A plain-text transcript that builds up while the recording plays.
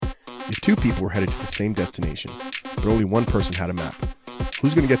If two people were headed to the same destination, but only one person had a map,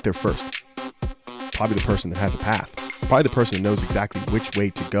 who's going to get there first? Probably the person that has a path. Probably the person that knows exactly which way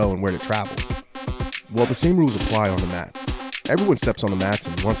to go and where to travel. Well, the same rules apply on the mat. Everyone steps on the mats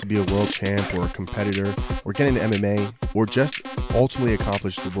and wants to be a world champ or a competitor or get into MMA or just ultimately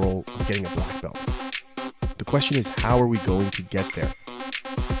accomplish the role of getting a black belt. The question is, how are we going to get there?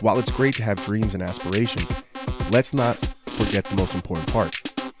 While it's great to have dreams and aspirations, let's not forget the most important part: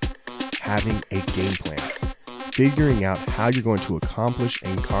 having a game plan. Figuring out how you're going to accomplish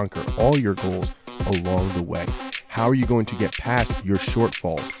and conquer all your goals along the way. How are you going to get past your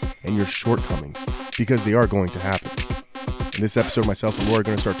shortfalls and your shortcomings? Because they are going to happen. In this episode, myself and Laura are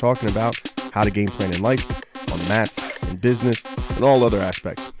going to start talking about how to game plan in life, on the mats, in business, and all other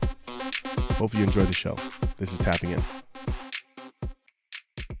aspects. Hope you enjoy the show. This is Tapping In.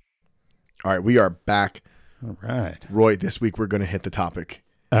 All right, we are back. All right. Roy, this week we're going to hit the topic.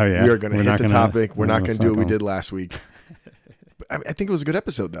 Oh, yeah? We are going to hit the topic. We're not going to do what we fuck did last week. I think it was a good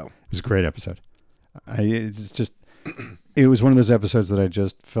episode, though. It was a great episode. It was one of those episodes that I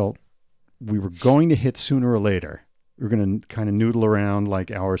just felt we were going to hit sooner or later. We were going to kind of noodle around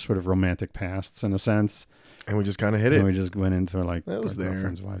like our sort of romantic pasts in a sense. And we just kind of hit it. And we just went into like that was there.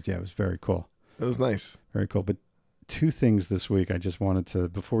 Girlfriends' wives. Yeah, it was very cool. That was nice. Very cool. But two things this week I just wanted to,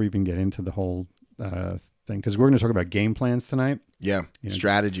 before we even get into the whole thing, because we're going to talk about game plans tonight. Yeah.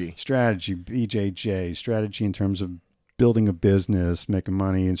 Strategy, BJJ, strategy in terms of building a business, making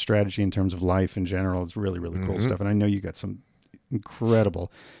money, and strategy in terms of life in general. It's really, really cool stuff. And I know you got some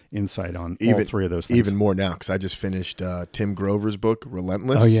incredible insight on all three of those things. Even more now, because I just finished Tim Grover's book,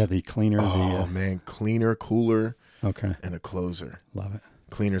 Relentless. Oh, yeah, the cleaner. Oh, man, cleaner, cooler, okay, and a closer. Love it.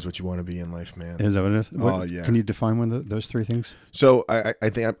 Cleaner is what you want to be in life, man. Is that what it is? Oh, yeah. Can you define one of those three things? So I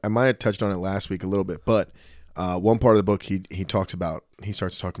think I might have touched on it last week a little bit, but one part of the book he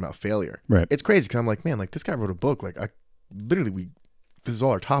starts talking about failure. Right. It's crazy because I'm like, man, like this guy wrote a book. Like this is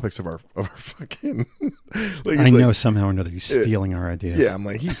all our topics of our fucking. Like, I know somehow or another he's stealing our ideas. Yeah, I'm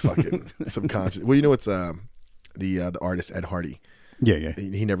like, he fucking subconscious. Well, you know what's the artist Ed Hardy. Yeah.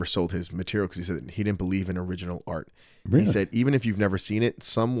 He never sold his material because he said he didn't believe in original art. Really? He said even if you've never seen it,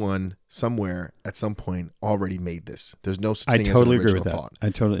 someone somewhere at some point already made this. There's no such thing as an original thought.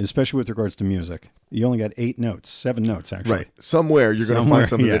 I totally, especially with regards to music. You only got 7 notes actually. Right. Somewhere you're going to find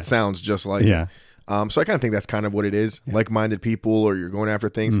something that sounds just like it. So I kind of think that's kind of what it is. Yeah. Like-minded people, or you're going after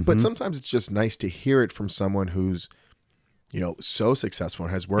things. But sometimes it's just nice to hear it from someone who's, so successful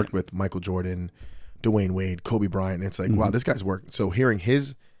and has worked with Michael Jordan, Dwayne Wade, Kobe Bryant. And it's like, wow, this guy's worked. So hearing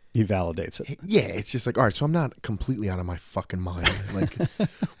he validates it. Yeah, it's just like, all right, so I'm not completely out of my fucking mind. Like,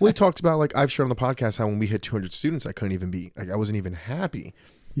 well, he talks about, like, I've shared on the podcast how when we hit 200 students, I couldn't even be, like, I wasn't even happy.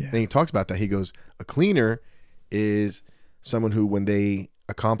 Yeah. And he talks about that. He goes, a cleaner is someone who, when they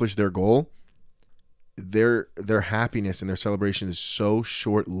accomplish their goal, their happiness and their celebration is so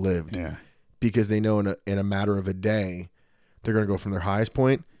short-lived. Yeah. Because they know in a matter of a day, they're going to go from their highest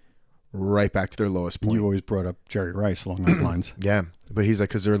point right back to their lowest point. You always brought up Jerry Rice along those lines. Yeah. But he's like,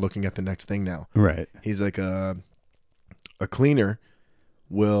 because they're looking at the next thing now. Right. He's like, a cleaner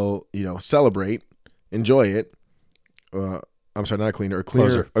will, celebrate, enjoy it. I'm sorry, not a cleaner. A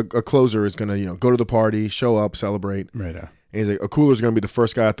cleaner, a closer is going to, go to the party, show up, celebrate. Right. And he's like, a cooler is going to be the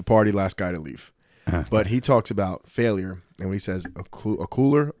first guy at the party, last guy to leave. But he talks about failure, and when he says a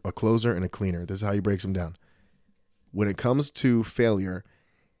cooler, a closer, and a cleaner, this is how he breaks them down. When it comes to failure,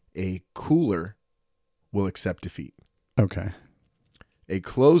 a cooler will accept defeat. Okay. A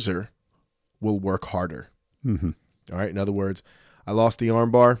closer will work harder. Mm-hmm. All right. In other words, I lost the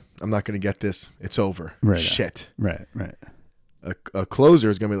arm bar. I'm not going to get this. It's over. Right. Shit. Right. A closer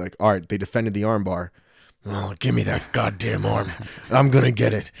is going to be like, all right, they defended the arm bar. Oh, give me that goddamn arm. I'm going to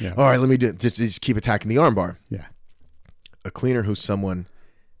get it. Yeah. All right, let me do it. Just keep attacking the arm bar. Yeah. A cleaner who's someone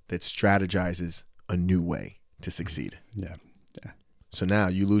that strategizes a new way to succeed. Yeah. So now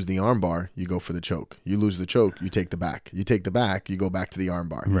you lose the arm bar, you go for the choke. You lose the choke, you take the back. You take the back, you go back to the arm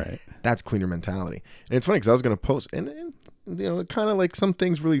bar. Right. That's cleaner mentality. And it's funny because I was going to post, and kind of like some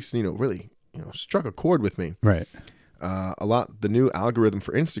things really struck a chord with me. Right. The new algorithm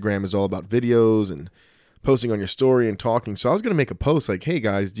for Instagram is all about videos and posting on your story and talking. So I was going to make a post like, hey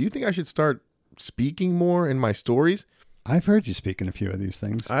guys, do you think I should start speaking more in my stories? I've heard you speak in a few of these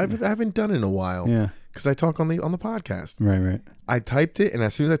things. I haven't done it in a while. Yeah. Because I talk on the podcast. Right. I typed it, and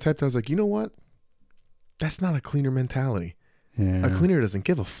as soon as I typed it, I was like, you know what? That's not a cleaner mentality. Yeah. A cleaner doesn't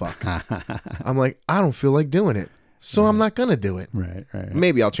give a fuck. I'm like, I don't feel like doing it. So I'm not going to do it. Right.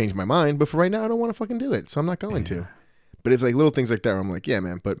 Maybe I'll change my mind, but for right now, I don't want to fucking do it. So I'm not going to. But it's like little things like that where I'm like, yeah,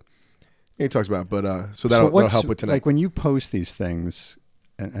 man. But he talks about, so that'll help with tonight. Like when you post these things,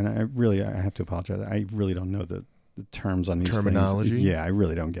 and I have to apologize. I really don't know the terms on these Terminology? things. Yeah, I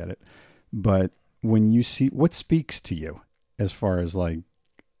really don't get it. But when you see, what speaks to you as far as like,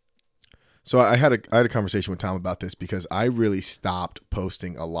 So I had a conversation with Tom about this because I really stopped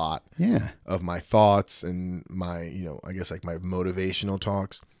posting a lot of my thoughts and my, I guess like my motivational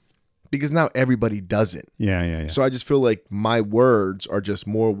talks, because now everybody does it. Yeah. So I just feel like my words are just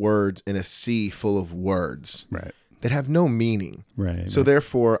more words in a sea full of words that have no meaning. Right. So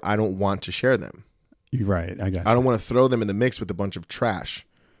therefore, I don't want to share them. You're right. I don't want to throw them in the mix with a bunch of trash.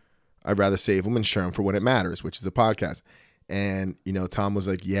 I'd rather save them and share them for when it matters, which is a podcast. And, Tom was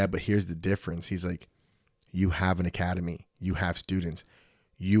like, yeah, but here's the difference. He's like, you have an academy. You have students.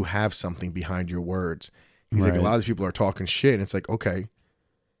 You have something behind your words. He's like, a lot of these people are talking shit. And it's like, okay,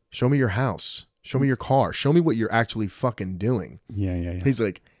 show me your house. Show me your car. Show me what you're actually fucking doing. Yeah. He's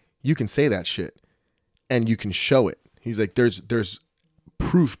like, you can say that shit and you can show it. He's like, there's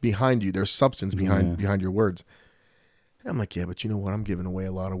proof behind you. There's substance behind your words. And I'm like, yeah, but you know what? I'm giving away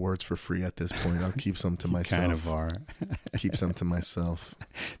a lot of words for free at this point. I'll keep some to myself. Kind of are. Keep some to myself.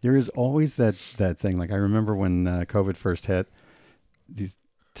 There is always that thing. Like I remember when COVID first hit, these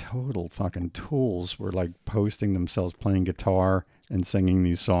total fucking tools were like posting themselves playing guitar and singing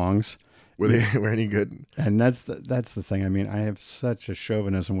these songs. Were any good? And that's the thing. I mean, I have such a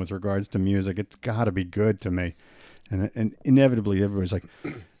chauvinism with regards to music. It's got to be good to me. And inevitably everybody's like,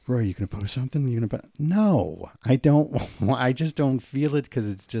 Roy, you going to post something? You going to No, I don't. I just don't feel it because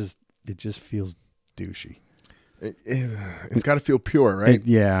it just feels douchey. It's got to feel pure, right?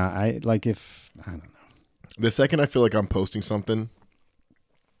 I don't know. The second I feel like I'm posting something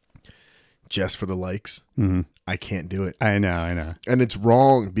just for the likes, I can't do it. I know. And it's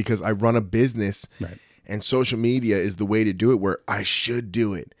wrong because I run a business right. and social media is the way to do it where I should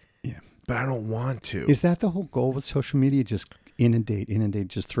do it. Yeah. But I don't want to. Is that the whole goal with social media? Just inundate,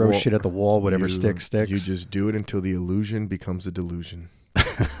 just throw shit at the wall, whatever sticks. You just do it until the illusion becomes a delusion.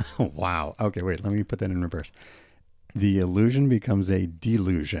 Wow. Okay, wait, let me put that in reverse. The illusion becomes a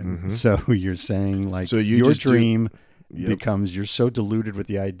delusion. So you're saying like your dream becomes, you're so deluded with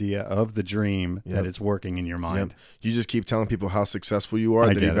the idea of the dream that it's working in your mind. You just keep telling people how successful you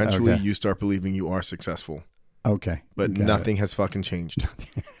are, that eventually you start believing you are successful. Okay. But nothing has fucking changed.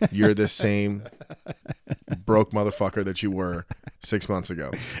 You're the same broke motherfucker that you were 6 months ago.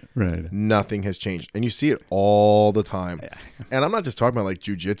 Right. Nothing has changed. And you see it all the time. Yeah. And I'm not just talking about like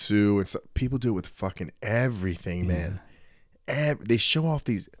jujitsu and stuff. People do it with fucking everything, man. They show off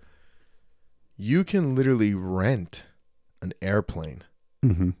these. You can literally rent an airplane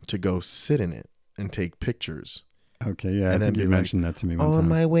to go sit in it and take pictures. Okay, yeah, and I think you mentioned that to me one time. On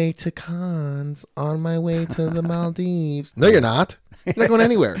my way to Cannes, on my way to the Maldives. No, you're not. You're not going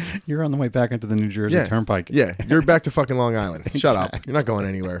anywhere. You're on the way back into the New Jersey Turnpike. Yeah, you're back to fucking Long Island. Shut up. You're not going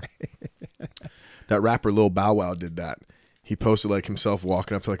anywhere. That rapper Lil Bow Wow did that. He posted like himself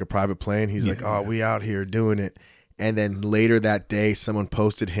walking up to like a private plane. He's like, oh, we out here doing it. And then later that day, someone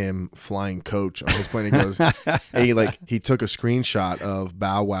posted him flying coach on his plane. He goes, and he took a screenshot of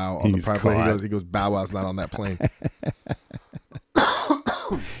Bow Wow on the private plane. He goes, Bow Wow's not on that plane.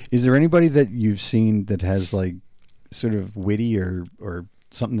 Is there anybody that you've seen that has like sort of witty or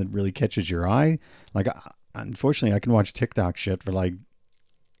something that really catches your eye? Like, unfortunately, I can watch TikTok shit for like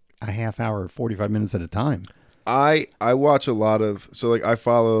a half hour, 45 minutes at a time. I watch a lot of, so like I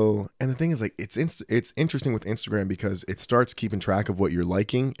follow, and the thing is like it's interesting with Instagram because it starts keeping track of what you're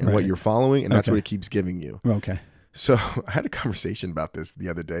liking and what you're following, and that's what it keeps giving you. Okay. So I had a conversation about this the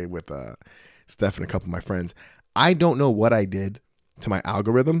other day with Steph and a couple of my friends. I don't know what I did to my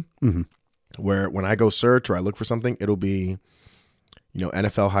algorithm where when I go search or I look for something, it'll be,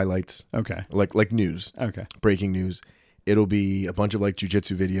 NFL highlights. Okay. Like news. Okay. Breaking news. It'll be a bunch of like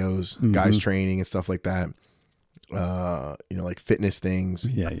jujitsu videos, guys training and stuff like that. Like fitness things.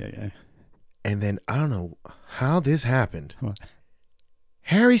 Yeah. And then I don't know how this happened. What?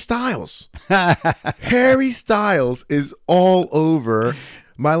 Harry Styles. Harry Styles is all over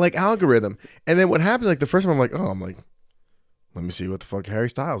my like algorithm. And then what happened, like the first time I'm like, let me see what the fuck Harry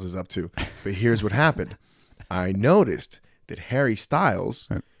Styles is up to. But here's what happened. I noticed that Harry Styles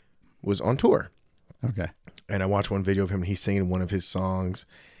was on tour. Okay. And I watched one video of him and he's singing one of his songs.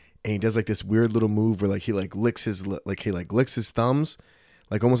 And he does like this weird little move where like he like licks his thumbs,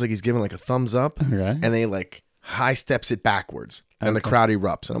 like almost like he's giving like a thumbs up. Okay. And then he like high steps it backwards, and the crowd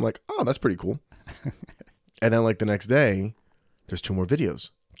erupts. And I'm like, oh, that's pretty cool. And then like the next day, there's 2 more videos,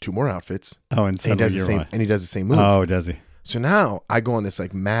 2 more outfits. Oh, and he does the same move. Oh, does he? So now I go on this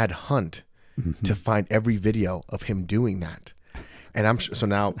like mad hunt to find every video of him doing that. And so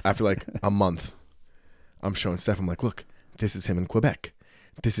now after like a month, I'm showing Steph. I'm like, look, this is him in Quebec.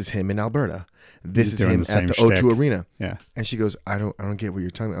 this is him in Alberta. This He's is doing him the at same the O2 shtick. Arena. Yeah. And she goes, I don't get what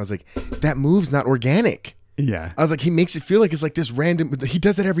you're talking about. I was like, that move's not organic. Yeah. I was like, he makes it feel like it's like this random. He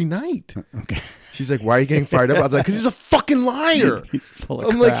does it every night. Okay. She's like, why are you getting fired up? I was like, because he's a fucking liar. He's full of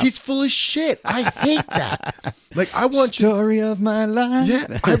I'm crap. like, he's full of shit. I hate that. Like, I want you. Story of my life.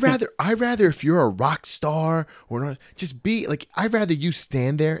 Yeah, I rather if you're a rock star or not, just be like, I'd rather you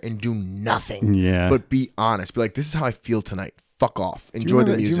stand there and do nothing. Yeah. But be honest. Be like, this is how I feel tonight. Fuck off. Enjoy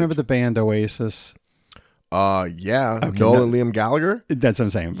the music. Do you remember the band Oasis? Yeah. Okay, Noel and Liam Gallagher? That's what I'm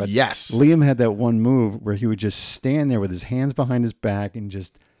saying. But Yes. Liam had that one move where he would just stand there with his hands behind his back and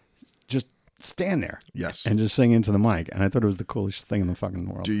just stand there. Yes. And just sing into the mic. And I thought it was the coolest thing in the fucking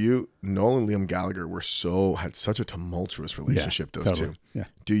world. Noel and Liam Gallagher had such a tumultuous relationship, those totally. two. Yeah.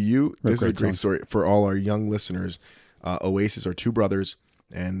 This is a great great songs. story for all our young listeners. Oasis are two brothers,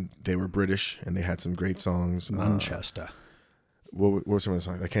 and they were British, and they had some great songs. Manchester. What were some of the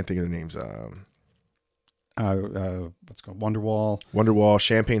songs? I can't think of their names. What's it called? Wonderwall. Wonderwall,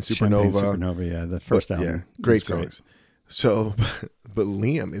 Champagne Supernova. Supernova, yeah. The first album. Yeah, great was songs. So, but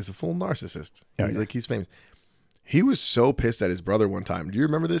Liam is a full narcissist. Oh, yeah. Like, he's famous. He was so pissed at his brother one time. Do you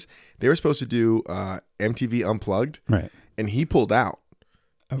remember this? They were supposed to do MTV Unplugged, Right. and he pulled out.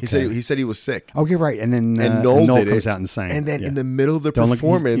 Okay. He said he was sick. Oh, you're right. And then Noel did comes it. out and sang. And then Yeah. in the middle of the Don't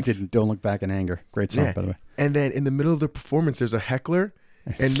performance, Don't Look Back in Anger. Great song, Yeah. by the way. and then in the middle of the performance, there's a heckler.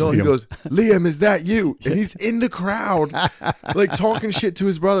 It's And Noel, he Liam. goes, Liam, is that you? And he's in the crowd, like talking shit to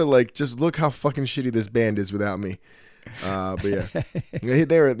his brother, like, just look how fucking shitty this band is without me. But yeah,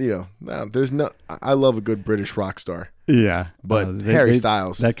 they're, there's no. I love a good British rock star, Yeah. but Harry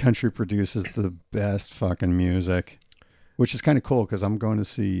Styles. That country produces the best fucking music, which is kind of cool because I'm going to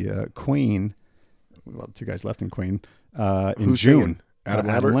see Queen. Well, two guys left in Queen in Who's June. singing?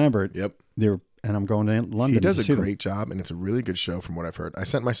 Adam Lambert. Yep, And I'm going to London. he does to a see them. great job, and it's a really good show from what I've heard. I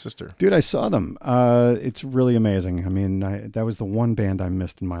sent my sister. Dude, I saw them. It's really amazing. I mean, that was the one band I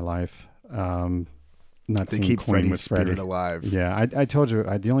missed in my life. Not They seeing keep Queen Freddie's with Freddie. spirit alive. Yeah, I told you,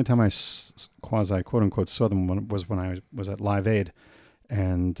 the only time I quasi quote unquote saw them was when I was at Live Aid,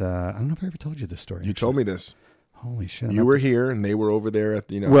 and I don't know if I ever told you this story. You told me this. Holy shit! You were here, and they were over there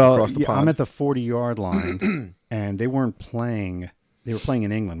at well, across the yeah, pond. I'm at the 40-yard line, and they weren't playing. They were playing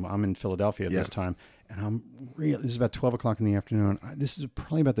in England. I'm in Philadelphia at this time, and this is about 12 o'clock in the afternoon. This is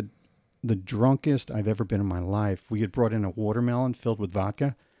probably about the drunkest I've ever been in my life. We had brought in a watermelon filled with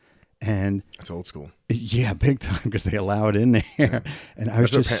vodka. And That's old school. Yeah, big time, because they allow it in there. Yeah. And I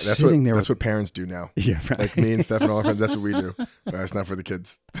was just sitting there. That's what parents do now. Yeah, right. Like me and Steph and all our friends, that's what we do. But it's not for the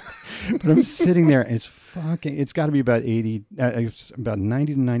kids. But I'm sitting there, and it's got to be about 80, it's about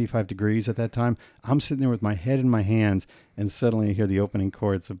 90 to 95 degrees at that time. I'm sitting there with my head in my hands, and suddenly I hear the opening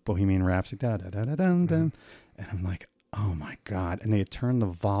chords of Bohemian Rhapsody. Da, da, da, da, dun, dun. And I'm like, oh my God. And they had turned the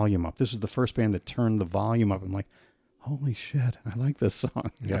volume up. This was the first band that turned the volume up. I'm like, holy shit, I like this song.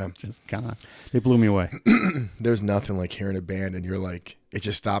 Yeah. Just God, they blew me away. There's nothing like hearing a band and you're like, it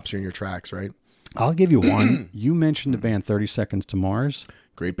just stops you in your tracks, right? I'll give you one. You mentioned the band 30 Seconds to Mars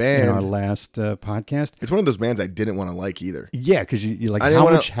Great band. in our last podcast. It's one of those bands I didn't want to like either. Yeah, because you're like, I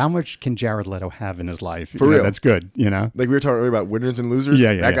didn't how much can Jared Leto have in his life? For real. That's good, Like we were talking earlier about winners and losers.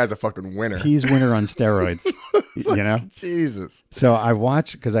 That guy's a fucking winner. He's winner on steroids, Jesus. So I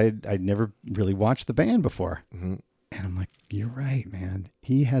watched, because I'd never really watched the band before. Mm-hmm. And I'm like, you're right, man.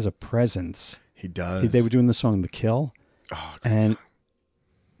 He has a presence. He does. They were doing the song The Kill. Oh, and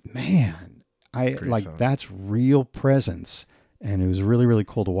man, song. that's real presence. And it was really, really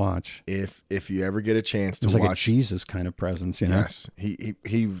cool to watch. If you ever get a chance to it was like watch a Jesus kind of presence, you know? Yes.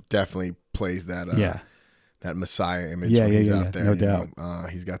 He definitely plays that that Messiah image Yeah, when yeah, he's yeah, out yeah. there. No you doubt. know?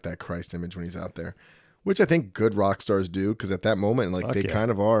 He's got that Christ image when he's out there. Which I think good rock stars do, because at that moment, like, Fuck they yeah. kind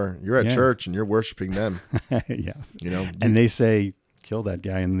of are. You're at Yeah. church and you're worshiping them. Yeah. You know, And they say, kill that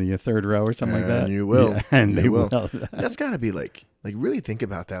guy in the third row or something like that. And you will. Yeah, and You they will. will. That's got to be like really think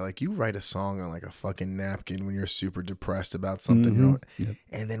about that. Like, you write a song on like a fucking napkin when you're super depressed about something, you know, Yep.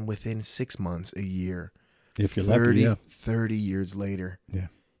 and then within 6 months, a year, If you're 30, lucky, yeah. 30 years later, Yeah.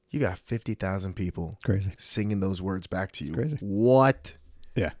 you got 50,000 people Crazy. singing those words back to you. Crazy. What?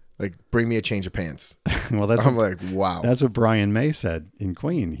 Yeah. Like, bring me a change of pants. Well, that's I'm what, like, wow. that's what Brian May said in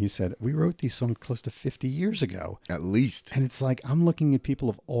Queen. He said, we wrote these songs close to 50 years ago. At least. And it's like, I'm looking at people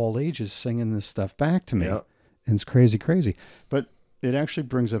of all ages singing this stuff back to me. Yeah. And it's crazy, crazy. But it actually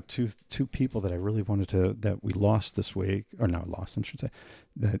brings up two people that I really wanted that we lost this week, or not lost, I should say,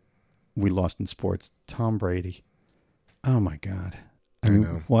 that we lost in sports. Tom Brady. Oh my God. I mean,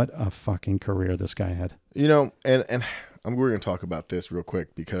 know. what a fucking career this guy had. You know, and we're going to talk about this real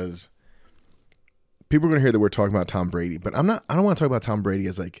quick, because people are going to hear that we're talking about Tom Brady, but I don't want to talk about Tom Brady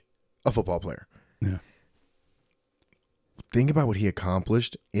as like a football player. Yeah. Think about what he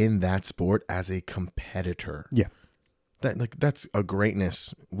accomplished in that sport as a competitor. Yeah. That's a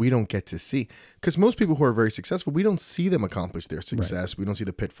greatness we don't get to see, because most people who are very successful, we don't see them accomplish their success. Right. We don't see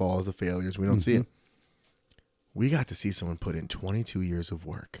the pitfalls, the failures. We don't see it. We got to see someone put in 22 years of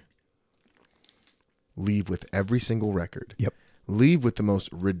work, leave with every single record. Yep. Leave with the most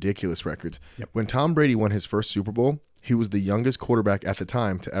ridiculous records. Yep. When Tom Brady won his first Super Bowl, he was the youngest quarterback at the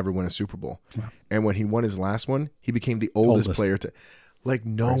time to ever win a Super Bowl. Wow. And when he won his last one, he became the oldest player to. Like,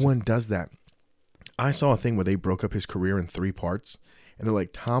 no one does that. I saw a thing where they broke up his career in 3 parts, and they're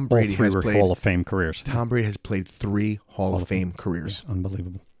like, Tom Brady has played Hall of Fame careers. Tom Brady has played 3 Hall of Fame careers. Yeah,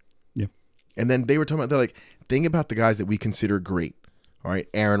 unbelievable. Yeah. And then they were talking about, they're like, think about the guys that we consider great. All right,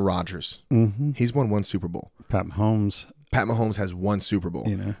 Aaron Rodgers. Mm-hmm. He's won 1 Super Bowl. Pat Mahomes has 1 Super Bowl.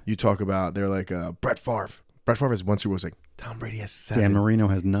 You know. You talk about, they're like Brett Favre. Brett Favre has 1 Super Bowl. It's like, Tom Brady has 7. Dan Marino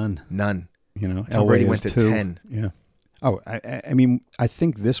has none. None. You know, Tom Brady went to 10. Yeah. Oh, I mean, I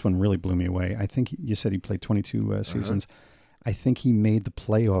think this one really blew me away. I think you said he played 22 seasons. I think he made the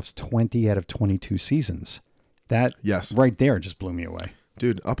playoffs 20 out of 22 seasons. That right there just blew me away.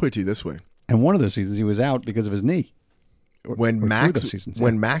 Dude, I'll put it to you this way. And one of those seasons he was out because of his knee. When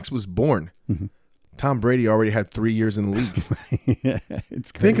Max was born, Tom Brady already had 3 years in the league.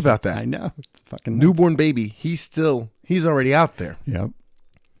 It's crazy. Think about that. I know. It's fucking nuts. Newborn baby. He's already out there. Yep.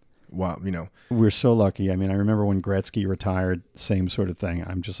 Wow, you know. We're so lucky. I mean, I remember when Gretzky retired, same sort of thing.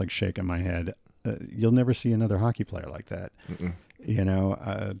 I'm just like shaking my head. You'll never see another hockey player like that. Mm-mm. You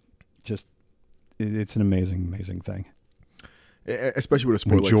know, it's an amazing, amazing thing. Especially with a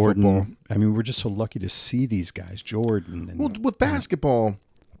sport like Jordan, football. I mean, we're just so lucky to see these guys, Jordan. And, well, with basketball,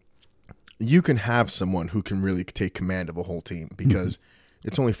 you can have someone who can really take command of a whole team because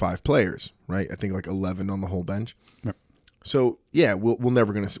it's only 5 players, right? I think like 11 on the whole bench. Yep. So yeah, we're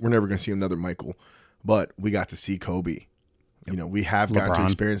never gonna see another Michael, but we got to see Kobe. Yep. You know, we have got to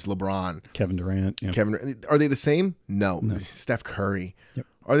experience LeBron, Kevin Durant. Yep. Are they the same? No. Steph Curry. Yep.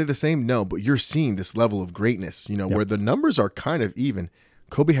 Are they the same? No. But you're seeing this level of greatness. You know, where the numbers are kind of even.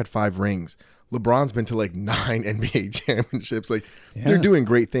 Kobe had 5 rings. LeBron's been to like 9 NBA championships. Like they're doing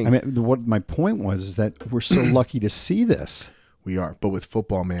great things. I mean, what my point was is that we're so lucky to see this. We are, but with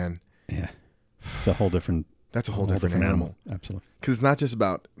football, man, it's a whole different. That's a whole different animal. Absolutely. Because it's not just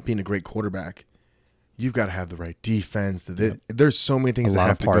about being a great quarterback. You've got to have the right defense. There's so many things that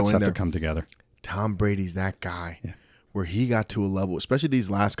have to go in there. A lot of parts have to come together. Tom Brady's that guy where he got to a level, especially these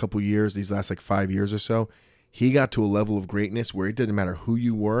last couple years, these last like 5 years or so, he got to a level of greatness where it didn't matter who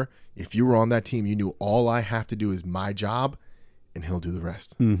you were. If you were on that team, you knew all I have to do is my job, and he'll do the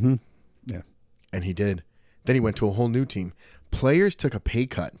rest. Mm-hmm. Yeah. And he did. Then he went to a whole new team. Players took a pay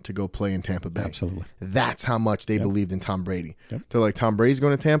cut to go play in Tampa Bay. Absolutely. That's how much they believed in Tom Brady. Yep. They're like, Tom Brady's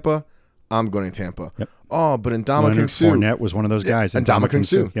going to Tampa, I'm going to Tampa. Yep. Oh, but Ndamukong Suh. Fournette was one of those guys. Ndamukong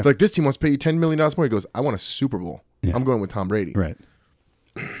Suh. Yep. Like, this team wants to pay you $10 million more. He goes, I want a Super Bowl. Yeah. I'm going with Tom Brady. Right.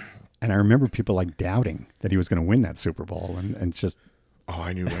 And I remember people like doubting that he was going to win that Super Bowl. And just. Oh,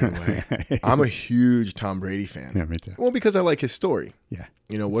 I knew right away. I'm a huge Tom Brady fan. Yeah, me too. Well, because I like his story. Yeah.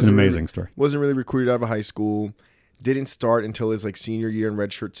 You know, it's an amazing story. Wasn't really recruited out of high school. Didn't start until his like senior year and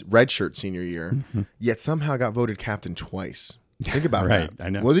redshirt senior year. Mm-hmm. Yet somehow got voted captain twice. Think about that. I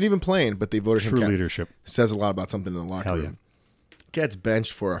know. Wasn't even playing, but they voted him captain. True leadership. Says a lot about something in the locker room. Yeah. Gets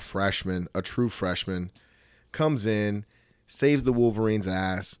benched for a freshman, a true freshman. Comes in, saves the Wolverines'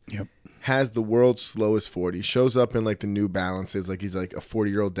 ass. Yep. Has the world's slowest 40. Shows up in like the New Balances, like he's like a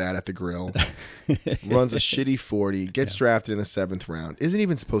 40-year-old dad at the grill. Runs a shitty 40. Gets drafted in the 7th round. Isn't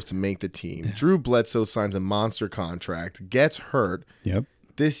even supposed to make the team. Yeah. Drew Bledsoe signs a monster contract. Gets hurt. Yep.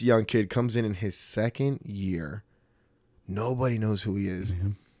 This young kid comes in his 2nd year. Nobody knows who he is. Yeah.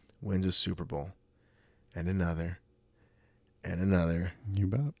 Wins a Super Bowl. And another. And another. You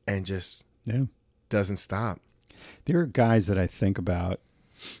bet. And just doesn't stop. There are guys that I think about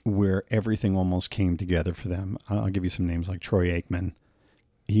where everything almost came together for them. I'll give you some names like Troy Aikman.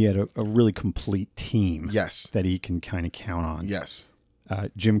 He had a really complete team that he can kind of count on. Yes.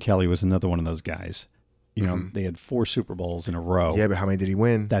 Jim Kelly was another one of those guys. You know, they had 4 Super Bowls in a row. Yeah, but how many did he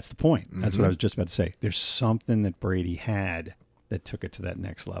win? That's the point. That's what I was just about to say. There's something that Brady had that took it to that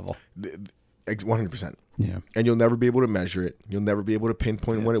next level. 100%. Yeah. And you'll never be able to measure it. You'll never be able to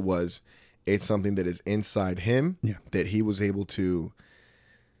pinpoint what it was. It's something that is inside him that he was able to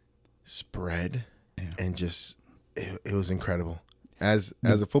spread and just it was incredible. As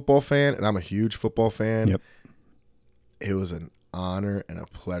a football fan, and I'm a huge football fan, it was an honor and a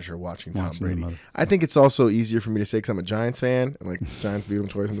pleasure watching Tom Watching Brady. them. I think it's also easier for me to say because I'm a Giants fan, and like Giants beat them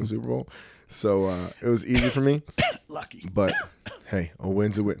twice in the Super Bowl, so it was easy for me. Lucky. But hey, a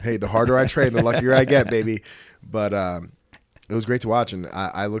win's a win. Hey, the harder I train, the luckier I get, baby. But it was great to watch, and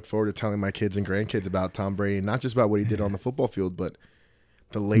I look forward to telling my kids and grandkids about Tom Brady, not just about what he did on the football field, but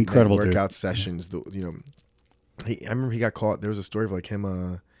the late Incredible night dude. workout sessions. The I remember he got caught. There was a story of like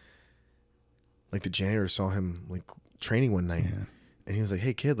him, like the janitor saw him like training one night, and he was like,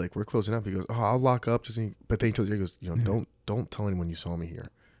 "Hey kid, like we're closing up." He goes, "Oh, I'll lock up." But then he told you, he goes, don't tell anyone you saw me here.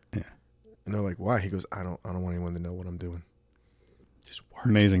 Yeah. And they're like, "Why?" He goes, "I don't want anyone to know what I'm doing." Just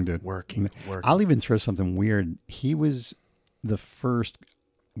working, Amazing dude. working. I'll even throw something weird. He was the first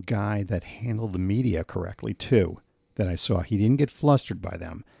guy that handled the media correctly too that I saw. He didn't get flustered by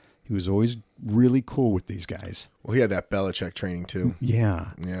them. He was always really cool with these guys. Well, he had that Belichick training too.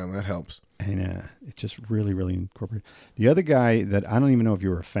 Yeah. Yeah, that helps. And it just really, really incorporated. The other guy that I don't even know if you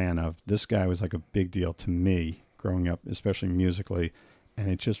were a fan of, this guy was like a big deal to me growing up, especially musically. And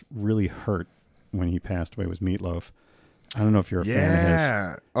it just really hurt when he passed away, was Meatloaf. I don't know if you're a fan of his.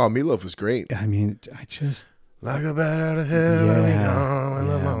 Yeah. Oh, Meatloaf was great. I mean, I just... Like a bat out of hell, let me know in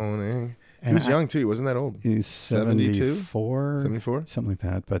the Yeah. morning. He And was young too. He wasn't that old. He's 72? 74? 74? Something like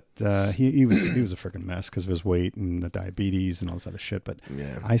that. But he was a freaking mess because of his weight and the diabetes and all this other shit. But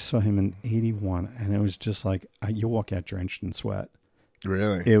Yeah. I saw him in 81, and it was just like, you walk out drenched in sweat.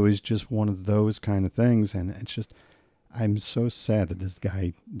 Really? It was just one of those kind of things. And it's just, I'm so sad that this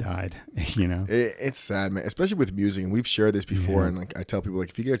guy died, you know? It's sad, man. Especially with music. And we've shared this before. Yeah. And like I tell people, like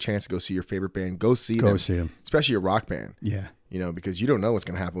if you get a chance to go see your favorite band, go see them. Go see him. Especially a rock band. Yeah. You know, because you don't know what's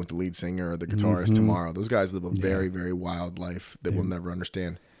going to happen with the lead singer or the guitarist tomorrow. Those guys live a very, very wild life that we'll never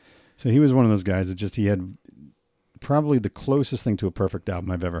understand. So he was one of those guys that just, he had probably the closest thing to a perfect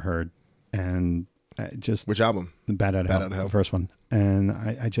album I've ever heard. And just Which album? the Bad Out of Hell, Out of Hell. the first one. And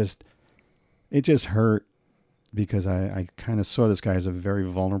it just hurt because I kind of saw this guy as a very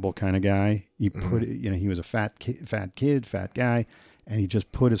vulnerable kind of guy. He put, he was a fat guy, and he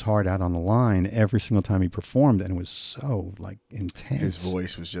just put his heart out on the line every single time he performed, and it was so like intense. His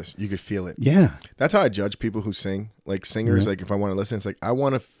voice was just, you could feel it. Yeah. That's how I judge people who sing. Like singers, like if I want to listen, it's like I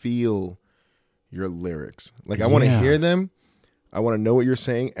want to feel your lyrics. Like I want to hear them. I want to know what you're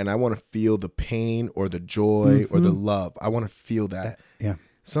saying, and I want to feel the pain or the joy or the love. I want to feel that. Yeah.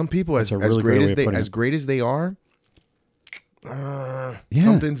 Some people, as really great great as way of they putting as it. great as they are,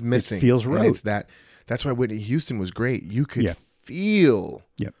 something's missing. It feels And right. it's that. That's why Whitney Houston was great. You could feel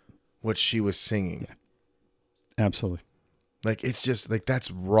what she was singing. Yeah. Absolutely. Like it's just like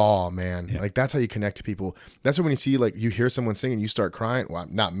that's raw, man. Yeah. Like that's how you connect to people. That's when you see like you hear someone sing and you start crying. Well,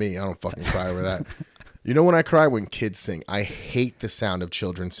 not me. I don't fucking cry over that. You know when I cry when kids sing. I hate the sound of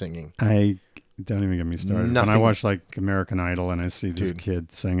children singing. I don't even get me started. Nothing. When I watch like American Idol and I see this Dude.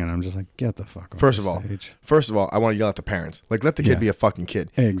 kid singing, I'm just like, get the fuck off First the of stage. all, I want to yell at the parents. Like let the kid be a fucking kid.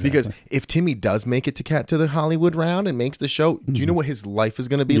 Exactly. Because if Timmy does make it to the Hollywood round and makes the show, do you know what his life is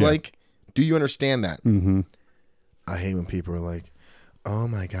going to be like? Do you understand that? Mm-hmm. I hate when people are like, "Oh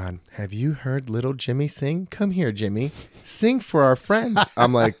my God, have you heard little Jimmy sing? Come here, Jimmy, sing for our friends."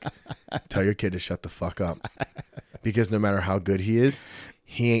 I'm like, tell your kid to shut the fuck up, because no matter how good he is,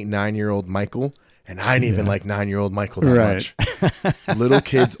 he ain't 9-year-old Michael, and I ain't even like 9-year-old Michael that much. Little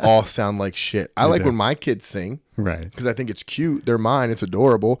kids all sound like shit. I like when my kids sing. Right. Because I think it's cute. They're mine. It's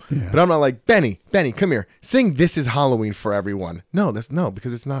adorable. Yeah. But I'm not like, Benny, come here. Sing This Is Halloween for everyone. No,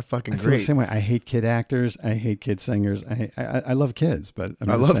 because it's not fucking I feel great. the same way. I hate kid actors. I hate kid singers. I love kids, but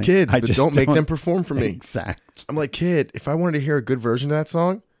I love kids, but don't make them perform for me. Exactly. I'm like, kid, if I wanted to hear a good version of that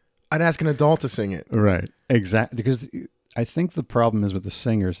song, I'd ask an adult to sing it. Right. Exactly. Because I think the problem is with the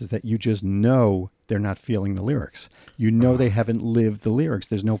singers is that you just know they're not feeling the lyrics. You know they haven't lived the lyrics.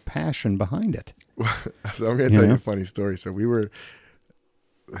 There's no passion behind it. So I'm going to tell you a funny story. So we were,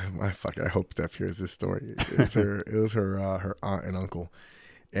 I hope Steph hears this story. It was her aunt and uncle,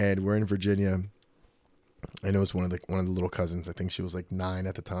 and we're in Virginia. And it was one of the little cousins. I think she was like 9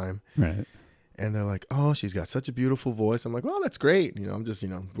 at the time. Right. And they're like, "Oh, she's got such a beautiful voice." I'm like, "Oh, that's great." I'm just,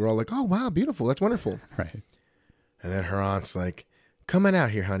 we're all like, "Oh, wow, beautiful. That's wonderful." Right. And then her aunt's like, "Come on out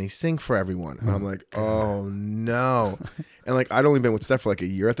here, honey. Sing for everyone." And I'm like, "Oh no." And like, I'd only been with Steph for like a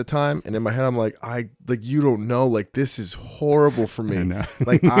year at the time. And in my head, I'm like, you don't know, like, this is horrible for me. I know.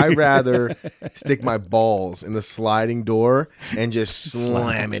 Like, I'd rather stick my balls in the sliding door and just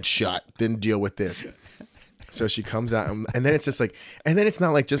slam it shut than deal with this. So she comes out, and then it's just like, and then it's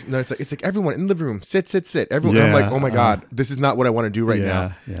not like just, no, it's like everyone in the living room, sit. Everyone, I'm like, oh my God, this is not what I want to do right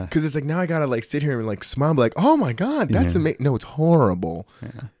now. Yeah. Because it's like, now I got to like sit here and like smile, and be like, oh my God, that's amazing. No, it's horrible. Yeah.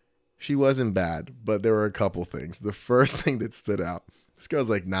 She wasn't bad, but there were a couple things. The first thing that stood out, this girl's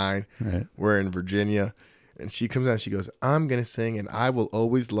like 9. Right. We're in Virginia. And she comes out and she goes, I'm going to sing And I Will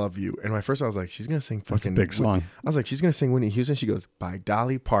Always Love You. And my first I was like, she's going to sing That's a fucking big song. I was like, she's going to sing Whitney Houston. She goes, by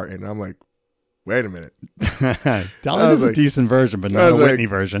Dolly Parton. And I'm like, wait a minute. Dolly I is was a like- decent version, but I not a was like- Whitney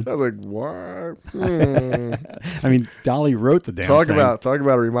version. I was like, what? Hmm. I mean, Dolly wrote the damn Talk thing. about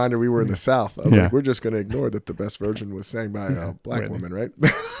a reminder we were in the South. I was Yeah. like, we're just going to ignore that the best version was sang by a black Whitney. woman,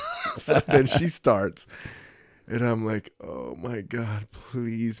 right? So then she starts. And I'm like, oh my God,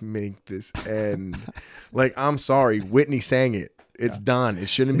 please make this end. Like, I'm sorry. Whitney sang it. It's done. It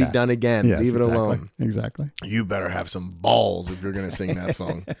shouldn't be Yeah. done again. Yes, Leave it exactly. alone. Exactly. You better have some balls if you're going to sing that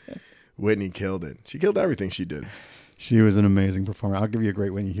song. Whitney killed it. She killed everything she did. She was an amazing performer. I'll give you a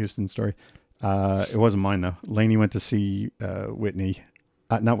great Whitney Houston story. It wasn't mine, though. Lainey went to see Whitney.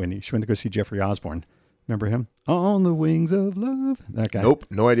 Not Whitney. She went to go see Jeffrey Osborne. Remember him? On the Wings of Love. That guy. Nope.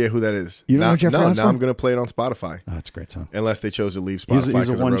 No idea who that is. You don't know Jeffrey Now Osborne? I'm going to play it on Spotify. Oh, it's a great song. Unless they chose to leave Spotify. He's a 'cause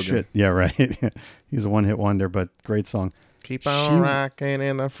of one Rogan. shit. Yeah, right. He's a one-hit wonder, but great song. Keep on rocking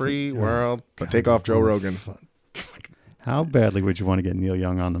in the free world. But take off Joe Rogan. How badly would you want to get Neil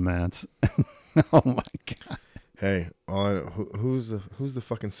Young on the mats? Oh my God. Hey, who's the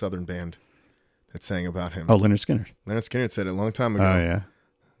fucking Southern band that sang about him? Oh, Leonard Skinner. Leonard Skinner said it a long time ago. Oh yeah.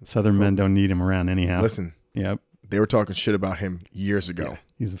 Southern men don't need him around anyhow. Listen, Yep. they were talking shit about him years ago. Yeah,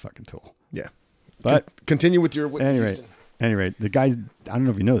 he's a fucking tool. Yeah. But Continue with your Whitney anyway, Houston. the guy, I don't know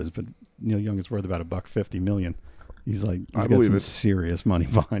if you know this, but Neil Young is worth about $150 million. He's I got believe some it. serious money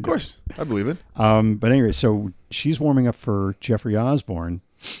behind Of course, I believe it. it. But anyway, so she's warming up for Jeffrey Osborne,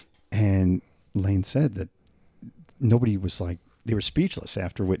 and Lane said that nobody was like, they were speechless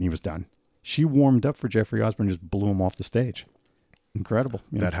after Whitney was done. She warmed up for Jeffrey Osborne, just blew him off the stage. Incredible.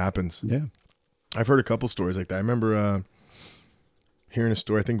 You know? That happens. Yeah. I've heard a couple stories like that. I remember hearing a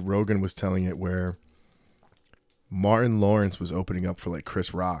story. I think Rogan was telling it where Martin Lawrence was opening up for like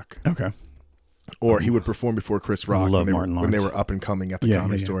Chris Rock, Okay. or he would perform before Chris Rock Love when Martin they Lawrence. were up and coming at the Yeah,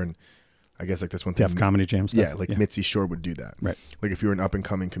 Comedy yeah, yeah. Store, and I guess like that's one thing. Def Comedy Jam stuff. Yeah, like Mitzi Shore would do that. Right. Like if you're an up and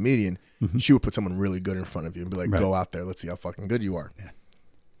coming comedian, she would put someone really good in front of you and be like, Right. "Go out there, let's see how fucking good you are." Yeah.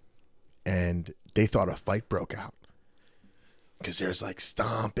 And they thought a fight broke out because there's like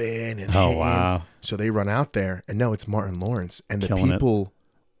stomping and Oh, hitting. wow. So they run out there, and no, it's Martin Lawrence, and the Killing it. people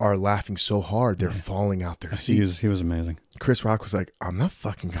are laughing so hard they're falling out their seats. He was amazing. Chris Rock was like, "I'm not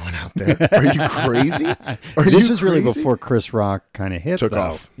fucking going out there. Are you crazy? Are This you was really crazy?" before Chris Rock kind of hit. Took though.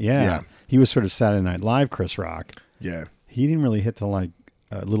 off. Yeah. Yeah. He was sort of Saturday Night Live Chris Rock. Yeah, He didn't really hit to like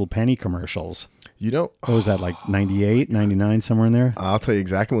Little Penny commercials. you know. What was that, like 98, 99, somewhere in there? I'll tell you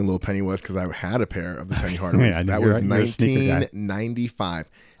exactly when Little Penny was because I had a pair of the Penny Hardaway's. Yeah, I know. That You're was a sneaker guy. 1995.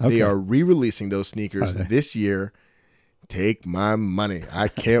 Okay. They are re-releasing those sneakers Are they? this year. Take my money. I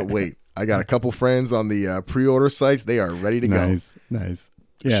can't wait. I got a couple friends on the pre-order sites. They are ready to Nice. Nice.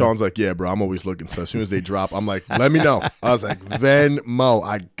 go. Yeah. Sean's like, "Yeah, bro, I'm always looking." So as soon as they drop, I'm like, "Let me know." I was like, "Venmo,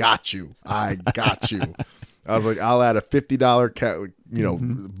 I got you. I got you." I was like, "I'll add a $50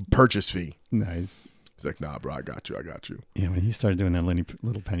 purchase fee." Nice. He's like, "Nah, bro, I got you. I got you." Yeah, when he started doing that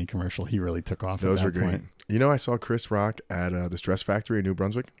Little Penny commercial, he really took off. Those at are that great. point. You know, I saw Chris Rock at the Stress Factory in New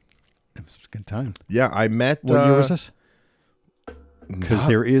Brunswick. It was a good time. Yeah, I met. What year was this? Because not-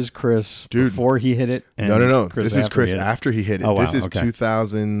 there is Chris Dude. before he hit it. And no. Chris This is Chris he hit it. after he hit it. Oh, wow, This is okay.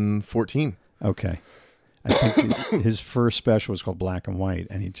 2014. Okay. I think his first special was called Black and White,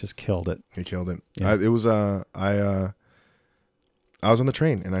 and he just killed it. He killed it. Yeah. It was I was on the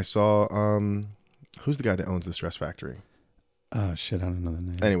train and I saw who's the guy that owns the Stress Factory? Oh, shit, I don't know the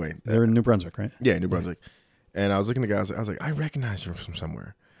name. Anyway, They're in New Brunswick, right? yeah, New Brunswick. And I was looking at the guy. I was like, I recognize you from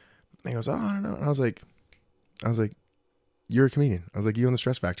somewhere. And he goes, "Oh, I don't know." And I was like, "You're a comedian." I was like, "You own the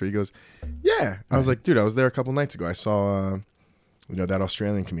Stress Factory?" He goes, "Yeah." I was like, "Dude, I was there a couple nights ago. I saw that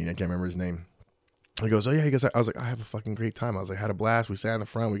Australian comedian. I can't remember his name." He goes, "Oh yeah." He goes, I was like, "I have a fucking great time." I was like, "Had a blast. We sat in the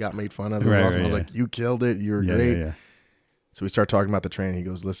front. We got made fun of. It was Right, awesome." I was right, like, "You killed it. You were Yeah, great." yeah. So we start talking about the train. He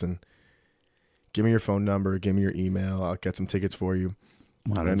goes, "Listen, give me your phone number. Give me your email. I'll get some tickets for you."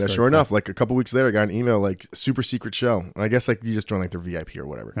 Wow, And that's very sure cool. enough, like a couple weeks later, I got an email like super secret show. And I guess like you just join like their VIP or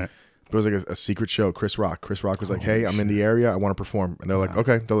whatever. Right. But it was like a secret show. Chris Rock. Chris Rock was like, Holy "Hey, I'm in the area. I want to perform." And they're like, Wow.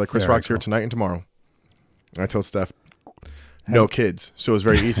 "Okay." They're like, "Chris Very Rock's here cool. tonight and tomorrow." And I told Steph, "No kids," so it was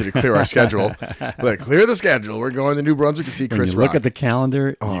very easy to clear our schedule. Like, clear the schedule. We're going to New Brunswick to see When Chris you Rock. look at the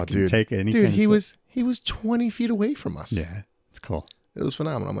calendar, Oh, you can dude. take any Dude, kind he of was 20 feet away from us. Yeah, it's cool. It was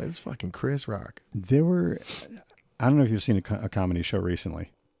phenomenal. I'm like, "This is fucking Chris Rock." There were, I don't know if you've seen a comedy show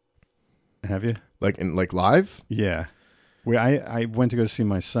recently. Have you? Like live? Yeah. I went to go see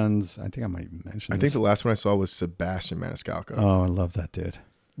my son's, I think I might mention I this. think the last one I saw was Sebastian Maniscalco. Oh, I love that dude.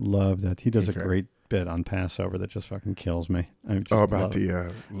 Love that. He does a Okay. great bit on Passover that just fucking kills me. I just Oh, about love it.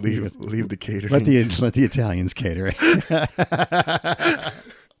 the leave the catering. Let the Italians cater it.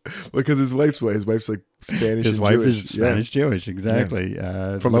 Because his wife's like Spanish. His and wife Jewish. is Spanish Jewish, exactly.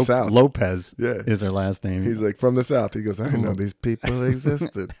 From the South. Lopez Yeah. is her last name. He's like from the South. He goes, I didn't know these people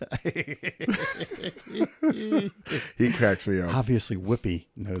existed. He cracks me up. Obviously, Whoopi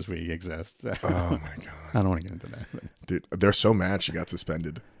knows we exist. Oh my god, I don't want to get into that. But dude, they're so mad she got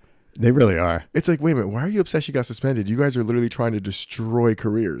suspended. they really are. It's like, wait a minute, why are you upset she got suspended? You guys are literally trying to destroy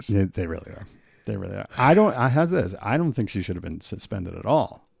careers. Yeah, they really are. They really are. I don't think she should have been suspended at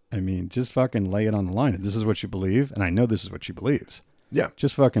all. I mean, just fucking lay it on the line. If this is what you believe, and I know this is what she believes. Yeah,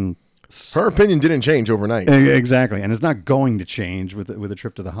 Just fucking. her opinion didn't change overnight. Exactly, and it's not going to change with a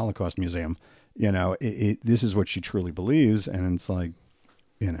trip to the Holocaust Museum. You know, this is what she truly believes, and it's like,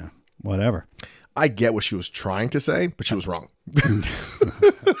 you know, whatever. I get what she was trying to say, but she was wrong.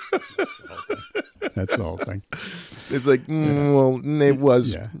 That's the whole thing. It's like, well, it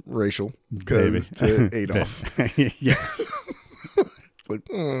was Yeah. racial because to Adolf. Yeah. It's like,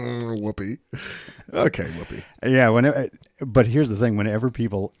 whoopee. Okay, whoopee. Yeah, but here's the thing: whenever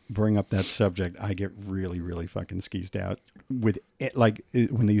people bring up that subject, I get really, really fucking skeezed out with it.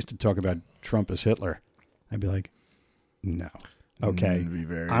 When they used to talk about Trump as Hitler, I'd be like, "No, okay, Be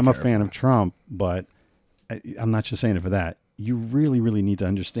very I'm a careful. fan of Trump, but I'm not just saying it for that. You really, really need to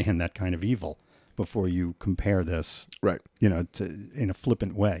understand that kind of evil before you compare this, Right, you know, in a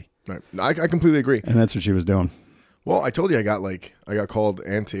flippant way." right. I completely agree. And that's what she was doing. Well, I told you I got called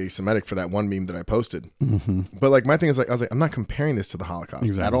anti-Semitic for that one meme that I posted. Mm-hmm. But like my thing is I was like, I'm not comparing this to the Holocaust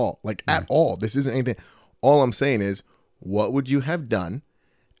Exactly. at all. At all. This isn't anything. All I'm saying is, what would you have done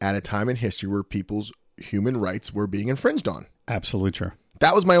at a time in history where people's human rights were being infringed on? Absolutely true.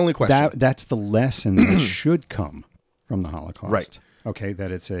 That was my only question. That's the lesson that should come from the Holocaust. Right. Okay,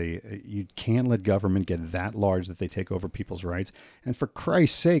 that you can't let government get that large that they take over people's rights. And for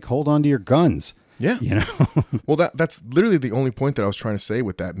Christ's sake, hold on to your guns. Yeah. You know? Well, that's literally the only point that I was trying to say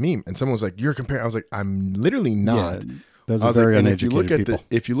with that meme. And someone was like, "You're comparing." I was like, "I'm literally not." Yeah, those I are was very like, and if you uneducated look at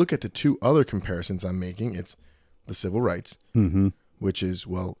people. if you look at the two other comparisons I'm making, it's the civil rights, which is,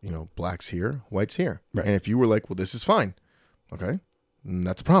 well, you know, blacks here, whites here. Right. And if you were like, well, this is fine, okay,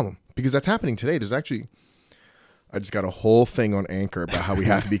 that's a problem because that's happening today. There's actually, I just got a whole thing on Anchor about how we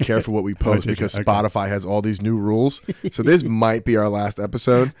have to be careful what we post did you? because Okay. Spotify has all these new rules. So this might be our last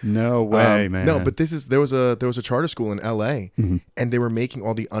episode. No way, man. No, but there was a charter school in LA and they were making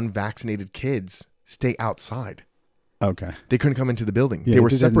all the unvaccinated kids stay outside. Okay. They couldn't come into the building. Yeah, they were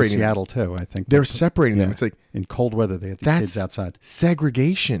did that in separating them. Seattle too, I think. They're separating them. Yeah. It's like, In cold weather, they had the that's kids outside.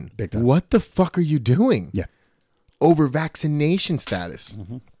 segregation. Big time. What the fuck are you doing? Yeah. Over vaccination status.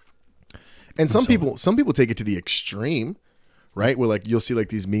 And some people take it to the extreme, right? Where like you'll see like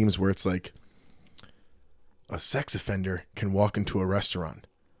these memes where it's like a sex offender can walk into a restaurant,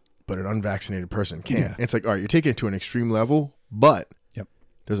 but an unvaccinated person can't. Yeah. And it's like, all right, you're taking it to an extreme level, but Yep.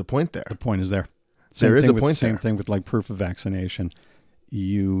 there's a point there. The point is there. There is thing a with- point Same there. thing with like proof of vaccination.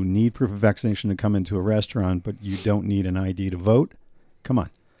 You need proof of vaccination to come into a restaurant, but you don't need an ID to vote. Come on.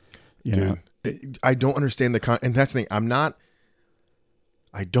 You know, Dude, I don't understand and that's the thing.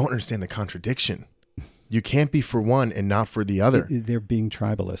 I don't understand the contradiction. You can't be for one and not for the other. they're being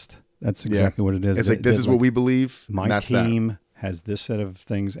tribalist. That's exactly what it is. It's like, this is what we believe. My and that's team has this set of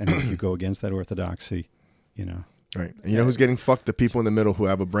things, and if you go against that orthodoxy, you know. that. Right. And you know who's getting fucked? The people in the middle who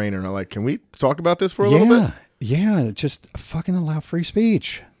have a brain and are like, can we talk about this for a little bit? Yeah, just fucking allow free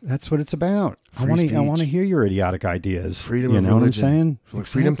speech. That's what it's about. I want speech. to hear your idiotic ideas. Freedom you of know religion. what I'm saying?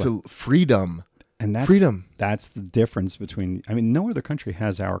 Freedom Exactly. to freedom. And that's freedom. That's the difference between. I mean, no other country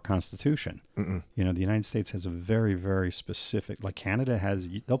has our constitution. You know, the United States has a very, very specific. Like Canada has,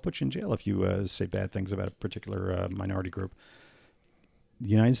 they'll put you in jail if you say bad things about a particular minority group. The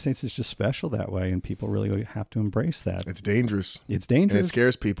United States is just special that way, and people really have to embrace that. It's dangerous. It's And dangerous. it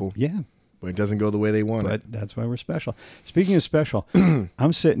scares people. Yeah, But it doesn't go the way they want it. but that's why we're special. Speaking of special,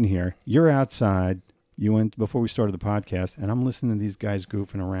 I'm sitting here. You're outside. You went before we started the podcast, and I'm listening to these guys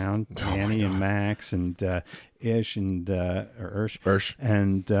goofing around, Danny and Max and Ish and or Ursh,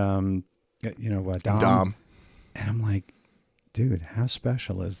 and you know Dom. And I'm like, dude, how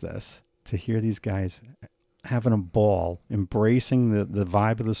special is this to hear these guys having a ball, embracing the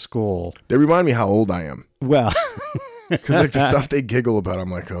vibe of the school? They remind me how old I am. Well, Because like the stuff they giggle about, I'm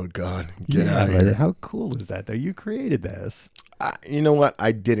like, oh God, get out of but here. how cool is that though? You created this. You know what?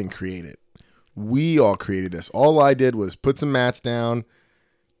 I didn't create it. We all created this. All I did was put some mats down,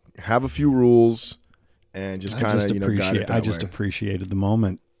 have a few rules, and just kind of, guide it that I just way. appreciated the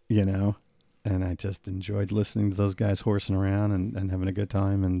moment, you know. and I just enjoyed listening to those guys horsing around and having a good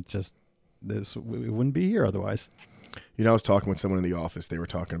time, and just this we wouldn't be here otherwise. You know, I was talking with someone in the office. They were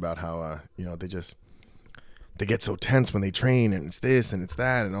talking about how you know, they get so tense when they train, and it's this and it's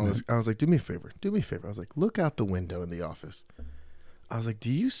that and all this. I was like, do me a favor. I was like, look out the window in the office. I was like,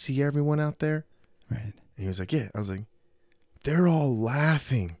 do you see everyone out there? Right. And he was like, yeah. I was like, they're all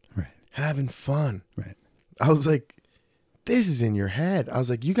laughing, Right. having fun. Right. I was like, this is in your head. I was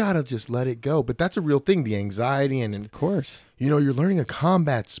like, you got to just let it go. But that's a real thing, the anxiety. And Of course. you know, you're learning a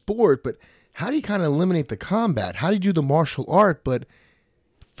combat sport, but how do you kind of eliminate the combat? How do you do the martial art, but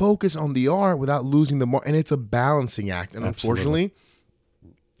focus on the art without losing the and it's a balancing act. And unfortunately,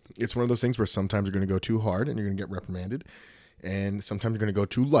 it's one of those things where sometimes you're going to go too hard and you're going to get reprimanded. And sometimes you're going to go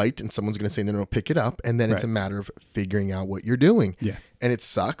too light and someone's going to say, no, pick it up. And then it's a matter of figuring out what you're doing. Yeah. And it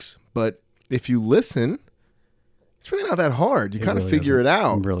sucks. But if you listen, it's really not that hard. You kind of really figure isn't. it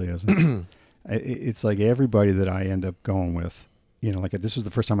out. It really isn't. It's like everybody that I end up going with, you know, like this was the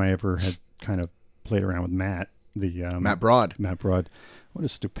first time I ever had kind of played around with Matt, Matt Broad. Matt Broad. What a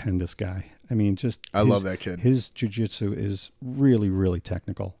stupendous guy. I mean, I love that kid. His jiu-jitsu is really, really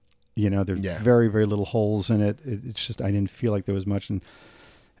technical. You know, there's very, very little holes in it. It's just, I didn't feel like there was much.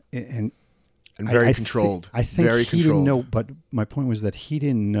 And very controlled. I think very he controlled. didn't know, but my point was that he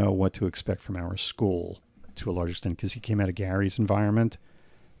didn't know what to expect from our school to a large extent because he came out of Gary's environment.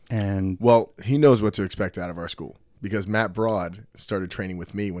 And well, he knows what to expect out of our school because Matt Broad started training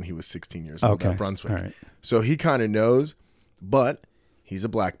with me when he was 16 years old at Brunswick. All right. So he kind of knows, but he's a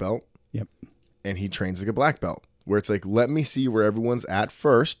black belt. Yep. And he trains like a black belt where it's like, let me see where everyone's at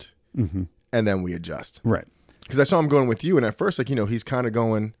first. Mm-hmm. And then we adjust. Right. Because I saw him going with you. And at first, like, you know, he's kind of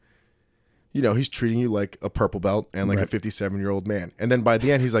going, you know, he's treating you like a purple belt and like a 57-year-old man. And then by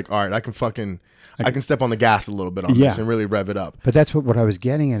the end, he's like, all right, I can step on the gas a little bit on this and really rev it up. But that's what I was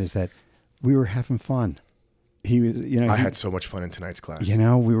getting at is that we were having fun. He was, you know, I had so much fun in tonight's class. You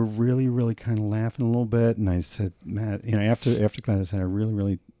know, we were really, really kind of laughing a little bit. And I said, Matt, you know, after class, I said, I really,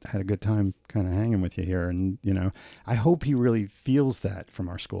 really had a good time kind of hanging with you here. And, you know, I hope he really feels that from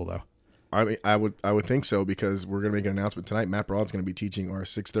our school, though. I mean, I would think so because we're going to make an announcement tonight. Matt Broad's going to be teaching our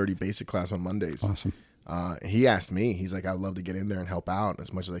 6:30 basic class on Mondays. Awesome. He asked me, he's like, I'd love to get in there and help out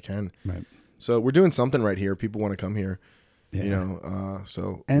as much as I can. Right. So we're doing something right here. People want to come here, Yeah. you know.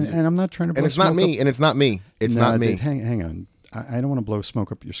 So and I'm not trying to. And it's not me. And it's not me. It's not me. Hang on. I don't want to blow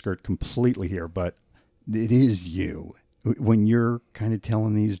smoke up your skirt completely here, but it is you. When you're kind of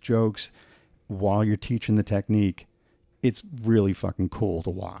telling these jokes while you're teaching the technique, it's really fucking cool to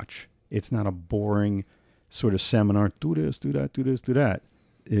watch. It's not a boring sort of seminar. Do this, do that, do this, do that.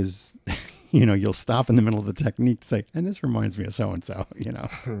 Is, you know, you'll stop in the middle of the technique to say, and this reminds me of so and so. You know,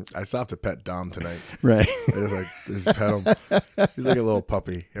 I stopped to pet Dom tonight. Right. I was like, just pet him. He's like a little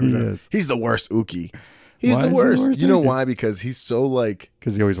puppy. He is. He's the worst Uki. He's Why the is he worst. You know Uki? why? Because he's so like.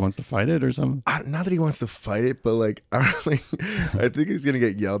 Because he always wants to fight it or something. Not that he wants to fight it, but like, I think he's gonna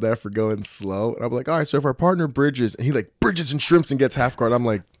get yelled at for going slow. And I'm like, all right, so if our partner bridges and he like bridges and shrimps and gets half guard, I'm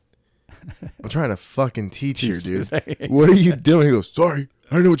like, I'm trying to fucking teach here, dude. What are you doing? He goes, sorry,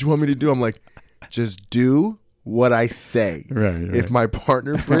 I don't know what you want me to do. I'm like, just do what I say. Right. If my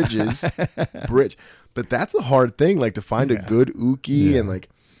partner bridges, bridge. But that's a hard thing, like to find a good Uki and like.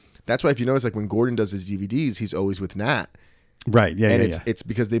 That's why if you notice, like when Gordon does his DVDs, he's always with Nat. Right. Yeah. And it's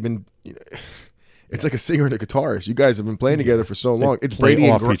because they've been, you know, it's like a singer and a guitarist. You guys have been playing together for so long. It's Brady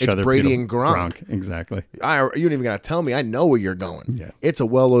and Gronk. Exactly. You don't even got to tell me. I know where you're going. Yeah. It's a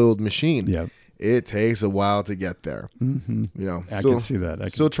well-oiled machine. Yeah. It takes a while to get there. Mm-hmm. You know, I can see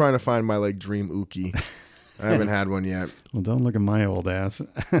that. Still trying to find my like dream Uki. I haven't had one yet. Well, don't look at my old ass.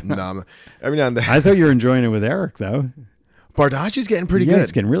 No, every now and then. I thought you were enjoying it with Eric, though. Bardacci's getting pretty good.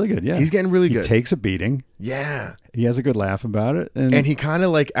 He's getting really good. Yeah, he's getting really good. He takes a beating. Yeah, he has a good laugh about it, and he kind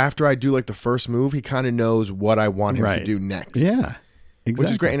of like after I do like the first move, he kind of knows what I want him to do next. Yeah, exactly.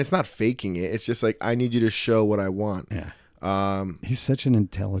 Which is great, and it's not faking it. It's just like I need you to show what I want. Yeah. He's such an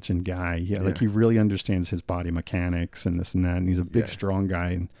intelligent guy. Like he really understands his body mechanics and this and that. And he's a big, strong guy,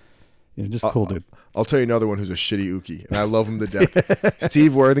 and you know, just cool dude. I'll tell you another one who's a shitty Uki, and I love him to death.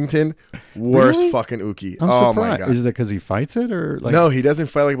 Steve Worthington, worst fucking Uki. I'm surprised. My God. Is that because he fights it or like? No, he doesn't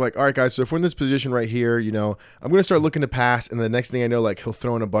fight like all right, guys. So if we're in this position right here, you know, I'm gonna start looking to pass, and the next thing I know, like he'll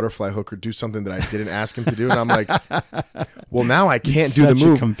throw in a butterfly hook or do something that I didn't ask him to do, and I'm like, well, now I can't do the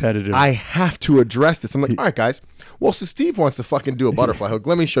move. Competitive. I have to address this. I'm like, all right, guys. Well, so Steve wants to fucking do a butterfly hook.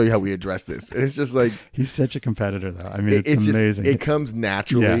 Let me show you how we address this. And it's just like he's such a competitor, though. I mean, it's amazing. It comes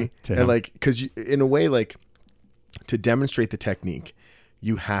naturally, and like because in a way, like to demonstrate the technique,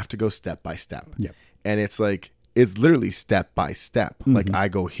 you have to go step by step. Yep. And it's like it's literally step by step. Like I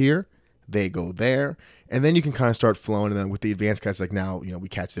go here, they go there, and then you can kind of start flowing. And then with the advanced guys, like now, we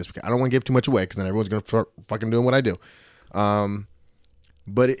catch this. I don't want to give too much away because then everyone's going to start fucking doing what I do.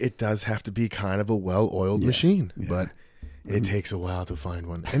 But it does have to be kind of a well-oiled machine. Yeah. But it takes a while to find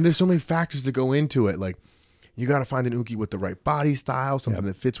one. And there's so many factors that go into it. Like, you got to find an uke with the right body style, something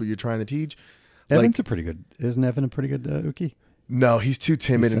that fits what you're trying to teach. Evan's a pretty good, isn't Evan a pretty good uke? No, he's too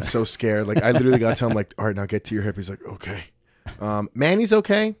timid and so scared. Like, I literally got to tell him, like, all right, now get to your hip. He's like, okay. Manny's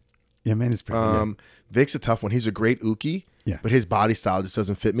okay. Yeah, Manny's pretty good. Vic's a tough one. He's a great uke, but his body style just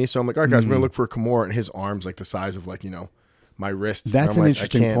doesn't fit me. So I'm like, all right, guys, we're going to look for a Kimura, and his arm's like the size of, like, my wrist. That's an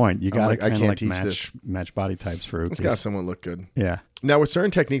interesting point. You got to kind of like this. match body types for ukes. It's got someone look good. Yeah. Now, with certain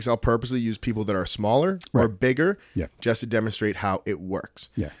techniques, I'll purposely use people that are smaller or bigger just to demonstrate how it works.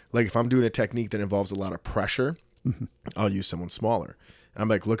 Yeah. Like, if I'm doing a technique that involves a lot of pressure, I'll use someone smaller. And I'm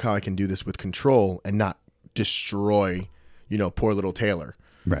like, look how I can do this with control and not destroy, poor little Taylor.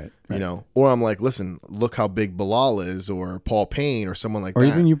 Right. Or I'm like, listen, look how big Bilal is, or Paul Payne, or someone like that. Or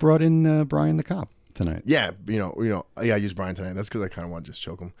even you brought in Brian the Cop tonight. Yeah, I used Brian tonight. That's because I kind of want to just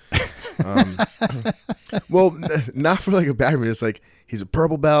choke him. Well, not for like a bad reason. It's like, he's a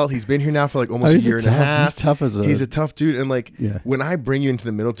purple belt. He's been here now for like almost a year and a half. He's tough he's a tough dude. And like, when I bring you into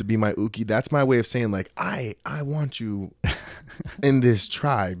the middle to be my uke, that's my way of saying like, I want you in this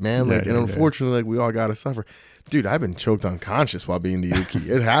tribe, man. Like, and unfortunately, like, we all got to suffer. Dude, I've been choked unconscious while being the uke.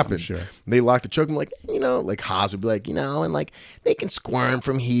 It happens. Sure. They lock the choke. I'm like, like Haas would be like, and like they can squirm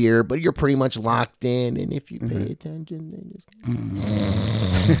from here, but you're pretty much locked in. And if you pay attention, they just.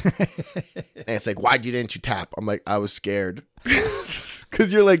 And it's like, why didn't you tap? I'm like, I was scared.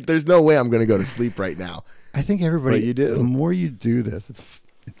 Because you're like, there's no way I'm going to go to sleep right now. I think everybody, but you do. The more you do this, it's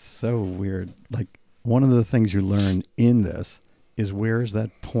so weird. Like, one of the things you learn in this is where is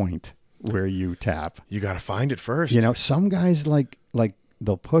that point where you tap. You got to find it first. Some guys like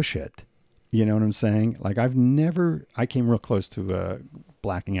they'll push it. You know what I'm saying? Like, I came real close to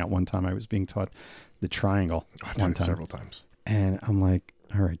blacking out one time. I was being taught the triangle. I've done it several times. And I'm like,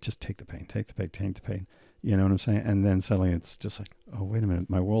 all right, just take the pain. You know what I'm saying? And then suddenly it's just like, oh, wait a minute.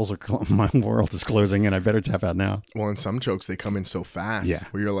 My world is closing in. I better tap out now. Well, in some chokes, they come in so fast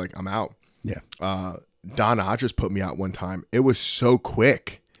where you're like, I'm out. Yeah. Don Odgers put me out one time. It was so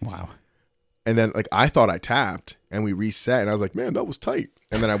quick. Wow. And then, like, I thought I tapped, and we reset, and I was like, man, that was tight.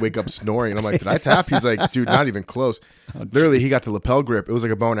 And then I wake up snoring, and I'm like, did I tap? He's like, dude, not even close. Literally, he got the lapel grip. It was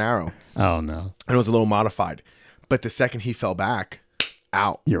like a bow and arrow. Oh, no. And it was a little modified. But the second he fell back,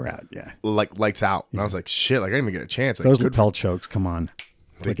 out. You're out, yeah. Like, lights out. And I was like, shit, like, I didn't even get a chance. Like, those lapel chokes, come on.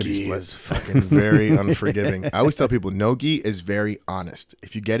 The gi is fucking very unforgiving. I always tell people, no gi is very honest.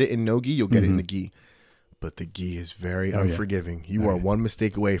 If you get it in no gi, you'll get it in the gi. But the gi is very unforgiving. You are one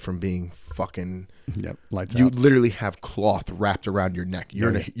mistake away from being fucking. Yep, lights you out. Literally have cloth wrapped around your neck. You're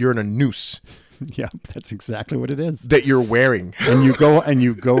in a noose. Yeah, that's exactly what it is. That you're wearing. And you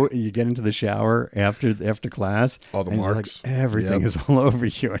get into the shower after class. All the marks. Like, everything is all over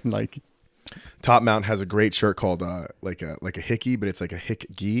you, and like. Top Mount has a great shirt called like a hickey, but it's like a hick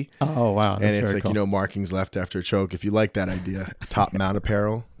gi. Oh wow! That's and it's like cool. Markings left after a choke. If you like that idea, Top Mount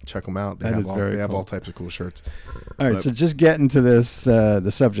Apparel. Check them out. They have all types of cool shirts. All right, so just getting to this,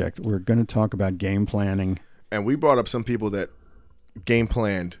 the subject, we're going to talk about game planning. And we brought up some people that game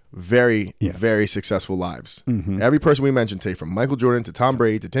planned very, very successful lives. Mm-hmm. Every person we mentioned today, from Michael Jordan to Tom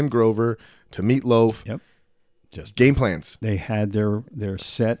Brady to Tim Grover to Meatloaf, just game plans. They had their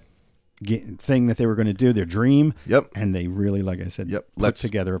set thing that they were going to do, their dream. And they really, like I said, put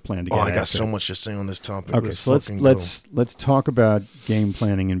together a plan to get I got so much to say on this topic. Okay, so let's talk about game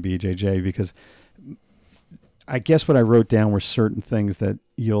planning in BJJ, because I guess what I wrote down were certain things that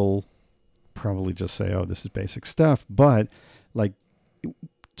you'll probably just say, oh, this is basic stuff. But like,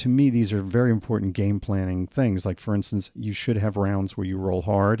 to me, these are very important game planning things. Like, for instance, you should have rounds where you roll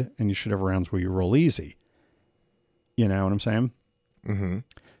hard and you should have rounds where you roll easy. You know what I'm saying? Mm-hmm.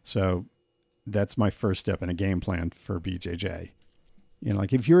 So that's my first step in a game plan for BJJ.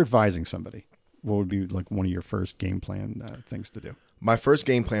 Like, if you're advising somebody, what would be like one of your first game plan things to do? My first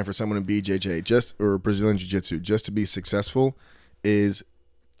game plan for someone in BJJ or Brazilian Jiu-Jitsu, just to be successful, is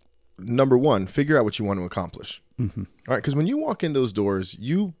number one, figure out what you want to accomplish. Mm-hmm. All right, because when you walk in those doors,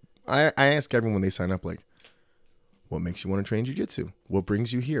 I ask everyone when they sign up, like, what makes you want to train Jiu-Jitsu? What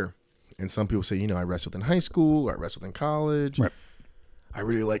brings you here? And some people say, I wrestled in high school, or I wrestled in college. Right. I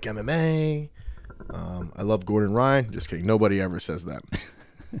really like MMA. I love Gordon Ryan. Just kidding. Nobody ever says that.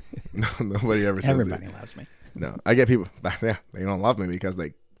 No, nobody ever says that. Everybody loves me. No, I get people. Yeah, they don't love me because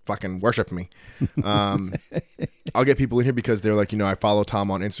they fucking worship me. I'll get people in here because they're like, I follow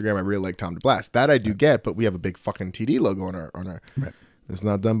Tom on Instagram. I really like Tom DeBlast. That I do get, but we have a big fucking TD logo on our. Right. It's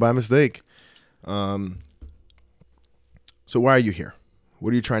not done by mistake. So why are you here?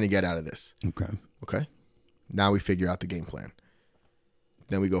 What are you trying to get out of this? Okay. Now we figure out the game plan.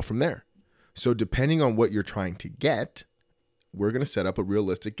 Then we go from there. So depending on what you're trying to get, we're going to set up a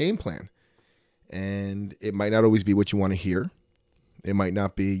realistic game plan. And it might not always be what you want to hear. It might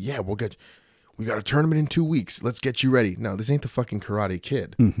not be, yeah, we got a tournament in 2 weeks. Let's get you ready. No, this ain't the fucking Karate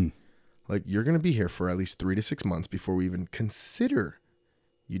Kid. Mm-hmm. Like, you're going to be here for at least 3 to 6 months before we even consider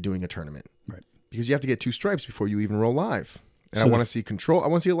you doing a tournament. Right. Because you have to get 2 stripes before you even roll live. And So I want to see control. I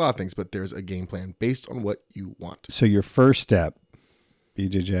want to see a lot of things, but there's a game plan based on what you want. So your first step,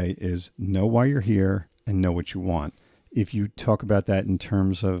 BJJ, is know why you're here and know what you want. If you talk about that in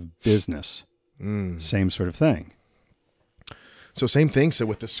terms of business, same sort of thing. So same thing. So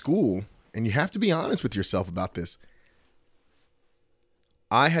with the school, and you have to be honest with yourself about this.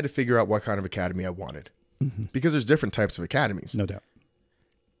 I had to figure out what kind of academy I wanted because there's different types of academies. No doubt.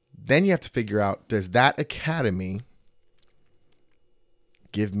 Then you have to figure out, does that academy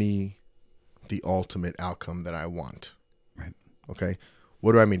give me the ultimate outcome that I want? Right. Okay.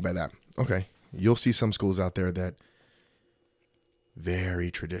 What do I mean by that? Okay. You'll see some schools out there that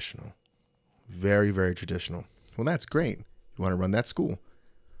very traditional, very, very traditional. Well, that's great. You want to run that school.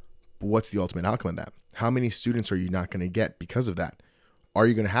 But what's the ultimate outcome of that? How many students are you not going to get because of that? Are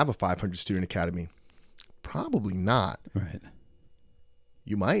you going to have a 500 student academy? Probably not. Right.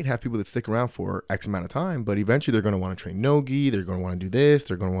 You might have people that stick around for X amount of time, but eventually they're going to want to train no-gi. They're going to want to do this.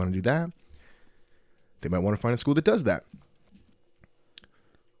 They're going to want to do that. They might want to find a school that does that.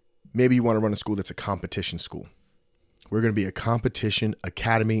 Maybe you want to run a school that's a competition school. We're going to be a competition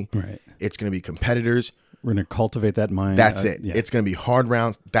academy. Right. It's going to be competitors. We're going to cultivate that mind. That's it. Yeah. It's going to be hard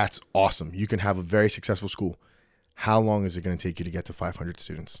rounds. That's awesome. You can have a very successful school. How long is it going to take you to get to 500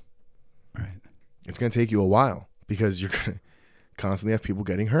 students? Right. It's going to take you a while because you're going to constantly have people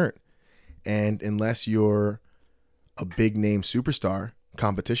getting hurt. And unless you're a big name superstar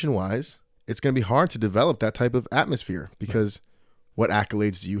competition wise, it's going to be hard to develop that type of atmosphere because what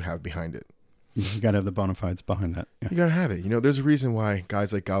accolades do you have behind it? You got to have the bona fides behind that. Yeah. You got to have it. You know, there's a reason why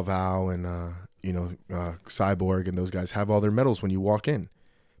guys like Galvao and, Cyborg and those guys have all their medals when you walk in,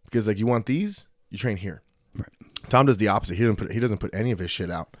 because like you want these, you train here. Right. Tom does the opposite. He doesn't put any of his shit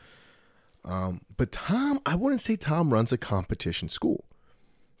out. But Tom, I wouldn't say Tom runs a competition school.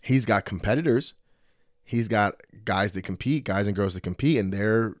 He's got competitors. He's got guys that compete, guys and girls that compete, and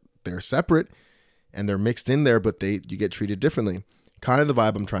they're separate and they're mixed in there, but you get treated differently. Kind of the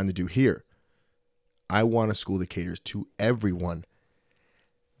vibe I'm trying to do here. I want a school that caters to everyone.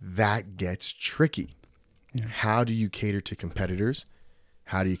 That gets tricky. Yeah. How do you cater to competitors?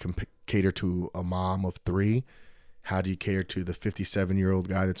 How do you cater to a mom of 3? How do you cater to the 57-year-old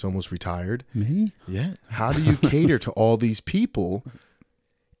guy that's almost retired? Me? Yeah. How do you cater to all these people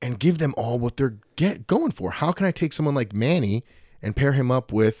and give them all what they're going for? How can I take someone like Manny and pair him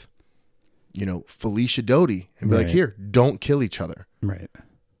up with, Felicia Doty and be like, here, don't kill each other. Right.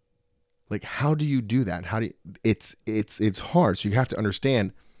 Like, how do you do that? It's hard. So you have to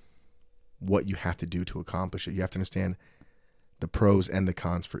understand what you have to do to accomplish it. You have to understand the pros and the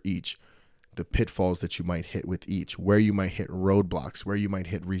cons for each, the pitfalls that you might hit with each, where you might hit roadblocks, where you might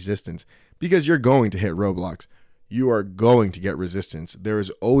hit resistance, because you're going to hit roadblocks. You are going to get resistance. There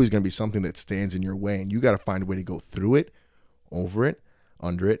is always going to be something that stands in your way, and you got to find a way to go through it, over it,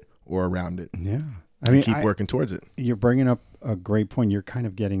 under it, or around it. Yeah. I mean, keep working towards it. You're bringing up a great point. You're kind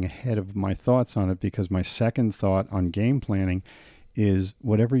of getting ahead of my thoughts on it, because my second thought on game planning is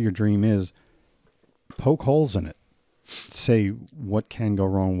whatever your dream is, poke holes in it. Say what can go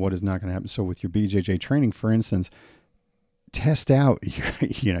wrong, what is not going to happen. So with your BJJ training, for instance, test out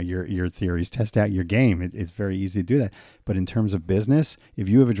your theories, test out your game. It's very easy to do that. But in terms of business, if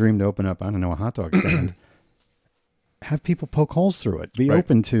you have a dream to open up, a hot dog stand, have people poke holes through it. Be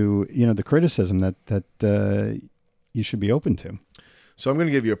open to, the criticism that you should be open to. So I'm going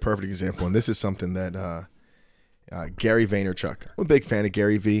to give you a perfect example, and this is something that Gary Vaynerchuk. I'm a big fan of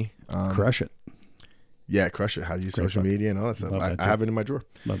Gary V. Crush It. Yeah, Crush It. How to use social media and all that stuff. I have it in my drawer.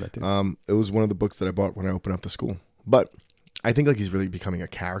 Love that too. It was one of the books that I bought when I opened up the school. But I think like he's really becoming a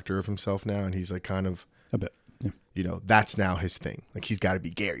character of himself now, and he's like kind of a bit. Yeah. That's now his thing. Like he's got to be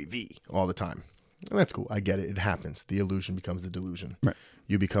Gary V all the time. And that's cool. I get it. It happens. The illusion becomes the delusion. Right.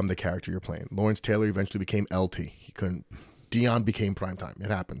 You become the character you're playing. Lawrence Taylor eventually became LT. He couldn't. Dion became primetime.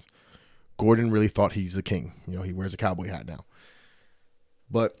 It happens. Gordon really thought he's the king. He wears a cowboy hat now.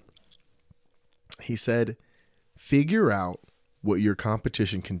 But he said, figure out what your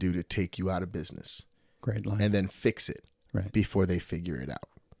competition can do to take you out of business. Great line. And then fix it before they figure it out.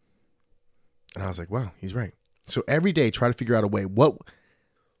 And I was like, wow, he's right. So every day, try to figure out a way.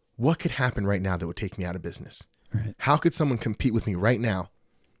 what could happen right now that would take me out of business? Right. How could someone compete with me right now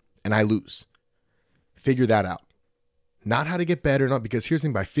and I lose? Figure that out. Not how to get better, not because here's the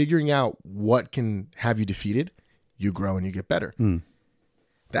thing, by figuring out what can have you defeated, you grow and you get better.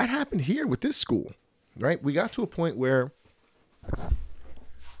 That happened here with this school, right? We got to a point where,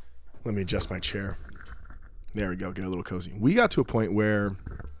 let me adjust my chair. There we go, get a little cozy. We got to a point where,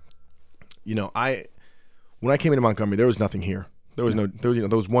 you know, when I came into Montgomery, there was nothing here. There was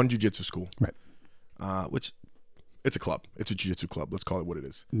there was one jiu-jitsu school, Right. which it's a club. It's a jiu-jitsu club. Let's call it what it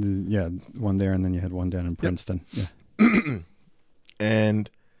is. Yeah, one there, and then you had one down in Princeton. Yeah. And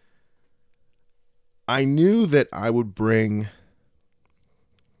I knew that I would bring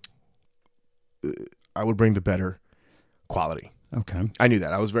the better quality. Okay. I knew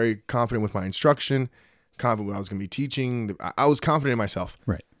that. I was very confident with my instruction, confident what I was going to be teaching. I was confident in myself.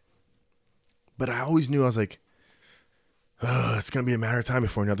 Right. But I always knew, I was like, it's going to be a matter of time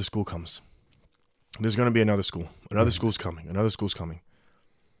before another school comes. There's going to be another school. Another school's coming. Another school's coming.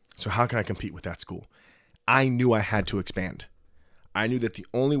 So how can I compete with that school? I knew I had to expand. I knew that the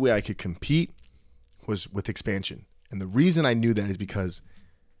only way I could compete was with expansion. And the reason I knew that is because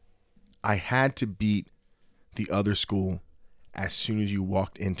I had to beat the other school as soon as you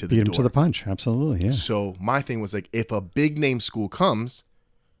walked into the door. Beat him to the punch. Absolutely, yeah. So my thing was like, if a big name school comes,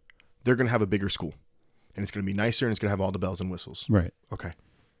 they're going to have a bigger school. And it's going to be nicer and it's going to have all the bells and whistles. Right. Okay.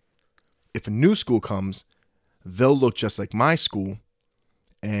 If a new school comes, they'll look just like my school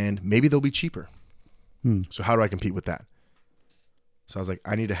and maybe they'll be cheaper. So how do I compete with that? So I was like,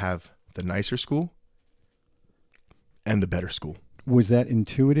 I need to have the nicer school and the better school. Was that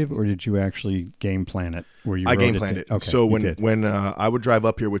intuitive, or did you actually game plan it? I game planned it. Okay, so when I would drive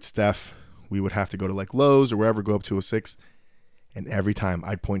up here with Steph, we would have to go to like Lowe's or wherever, go up 206. And every time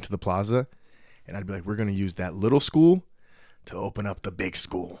I'd point to the plaza and I'd be like, we're going to use that little school to open up the big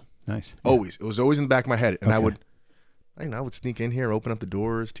school. Nice. Always. It was always in the back of my head. And Okay. I would sneak in here, open up the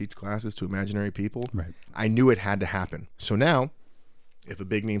doors, teach classes to imaginary people. Right. I knew it had to happen. So now, if a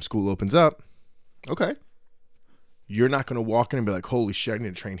big name school opens up, okay, you're not going to walk in and be like, holy shit, I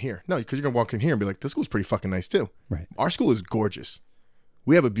need to train here. No, because you're going to walk in here and be like, this school's pretty fucking nice too. Right. Our school is gorgeous.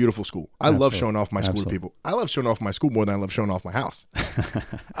 We have a beautiful school. I love showing off my school to people. I love showing off my school more than I love showing off my house.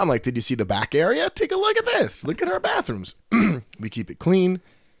 I'm like, did you see the back area? Take a look at this. Look at our bathrooms. We keep it clean.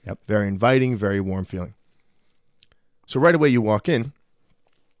 Yep. Very inviting, very warm feeling. So right away you walk in,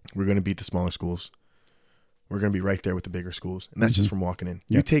 we're going to beat the smaller schools. We're going to be right there with the bigger schools. And that's just from walking in.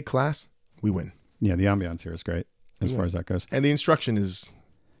 You Yep. take class, we win. Yeah, the ambiance here is great as far as that goes. And the instruction is,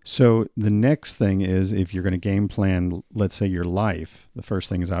 So the next thing is, if you're going to game plan, let's say your life, the first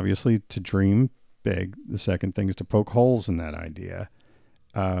thing is obviously to dream big. The second thing is to poke holes in that idea.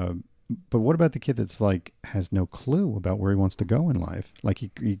 But what about the kid that's like has no clue about where he wants to go in life? Like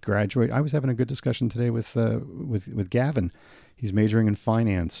he graduate. I was having a good discussion today with Gavin. He's majoring in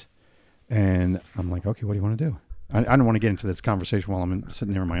finance, and I'm like, okay, what do you want to do? I don't want to get into this conversation while I'm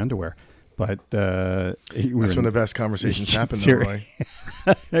sitting there in my underwear. But that's when the best conversations happen, though, Roy.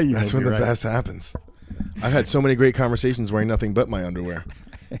 That's when the best happens. I've had so many great conversations wearing nothing but my underwear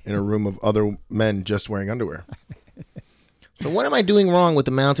in a room of other men just wearing underwear. So what am I doing wrong with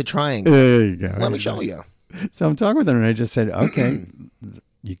the mounted triangle? There you go. Let me show you. So I'm talking with him, and I just said, okay,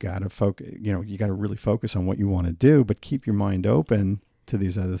 you got to focus. You know, you got to really focus on what you want to do, but keep your mind open to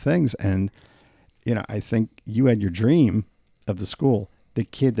these other things. And you know, I think you had your dream of the school. The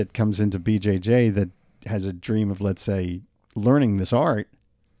kid that comes into BJJ that has a dream of, let's say, learning this art,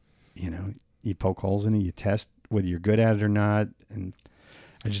 you know, you poke holes in it, you test whether you're good at it or not. And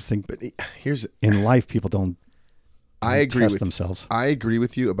I just think But here's in life, people don't I agree test with themselves. I agree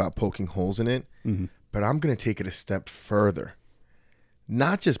with you about poking holes in it, but I'm going to take it a step further.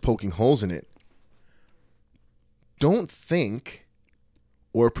 Not just poking holes in it. Don't think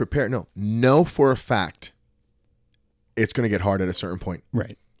or prepare. No, know for a fact it's going to get hard at a certain point.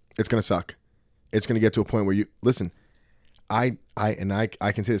 Right. It's going to suck. It's going to get to a point where you listen. I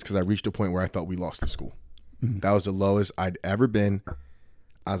can say this because I reached a point where I thought we lost the school. That was the lowest I'd ever been.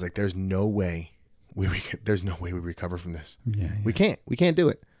 I was like, there's no way we recover from this. Yeah. We can't do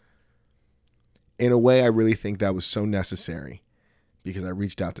it. In a way, I really think that was so necessary because I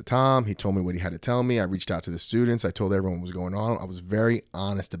reached out to Tom. He told me what he had to tell me. I reached out to the students. I told everyone what was going on. I was very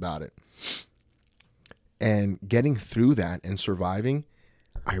honest about it. And getting through that and surviving,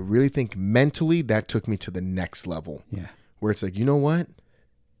 I really think mentally that took me to the next level. Yeah. Where it's like, you know what?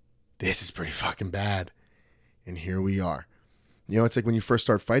 This is pretty fucking bad. And here we are. You know, it's like when you first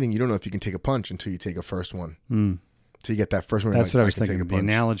start fighting, you don't know if you can take a punch until you take a first one. Until you get that first one. That's what I was thinking. The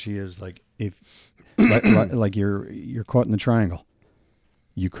analogy is like if like you're caught in the triangle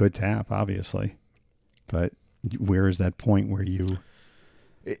You could tap, obviously, but where is that point where you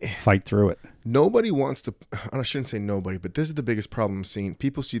fight through it? Nobody wants to, I shouldn't say nobody, but this is the biggest problem I'm seeing.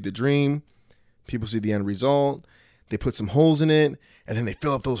 People see the dream, people see the end result, they put some holes in it, and then they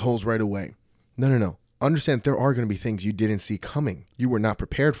fill up those holes right away. No. Understand there are going to be things you didn't see coming, you were not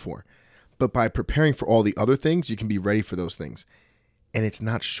prepared for. But by preparing for all the other things, you can be ready for those things. And it's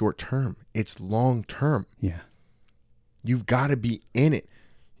not short term, it's long term. Yeah. You've got to be in it.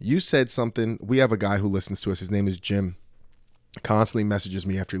 You said something. We have a guy who listens to us. His name is Jim. Constantly messages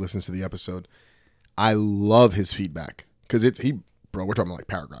me after he listens to the episode. I love his feedback because we're talking about like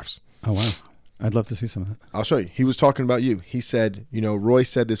paragraphs. Oh, wow. I'd love to see some of that. I'll show you. He was talking about you. He said, Roy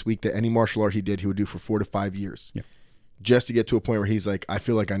said this week that any martial art he did, he would do for 4 to 5 years. Yep. Just to get to a point where he's like, I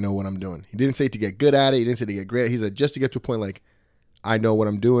feel like I know what I'm doing. He didn't say to get good at it. He didn't say to get great at it. He said just to get to a point like, I know what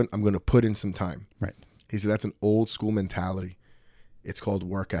I'm doing. I'm going to put in some time. Right. He said that's an old school mentality. It's called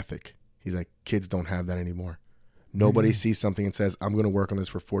work ethic. He's like, kids don't have that anymore. Nobody sees something and says, I'm going to work on this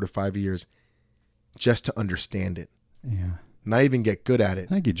for 4 to 5 years just to understand it. Yeah. Not even get good at it.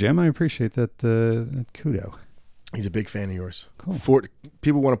 Thank you, Jim. I appreciate that kudo. He's a big fan of yours. Cool.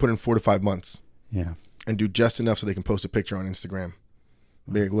 People want to put in 4 to 5 months. Yeah. And do just enough so they can post a picture on Instagram.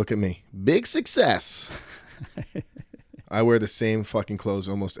 Big, look at me. Big success. I wear the same fucking clothes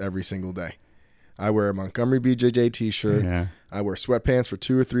almost every single day. I wear a Montgomery BJJ t-shirt. Yeah. I wear sweatpants for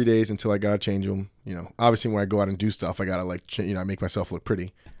 2 or 3 days until I got to change them. Obviously when I go out and do stuff, I got to I make myself look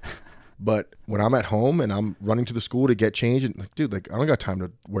pretty. But when I'm at home and I'm running to the school to get changed, and I don't got time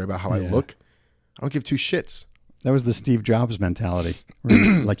to worry about how I look. I don't give 2 shits. That was the Steve Jobs mentality.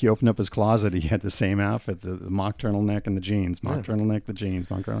 Like you open up his closet, he had the same outfit, the mock turtleneck and the jeans, mock turtleneck, the jeans,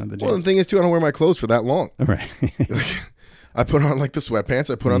 mock turtleneck, the jeans. Well, the thing is too, I don't wear my clothes for that long. Right. I put on like the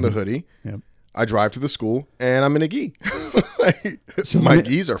sweatpants, I put on the hoodie. Yep. I drive to the school and I'm in a gi. So my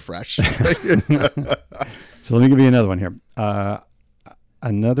gis are fresh. So let me give you another one here.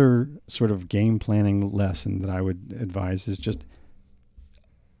 Another sort of game planning lesson that I would advise is just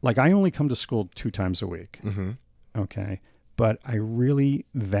like I only come to school 2 times a week. Mm-hmm. Okay. But I really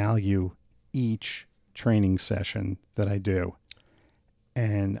value each training session that I do.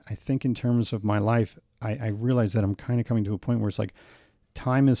 And I think in terms of my life, I realize that I'm kind of coming to a point where it's like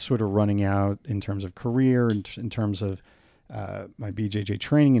time is sort of running out in terms of career, in terms of my BJJ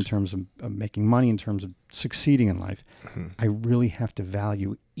training, in terms of making money, in terms of succeeding in life. Mm-hmm. I really have to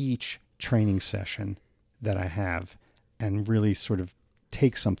value each training session that I have and really sort of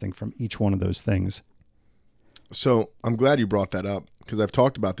take something from each one of those things. So I'm glad you brought that up because I've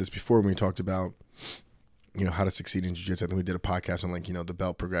talked about this before when we talked about, how to succeed in jiu-jitsu. I think we did a podcast on the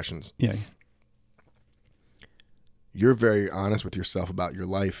belt progressions. Yeah. You're very honest with yourself about your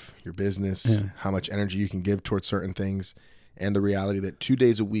life, your business, how much energy you can give towards certain things, and the reality that 2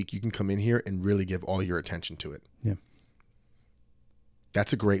 days a week you can come in here and really give all your attention to it. Yeah.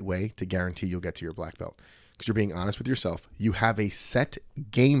 That's a great way to guarantee you'll get to your black belt because you're being honest with yourself. You have a set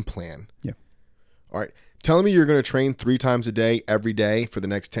game plan. Yeah. All right. Telling me you're going to train 3 times a day, every day for the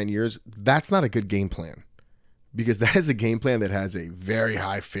next 10 years, that's not a good game plan because that is a game plan that has a very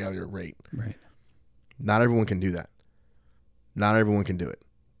high failure rate. Right. Not everyone can do that. Not everyone can do it.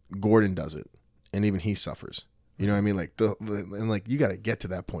 Gordon does it, and even he suffers. You know what I mean? Like you got to get to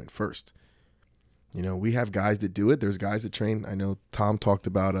that point first. We have guys that do it. There's guys that train. I know Tom talked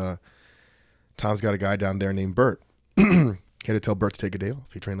about. Tom's got a guy down there named Bert. He had to tell Bert to take a day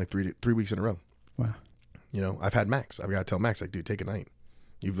off. He trained like 3 weeks in a row. Wow. I've had Max. I've got to tell Max, like, dude, take a night.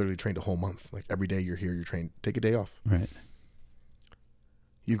 You've literally trained a whole month. Like every day you're here, you're trained. Take a day off. Right.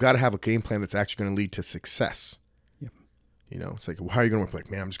 You've got to have a game plan that's actually going to lead to success. It's like, how are you going to work?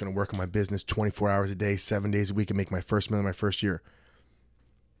 Like, man, I'm just going to work on my business 24 hours a day, 7 days a week and make my first million my first year.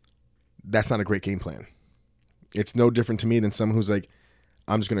 That's not a great game plan. It's no different to me than someone who's like,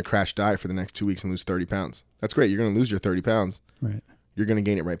 I'm just going to crash diet for the next 2 weeks and lose 30 pounds. That's great. You're going to lose your 30 pounds. Right. You're going to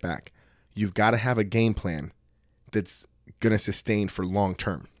gain it right back. You've got to have a game plan that's going to sustain for long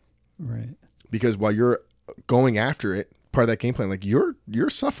term. Right. Because while you're going after it, part of that game plan, like you're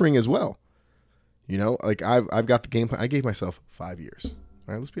suffering as well. Like I've got the game plan. I gave myself 5 years.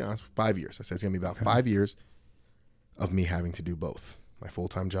 All right, let's be honest. 5 years. I said it's going to be about 5 years of me having to do both, my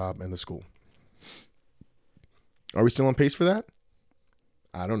full-time job and the school. Are we still on pace for that?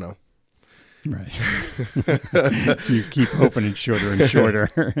 I don't know. Right. You keep hoping it's shorter and shorter.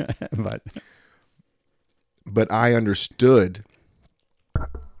 But I understood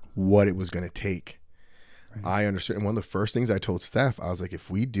what it was going to take. Right. I understood. And one of the first things I told Steph, I was like, if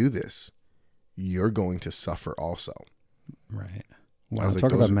we do this, you're going to suffer also. Right. Wow.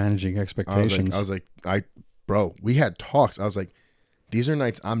 Talk about managing expectations. I was like, bro, we had talks. I was like, These are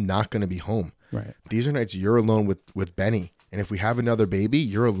nights I'm not going to be home. Right. These are nights you're alone with Benny. And if we have another baby,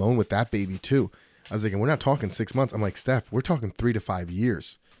 you're alone with that baby too. I was like, and we're not talking 6 months. I'm like, Steph, we're talking 3 to 5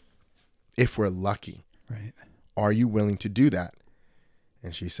 years. If we're lucky. Right. Are you willing to do that?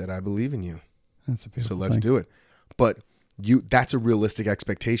 And she said, I believe in you. That's a beautiful So let's thing. do it. But that's a realistic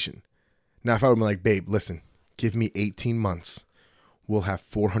expectation. Now, if I would be like, babe, listen, give me 18 months. We'll have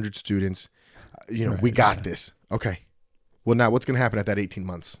 400 students. We got this. Okay. Well, now what's going to happen at that 18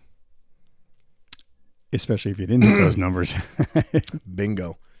 months? Especially if you didn't hit those numbers.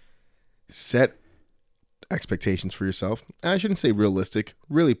 Bingo. Set expectations for yourself. I shouldn't say realistic.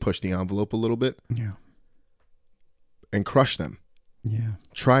 Really push the envelope a little bit. Yeah. And crush them. Yeah.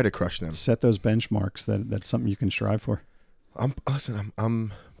 Try to crush them. Set those benchmarks. That's something you can strive for. I'm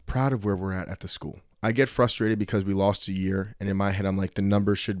proud of where we're at the school. I get frustrated because we lost a year, and in my head, I'm like, the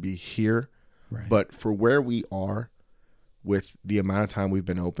numbers should be here. Right. But for where we are with the amount of time we've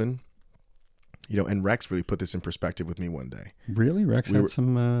been open, and Rex really put this in perspective with me one day. Really? Rex had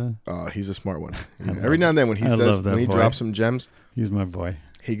some... He's a smart one. Every now and then when he boy. drops some gems, he's my boy.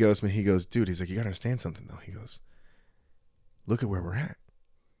 he goes, dude, he's like, you got to understand something, though. He goes, look at where we're at.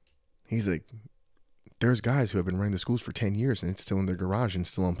 He's like, there's guys who have been running the schools for 10 years, and it's still in their garage and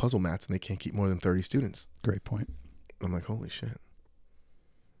still on puzzle mats, and they can't keep more than 30 students. Great point. I'm like, holy shit.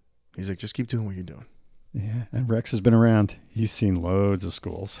 He's like, just keep doing what you're doing. Yeah, and Rex has been around. He's seen loads of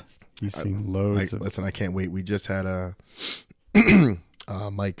schools. He's seen loads of... Listen, I can't wait. We just had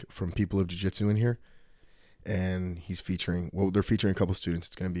Mike from People of Jiu-Jitsu in here, and they're featuring a couple students.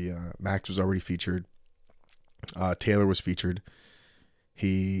 It's going to be, Max was already featured. Taylor was featured.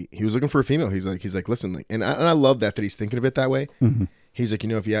 He was looking for a female. He's like, listen, and I love that he's thinking of it that way. Mm-hmm. He's like,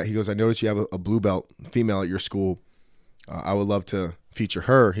 he goes, I noticed you have a blue belt female at your school. I would love to feature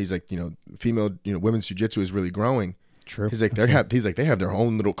her. He's like, female, women's jiu-jitsu is really growing. True. He's like, they have their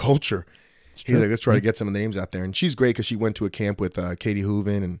own little culture. He's like, let's try to get some of the names out there. And she's great because she went to a camp with Katie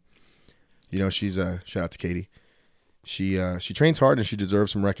Hooven, and she's shout out to Katie. She trains hard and she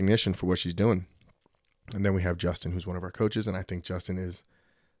deserves some recognition for what she's doing. And then we have Justin, who's one of our coaches, and I think Justin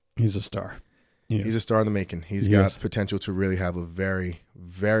he's a star. Yeah. He's a star in the making. He's got potential to really have a very,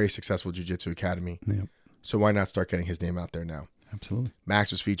 very successful jiu-jitsu academy. Yeah. So why not start getting his name out there now? Absolutely.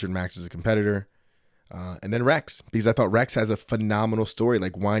 Max was featured. Max is a competitor. And then Rex, because I thought Rex has a phenomenal story.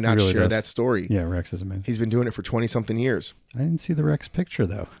 Like, why not share that story? Yeah, Rex is amazing. He's been doing it for 20-something years. I didn't see the Rex picture,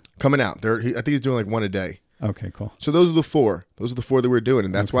 though. Coming out. I think he's doing like one a day. Okay, cool. So those are the four. Those are the four that we're doing,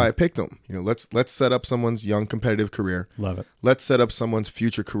 and that's why I picked them. Let's set up someone's young competitive career. Love it. Let's set up someone's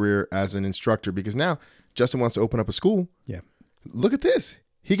future career as an instructor, because now Justin wants to open up a school. Yeah. Look at this.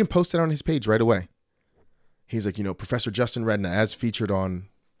 He can post it on his page right away. He's like, Professor Justin Redna as featured on,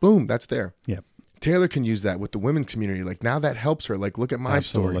 boom, that's there. Yeah. Taylor can use that with the women's community. Like, now that helps her. Like, look at my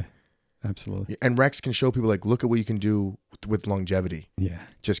story. Absolutely. And Rex can show people, like, look at what you can do with longevity. Yeah.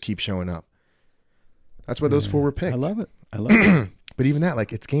 Just keep showing up. That's why those four were picked. I love it. But even that,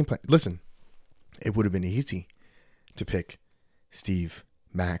 like, it's game plan. Listen, it would have been easy to pick Steve,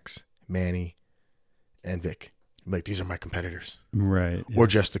 Max, Manny, and Vic. Like, these are my competitors. Right. Yeah. Or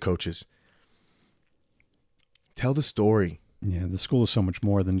just the coaches. Tell the story. Yeah, the school is so much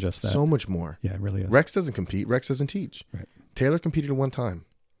more than just that. So much more. Yeah, it really is. Rex doesn't compete. Rex doesn't teach. Right. Taylor competed one time.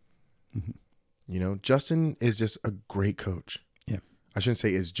 Mm-hmm. Justin is just a great coach. Yeah. I shouldn't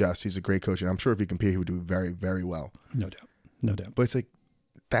say is just. He's a great coach. And I'm sure if he competed, he would do very, very well. No doubt. No doubt. But it's like,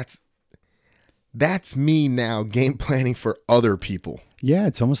 that's me now game planning for other people. Yeah,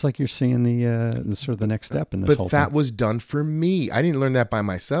 it's almost like you're seeing the sort of the next step in this whole thing. But that was done for me. I didn't learn that by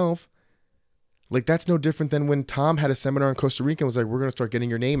myself. Like, that's no different than when Tom had a seminar in Costa Rica and was like, we're going to start getting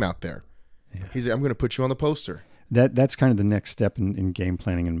your name out there. Yeah. He's like, I'm going to put you on the poster. That's kind of the next step in game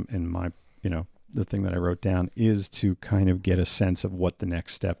planning. In my, the thing that I wrote down is to kind of get a sense of what the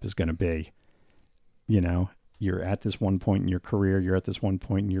next step is going to be. You're at this one point in your career, you're at this one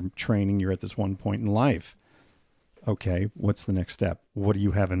point in your training, you're at this one point in life. Okay, what's the next step? What do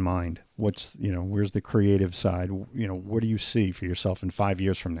you have in mind? Where's the creative side? What do you see for yourself in 5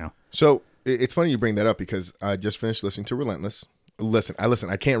 years from now? So it's funny you bring that up because I just finished listening to Relentless.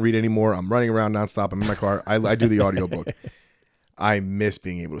 I can't read anymore. I'm running around nonstop. I'm in my car. I do the audiobook. I miss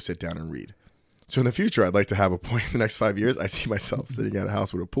being able to sit down and read. So in the future, I'd like to have a point in the next 5 years. I see myself sitting at a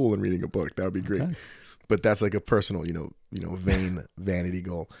house with a pool and reading a book. That would be great. Okay. But that's like a personal, vain vanity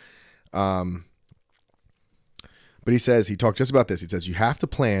goal. But he talked just about this. He says, you have to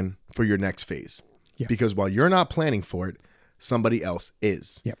plan for your next phase. Yeah. Because while you're not planning for it, somebody else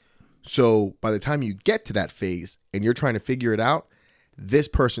is. Yep. So by the time you get to that phase and you're trying to figure it out, This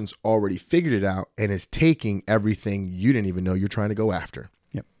person's already figured it out and is taking everything you didn't even know you're trying to go after.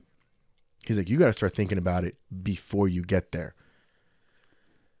 Yep. He's like, you got to start thinking about it before you get there.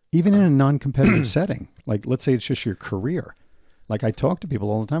 Even in a non-competitive setting, like let's say it's just your career. Like I talk to people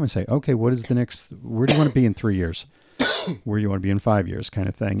all the time and say, okay, what is the next, where do you want to be in 3 years? Where do you want to be in 5 years kind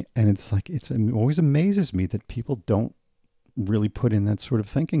of thing? And it's like, it always amazes me that people don't really put in that sort of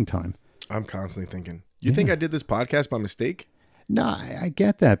thinking time. I'm constantly thinking, you think I did this podcast by mistake? No, I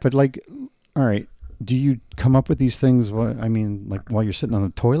get that. But like, all right, do you come up with these things? I mean, like while you're sitting on the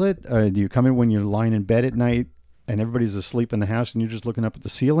toilet? Do you come in when you're lying in bed at night and everybody's asleep in the house and you're just looking up at the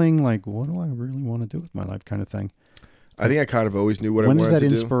ceiling? Like, what do I really want to do with my life kind of thing? I think I kind of always knew what I When wanted does to that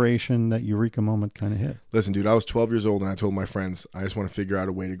do. inspiration, that eureka moment kind of hit? Listen, dude, I was 12 years old and I told my friends, I just want to figure out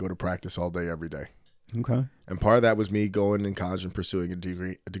a way to go to practice all day, every day. Okay. And part of that was me going in college and pursuing a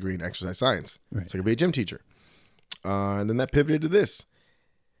degree in exercise science. Right. So I could be a gym teacher. And then that pivoted to this.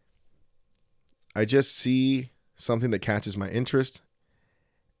 I just see something that catches my interest.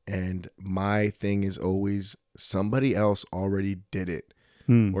 And my thing is always somebody else already did it.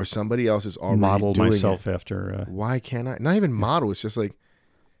 Or somebody else is already Modeled doing myself it. after. Why can't I? Not even model. It's just like,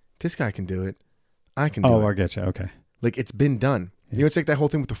 this guy can do it. I can do it. Oh, I get you. Okay. Like, it's been done. You know, it's like that whole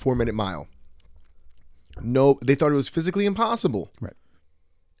thing with the 4-minute mile. No, they thought it was physically impossible. Right.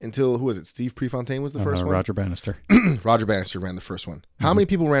 Until, who was it? Steve Prefontaine was the first one? Roger Bannister. Roger Bannister ran the first one. How many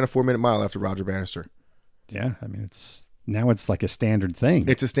people ran a 4-minute mile after Roger Bannister? Yeah. I mean, now it's like a standard thing.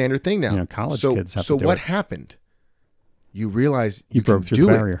 It's a standard thing now. You know, college kids have to do So what it. happened? You realize you broke can through do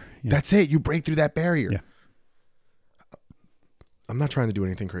the it. barrier. Yeah. That's it. You break through that barrier. Yeah. I'm not trying to do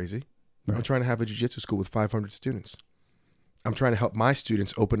anything crazy. Right. I'm trying to have a jiu-jitsu school with 500 students. I'm trying to help my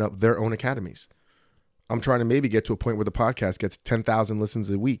students open up their own academies. I'm trying to maybe get to a point where the podcast gets 10,000 listens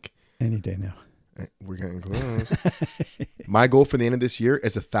a week. Any day now. We're getting close. My goal for the end of this year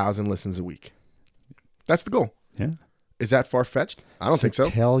is 1,000 listens a week. That's the goal. Yeah. Is that far-fetched? I don't think so.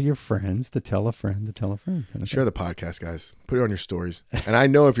 Tell your friends to tell a friend to tell a friend. Kind of Share the podcast, guys. Put it on your stories. And I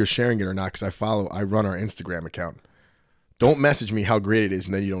know if you're sharing it or not because I run our Instagram account. Don't message me how great it is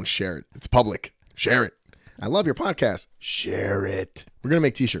and then you don't share it. It's public. Share it. I love your podcast. Share it. We're going to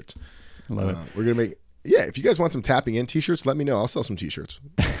make t-shirts. I love it. We're going to make, if you guys want some tapping in t-shirts, let me know. I'll sell some t-shirts.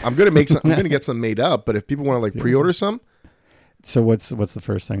 I'm going to make some, I'm going to get some made up, but if people want to like pre-order some. So what's the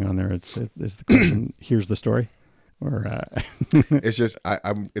first thing on there? It's the question, here's the story. Or it's just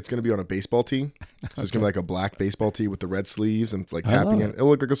it's gonna be on a baseball team. So it's gonna be like a black baseball tee with the red sleeves and like tapping in. It'll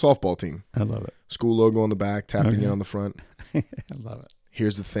look like a softball team. I love it. School logo on the back, tapping in on the front. I love it.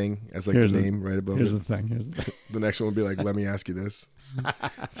 Here's the thing, as like Here's the name right above Here's it. the thing. The next one will be like, let me ask you this.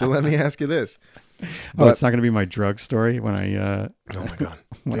 So let me ask you this. Oh, it's not going to be my drug story when I. Oh my god,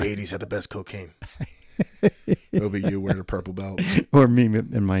 the '80s had the best cocaine. It'll be you wearing a purple belt, or me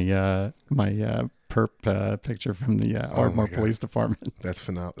in my my perp picture from the Ardmore Police Department. That's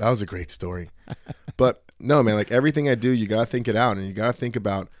phenomenal. That was a great story. But no, man, like everything I do, you gotta think it out, and you gotta think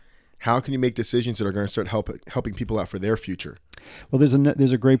about how can you make decisions that are going to start helping people out for their future. Well, there's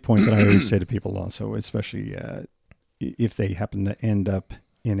a great point that I always say to people also, especially if they happen to end up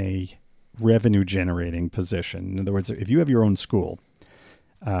in a revenue generating position. In other words, if you have your own school,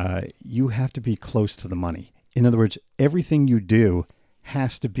 you have to be close to the money. In other words, everything you do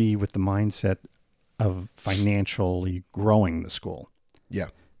has to be with the mindset of financially growing the school. Yeah.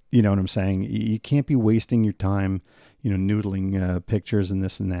 You know what I'm saying? You can't be wasting your time, noodling pictures and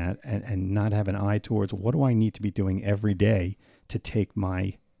this and that, and not have an eye towards what do I need to be doing every day to take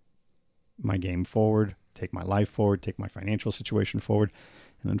my game forward, take my life forward, take my financial situation forward.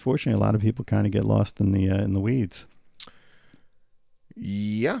 And unfortunately, a lot of people kind of get lost in the weeds.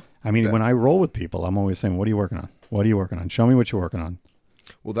 Yeah. I mean, when I roll with people, I'm always saying, what are you working on? What are you working on? Show me what you're working on.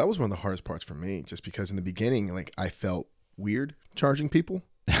 Well, that was one of the hardest parts for me, just because in the beginning, like I felt weird charging people.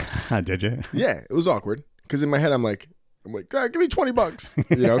 Did you? Yeah, it was awkward because in my head, I'm like, God, give me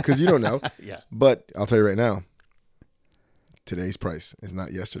 $20, because you don't know. Yeah. But I'll tell you right now, today's price is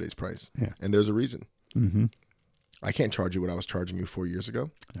not yesterday's price. Yeah. And there's a reason. Mm-hmm. I can't charge you what I was charging you 4 years ago.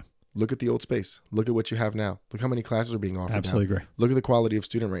 No. Look at the old space. Look at what you have now. Look how many classes are being offered Absolutely now. agree. Look at the quality of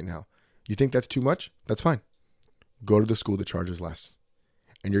student right now. You think that's too much? That's fine. Go to the school that charges less.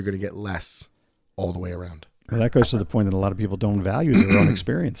 And you're going to get less all the way around. Well, that goes to the point that a lot of people don't value their own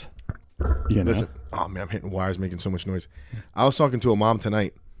experience. Listen, oh man, I'm hitting wires making so much noise. I was talking to a mom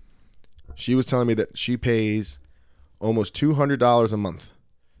tonight. She was telling me that she pays almost $200 a month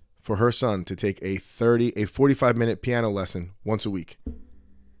for her son to take a 45-minute piano lesson once a week.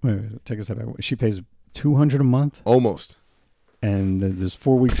 Wait, take a step back. She pays $200 a month, Almost. and there's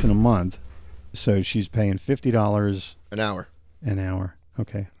 4 weeks in a month, so she's paying $50 An hour. an hour.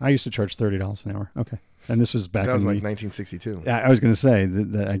 Okay. I used to charge $30 an hour. Okay. And this was back That was in like the, 1962. I was going to say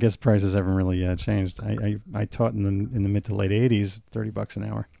that I guess prices haven't really changed. I taught in the mid to late 80s, $30 an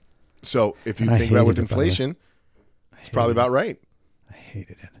hour. So if you And I think about with hated it, by the way. inflation, it's probably about right. I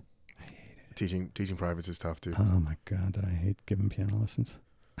hated it. Teaching privates is tough too. Oh my God, did I hate giving piano lessons?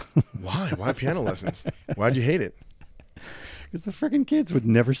 Why? Why piano lessons? Why'd you hate it? Because the freaking kids would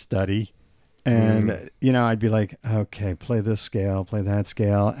never study. And, I'd be like, okay, play this scale, play that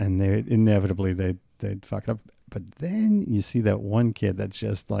scale. And they inevitably, they'd fuck it up. But then you see that one kid that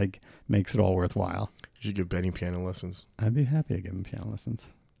just like makes it all worthwhile. You should give Benny piano lessons. I'd be happy to give him piano lessons.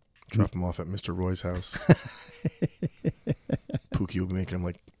 Drop him off at Mr. Roy's house. Pookie will be making him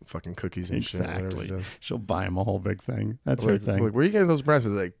like fucking cookies and shit. Whatever Exactly. she does. She'll buy him a whole big thing. That's her Like, thing. like, where are you getting those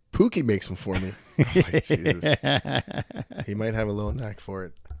breakfasts? Like, Pookie makes them for me. I'm like, Jesus. He might have a little knack for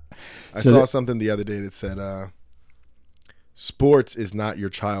it. I So saw something the other day that said, sports is not your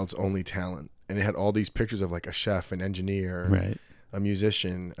child's only talent. And it had all these pictures of like a chef, an engineer, Right. a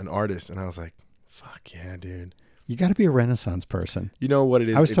musician, an artist. And I was like, fuck yeah, dude. You got to be a Renaissance person. You know what it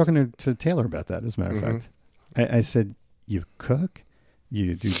is? I was It's- talking to Taylor about that, as a matter of fact. I said, you cook,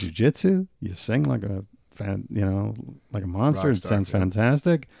 you do jujitsu, you sing like a like a monster. Rock It star, sounds yeah.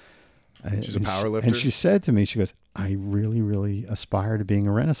 fantastic. She's a And power And lifter? she said to me, she goes, I really, really aspire to being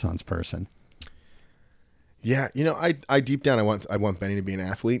a Renaissance person. Yeah. You know, I deep down, I want Benny to be an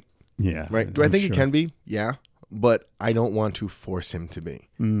athlete. Yeah. Right. Do I I'm think he sure. can be? Yeah. But I don't want to force him to be.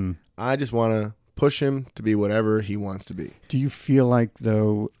 Mm. I just want to push him to be whatever he wants to be. Do you feel like,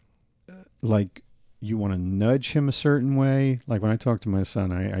 though, like you want to nudge him a certain way? Like when I talk to my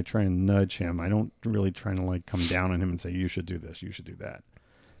son, I try and nudge him. I don't really try to like come down on him and say, you should do this, you should do that.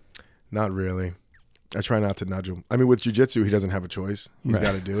 Not really. I try not to nudge him. I mean, with jiu-jitsu, he doesn't have a choice. He's Right.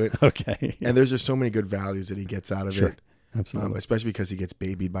 got to do it. Okay. And there's just so many good values that he gets out of Sure. it, Absolutely. especially because he gets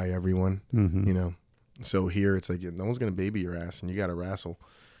babied by everyone, Mhm. you know. So here it's like no one's going to baby your ass and you got to wrestle.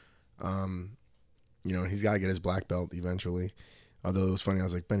 You know, and he's got to get his black belt eventually. Although it was funny. I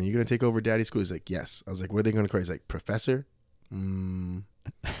was like, Ben, are you going to take over daddy's school? He's like, yes. I was like, what are they going to call you? He's like, Professor? I'm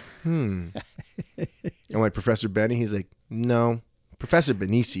like, Professor Benny? He's like, no, Professor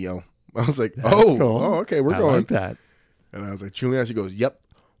Benicio. I was like, That's oh, cool. oh, okay, we're I going. like that. And I was like, Juliana, she goes, yep,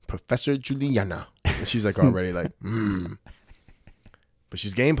 Professor Juliana. And she's like already like, But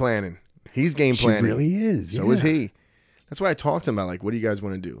she's game planning. He's game She planning. really is. So is he. That's why I talked to him about like, what do you guys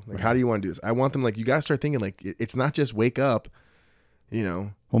want to do? Like, how do you want to do this? I want them like, you got to start thinking like, it's not just wake up, you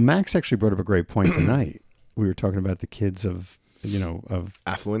know. Well, Max actually brought up a great point tonight. We were talking about the kids of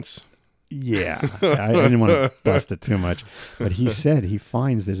Affluence. yeah. I didn't want to bust it too much, but he said he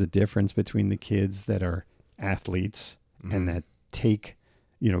finds there's a difference between the kids that are athletes and that take,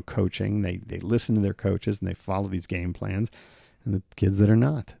 coaching. They listen to their coaches and they follow these game plans, and the kids that are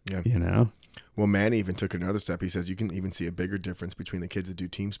not. Yeah. Well, Manny even took another step. He says you can even see a bigger difference between the kids that do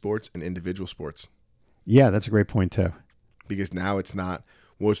team sports and individual sports. Yeah, that's a great point too. Because now it's not,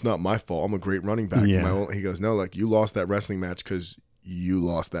 well, it's not my fault. I'm a great running back. Yeah. He goes, no, like you lost that wrestling match because you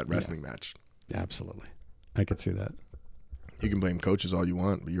lost that wrestling match. Absolutely. I could see that. You can blame coaches all you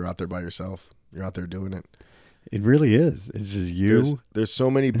want, but you're out there by yourself. You're out there doing it. It really is. It's just you. There's so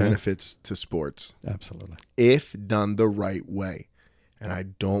many benefits to sports Absolutely. if done the right way. And I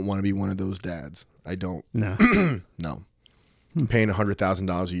don't want to be one of those dads. I don't. No. No. I'm paying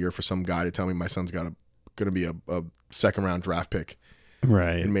 $100,000 a year for some guy to tell me my son's going to be a second round draft pick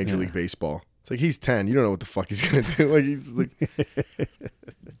Right. in Major League Baseball. It's like he's 10. You don't know what the fuck he's going to do. Like he's like,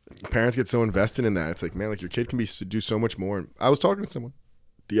 parents get so invested in that. It's like, man, like your kid can do so much more. I was talking to someone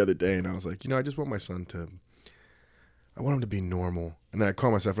the other day, and I was like, I just want my son I want him to be normal. And then I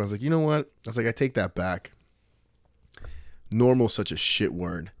called myself, and I was like, you know what? I was like, I take that back. Normal's such a shit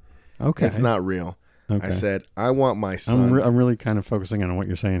word. Okay. It's not real. Okay. I said, I want my son. I'm really kind of focusing on what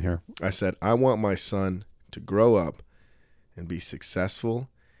you're saying here. I said, I want my son to grow up and be successful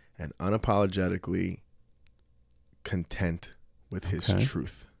and unapologetically content with his Okay.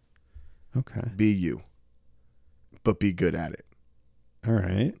 truth. Okay. Be you, but be good at it. All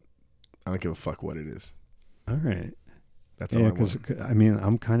right. I don't give a fuck what it is. All right. That's all Yeah, I because want.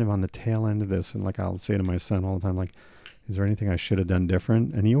 I'm kind of on the tail end of this, and like I'll say to my son all the time, like, "Is there anything I should have done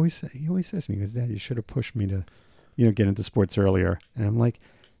different?" And he always says to me, he goes, "Dad, you should have pushed me to, get into sports earlier." And I'm like,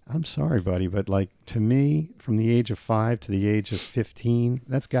 "I'm sorry, buddy, but like to me, from the age of 5 to the age of 15,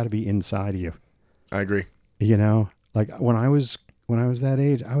 that's got to be inside of you." I agree. Like when I was that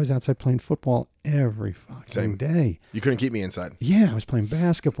age, I was outside playing football every fucking Same. day. You couldn't keep me inside. Yeah, I was playing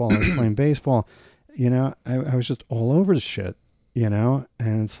basketball. I was playing baseball. I was just all over the shit, and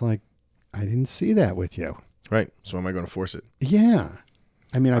it's like, I didn't see that with you. Right. So am I going to force it? Yeah.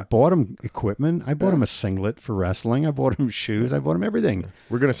 I mean, I bought him equipment. I bought him a singlet for wrestling. I bought him shoes. I bought him everything.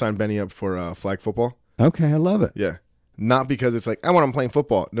 We're going to sign Benny up for flag football. Okay, I love it. Yeah. Not because it's like, I want him playing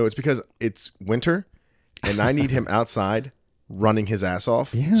football. No, it's because it's winter and I need him outside running his ass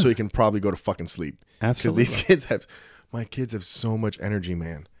off so he can probably go to fucking sleep. Absolutely. Because my kids have so much energy,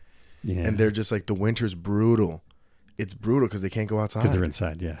 man. Yeah. And they're just like, the winter's brutal. It's brutal because they can't go outside. Because they're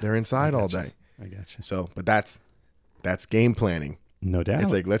inside, yeah. They're inside all day. I got you. So, but that's game planning. No doubt.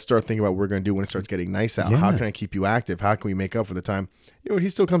 It's like, let's start thinking about what we're going to do when it starts getting nice out. Yeah. How can I keep you active? How can we make up for the time? You know, he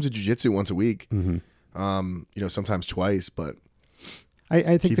still comes to jiu-jitsu once a week. Mm-hmm. You know, sometimes twice, but I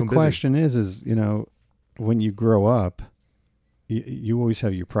think keep the him busy. question is, you know, when you grow up, you always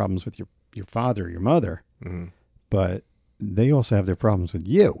have your problems with your father or your mother, but they also have their problems with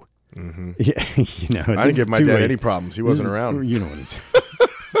you. Mm-hmm. Yeah, you know, I didn't give my dad any problems. He wasn't around. You know what I'm saying.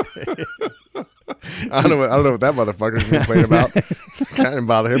 I don't know what that motherfucker's complaining about. I didn't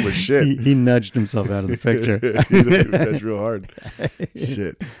bother him with shit. He nudged himself out of the picture. That's real hard.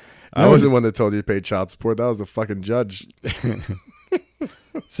 Shit. I wasn't the one that told you to pay child support. That was the fucking judge.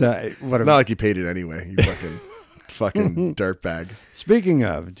 So what? Not like he paid it anyway. You fucking dirtbag. Speaking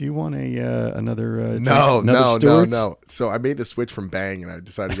of, do you want another? No. So I made the switch from Bang, and I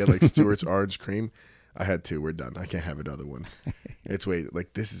decided to get like Stewart's orange cream. I had two. We're done. I can't have another one. It's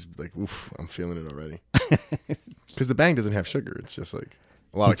this is like, oof, I'm feeling it already. Because the Bang doesn't have sugar. It's just like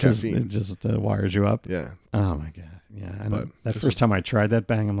a lot of caffeine. It just wires you up. Yeah. Oh my god. Yeah. I know. That first time I tried that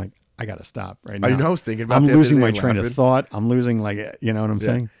Bang, I'm like, I got to stop right now. I know. I was thinking about. I'm losing my train of thought. I'm losing you know what I'm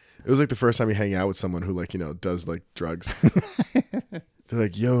saying? It was like the first time you hang out with someone who does like drugs. They're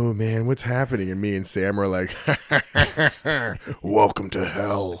like, yo, man, what's happening? And me and Sam are like, welcome to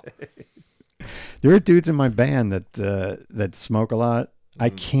hell. There are dudes in my band that smoke a lot. I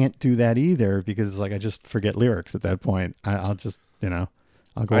can't do that either because it's like I just forget lyrics at that point. I'll just, I'll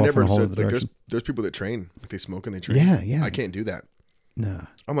go off in a whole other direction. There's people that train, like they smoke and they train. Yeah, yeah. I can't do that. No.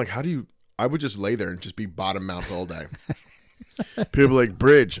 I'm like, how do you? I would just lay there and just be bottom mouth all day. People are like,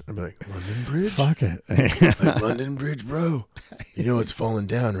 Bridge. I'd be like, London Bridge? Fuck it. Like, London Bridge, bro. You know it's falling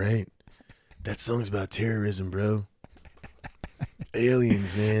down, right? That song's about terrorism, bro.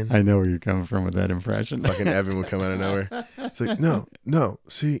 Aliens, man. I know where you're coming from with that impression. Fucking Evan would come out of nowhere. It's like, no.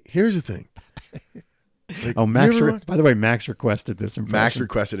 See, here's the thing. Like, Max. By the way, Max requested this impression. Max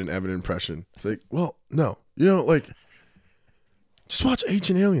requested an Evan impression. It's like, well, no. Just watch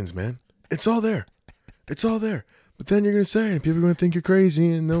Ancient Aliens, man. It's all there. It's all there. But then you're going to say it, and people are going to think you're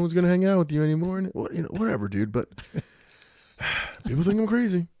crazy, and no one's going to hang out with you anymore. And whatever, dude. But people think I'm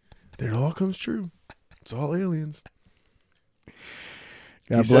crazy. Then it all comes true. It's all aliens.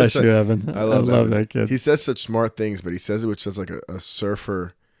 God bless you, Evan. I love that kid. He says such smart things, but he says it with such like a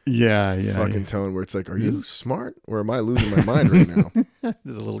surfer fucking tone where it's like, are you smart or am I losing my mind right now?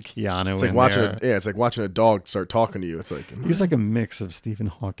 There's a little Keanu it's like in watching there. it's like watching a dog start talking to you. It's like he's like a mix of Stephen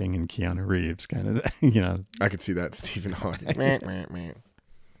Hawking and Keanu Reeves, kind of. I could see that Stephen Hawking.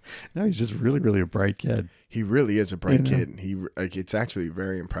 No, he's just really, really a bright kid. He really is a bright kid. It's actually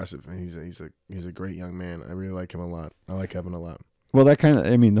very impressive, and he's a great young man. I really like him a lot. I like Evan a lot. Well, that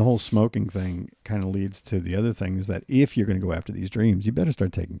the whole smoking thing kind of leads to the other thing is that if you're going to go after these dreams, you better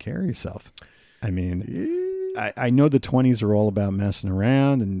start taking care of yourself. I mean, I know the 20s are all about messing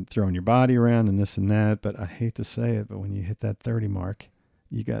around and throwing your body around and this and that, but I hate to say it, but when you hit that 30 mark,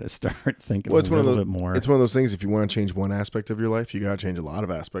 you got to start thinking a little bit more. It's one of those things, if you want to change one aspect of your life, you got to change a lot of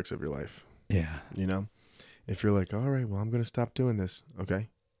aspects of your life. Yeah. If you're like, all right, well, I'm going to stop doing this. Okay.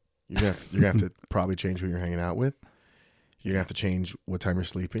 You're going to have to probably change who you're hanging out with. You're going to have to change what time you're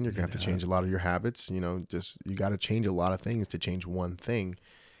sleeping. You're going to have to change a lot of your habits. You got to change a lot of things to change one thing,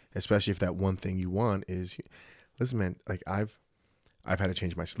 especially if that one thing you want is, listen, man, like I've had to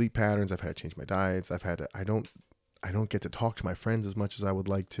change my sleep patterns. I've had to change my diets. I don't get to talk to my friends as much as I would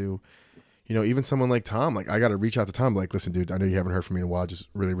like to. Even someone like Tom, like I got to reach out to Tom, like, listen, dude, I know you haven't heard from me in a while, just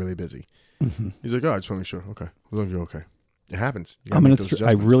really, really busy. He's like, oh, I just want to make sure. Okay. As long as you're okay. It happens. I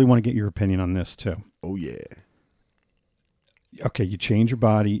really want to get your opinion on this too. Oh yeah. Okay, you change your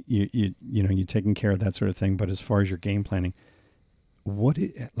body, you're taking care of that sort of thing. But as far as your game planning,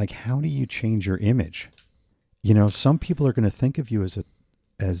 how do you change your image? Some people are going to think of you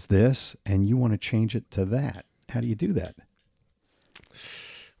as this, and you want to change it to that. How do you do that?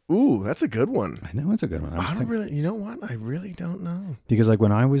 Ooh, that's a good one. I know it's a good one. I don't really, you know what? I really don't know. Because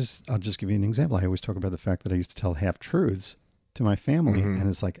I'll just give you an example. I always talk about the fact that I used to tell half truths to my family, and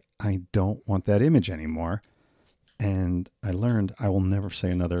it's like, I don't want that image anymore. And I learned I will never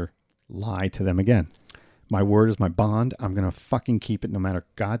say another lie to them again. My word is my bond. I'm going to fucking keep it no matter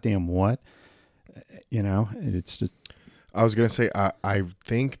goddamn what. You know, it's just, I was going to say, I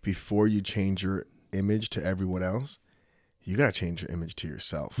think before you change your image to everyone else, you got to change your image to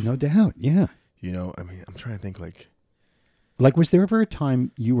yourself. no doubt. Yeah. You know, I mean, I'm trying to think like Was there ever a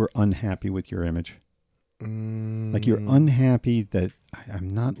time you were unhappy with your image? Like you're unhappy that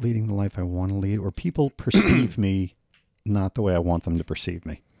I'm not leading the life I want to lead, or people perceive me not the way I want them to perceive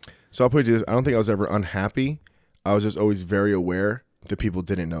me. So I'll put it to this. I don't think I was ever unhappy. I was just always very aware that people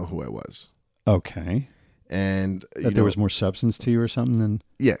didn't know who I was. Okay. And That there was more substance to you or something than...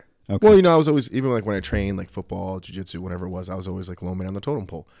 yeah. Okay. Well, you know, I was always, even like when I trained like football, jiu-jitsu, whatever it was, I was always like low man on the totem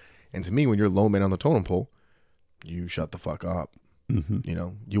pole. And to me, when you're low man on the totem pole, you shut the fuck up. Mm-hmm. You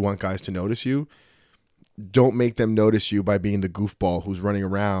know, you want guys to notice you. Don't make them notice you by being the goofball who's running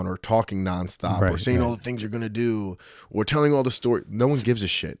around or talking nonstop or saying all the things you're going to do or telling all the stories. No one gives a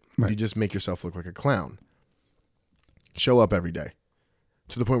shit. Right. You just make yourself look like a clown. Show up every day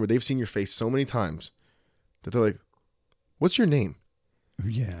to the point where they've seen your face so many times that they're like, what's your name?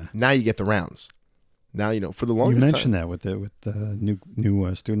 Yeah. Now you get the rounds. Now, you know, for the You longest mentioned time. that with the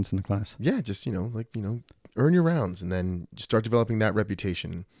new students in the class. Yeah, just, you know, like, you know, earn your rounds and then start developing that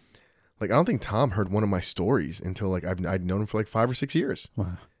reputation. Like, I don't think Tom heard one of my stories until like I'd known him for like 5 or 6 years.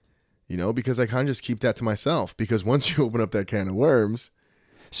 Wow. You know, because I kind of just keep that to myself. Because once you open up that can of worms.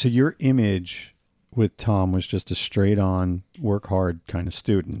 So your image with Tom was just a straight on, work hard kind of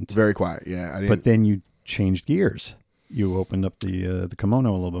student. Very quiet. Yeah. I didn't. But then you changed gears. You opened up the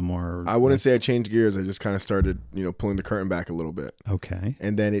kimono a little bit more. I wouldn't say I changed gears. I just kind of started, you know, pulling the curtain back a little bit. Okay.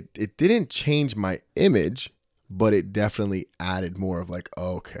 And then it didn't change my image, but it definitely added more of like,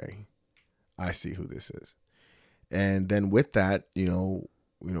 okay, I see who this is. And then with that, you know,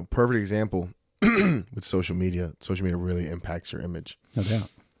 perfect example with social media. Social media really impacts your image. No doubt.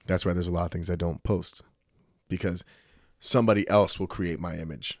 That's why there's a lot of things I don't post because somebody else will create my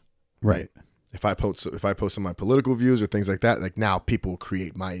image. Right. If I post some of my political views or things like that, like now people will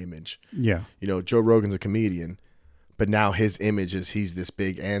create my image. Yeah. You know, Joe Rogan's a comedian, but now his image is he's this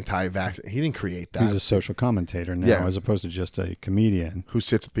big anti-vax. He didn't create that. He's a social commentator now, as opposed to just a comedian who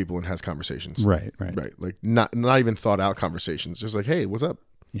sits with people and has conversations. Right. Like not even thought out conversations. Just like, hey, what's up?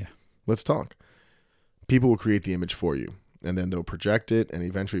 Yeah. Let's talk. People will create the image for you, and then they'll project it, and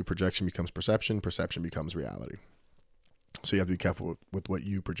eventually projection becomes perception. Perception becomes reality. So you have to be careful with what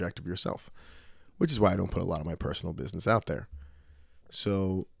you project of yourself, which is why I don't put a lot of my personal business out there.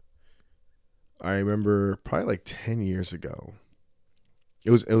 So I remember probably like 10 years ago. It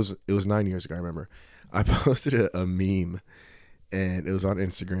was 9 years ago. I remember I posted a meme, and it was on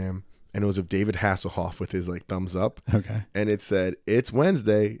Instagram, and it was of David Hasselhoff with his like thumbs up. Okay. And it said, "It's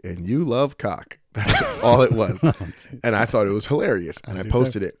Wednesday, and you love cock." That's all it was. And I thought it was hilarious, and I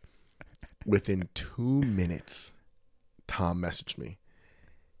posted it. Within 2 minutes, Tom messaged me.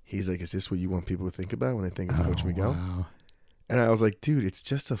 He's like, "Is this what you want people to think about when they think of Coach Miguel?" Wow. And I was like, "Dude, it's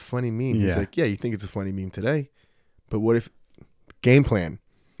just a funny meme." Yeah. He's like, "Yeah, you think it's a funny meme today, but what if game plan?"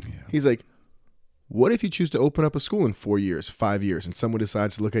 Yeah. He's like, "What if you choose to open up a school in 4 years, 5 years, and someone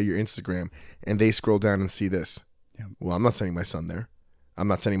decides to look at your Instagram and they scroll down and see this?" Yeah. Well, I'm not sending my son there. I'm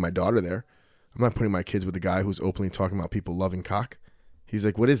not sending my daughter there. I'm not putting my kids with a guy who's openly talking about people loving cock. He's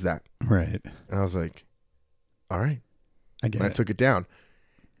like, "What is that?" Right. And I was like, "All right." I get And I it. took it down.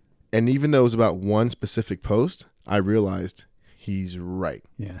 And even though it was about one specific post, I realized he's right.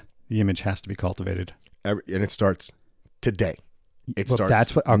 Yeah. The image has to be cultivated. And it starts today. It Well, starts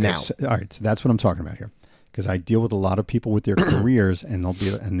that's what, okay, now. So, all right. So that's what I'm talking about here. Because I deal with a lot of people with their careers, and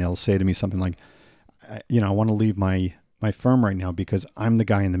they'll say to me something like, I want to leave my firm right now because I'm the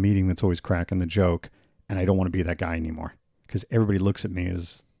guy in the meeting that's always cracking the joke, and I don't want to be that guy anymore because everybody looks at me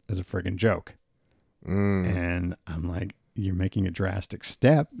as a friggin' joke. And I'm like, you're making a drastic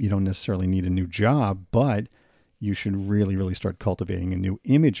step. You don't necessarily need a new job, but you should really, really start cultivating a new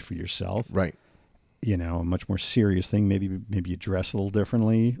image for yourself. Right. A much more serious thing. Maybe you dress a little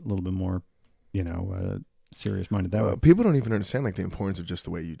differently, a little bit more, serious minded that way. People don't even understand like the importance of just the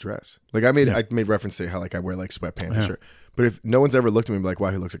way you dress. Like I made reference to how like I wear like sweatpants and shirt. But if no one's ever looked at me and be like,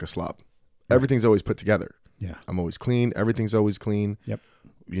 "Wow, he looks like a slob." Everything's always put together. Yeah. I'm always clean. Everything's always clean. Yep.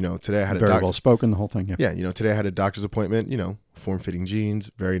 Today I had Very well spoken, the whole thing. Yeah. Yeah, today I had a doctor's appointment, form-fitting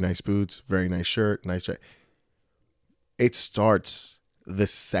jeans, very nice boots, very nice shirt, nice jacket. It starts the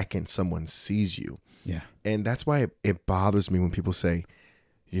second someone sees you. Yeah. And that's why it bothers me when people say,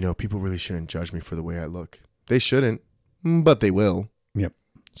 people really shouldn't judge me for the way I look. They shouldn't, but they will. Yep.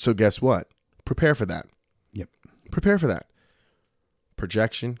 So guess what? Prepare for that. Yep. Prepare for that.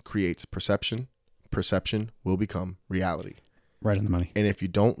 Projection creates perception. Perception will become reality. Right on the money. And if you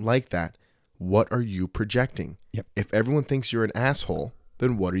don't like that, what are you projecting? Yep. If everyone thinks you're an asshole,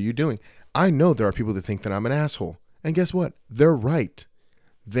 then what are you doing? I know there are people that think that I'm an asshole. And guess what? They're right.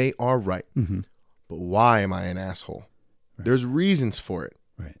 They are right. Mm-hmm. But why am I an asshole? Right. There's reasons for it.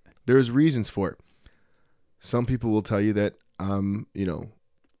 Right. There's reasons for it. Some people will tell you that, you know,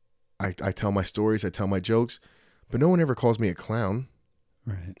 I tell my stories, I tell my jokes, but no one ever calls me a clown.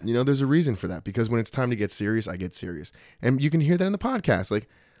 Right. You know, there's a reason for that, because when it's time to get serious, I get serious. And you can hear that in the podcast. Like,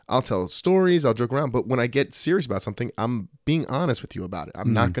 I'll tell stories, I'll joke around, but when I get serious about something, I'm being honest with you about it.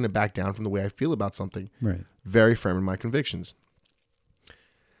 I'm not going to back down from the way I feel about something. Right. Very firm in my convictions.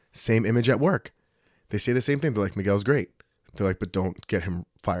 Same image at work. They say the same thing. They're like, Miguel's great. They're like, but don't get him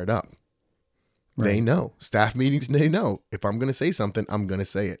fired up. Right. They know. Staff meetings, they know. If I'm going to say something, I'm going to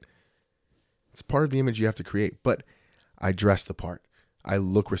say it. It's part of the image you have to create. But I dress the part. I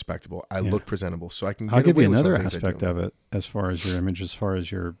look respectable. I look presentable, so I can get I'll give away you with another some things aspect of it as far as your image, as far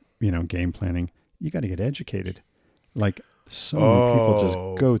as your, you know, game planning. You got to get educated. Like, so many people just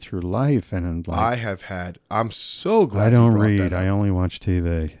go through life and like, I'm so glad I don't you brought read. that up. I only watch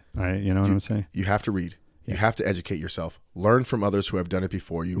TV. You know what I'm saying? You have to read. You have to educate yourself. Learn from others who have done it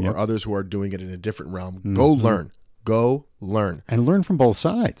before you, or others who are doing it in a different realm. Mm-hmm. Go learn. Go learn. And learn from both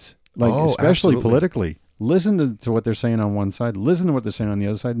sides. Like, especially politically. Listen to what they're saying on one side. Listen to what they're saying on the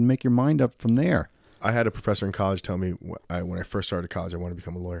other side, and make your mind up from there. I had a professor in college tell me when I first started college, I wanted to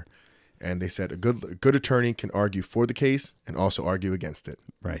become a lawyer. And they said a good attorney can argue for the case and also argue against it.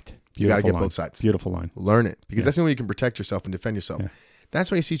 Right. You got to get both sides. Beautiful line. Learn it, because that's the only way you can protect yourself and defend yourself. Yeah. That's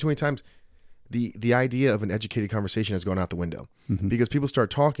why you see too many times the idea of an educated conversation has gone out the window, because people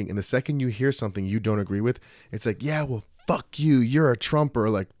start talking, and the second you hear something you don't agree with, it's like, yeah, well, fuck you, you're a Trumper,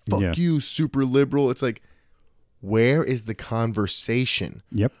 like, fuck you, super liberal. It's like, where is the conversation?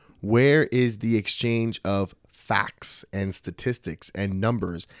 Yep. Where is the exchange of facts and statistics and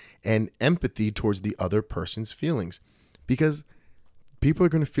numbers and empathy towards the other person's feelings? Because people are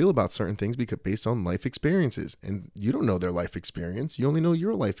going to feel about certain things based on life experiences, and you don't know their life experience. You only know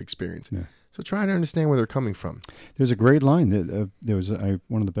your life experience. Yeah. So try to understand where they're coming from. There's a great line. There was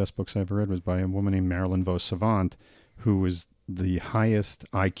one of the best books I ever read was by a woman named Marilyn Vos Savant, who was the highest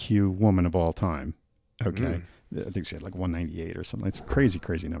IQ woman of all time. Okay. I think she had like 198 or something. It's crazy,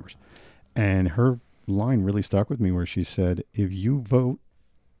 crazy numbers. And her line really stuck with me, where she said, if you vote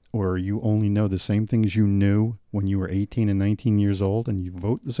or you only know the same things you knew when you were 18 and 19 years old, and you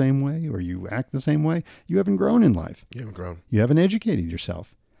vote the same way or you act the same way, you haven't grown in life. You haven't grown. You haven't educated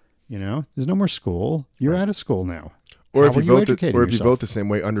yourself. You know, there's no more school. You're out of school now. Or if you vote the same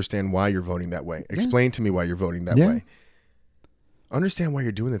way, understand why you're voting that way. Explain to me why you're voting that way. Understand why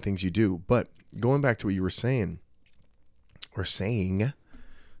you're doing the things you do. But going back to what you were saying, little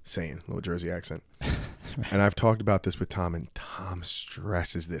Jersey accent. And I've talked about this with Tom, and Tom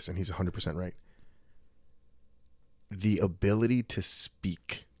stresses this, and he's 100% right. The ability to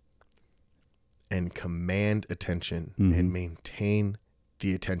speak and command attention and maintain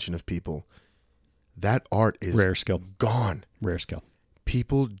the attention of people, that art is rare skill. Gone. Rare skill.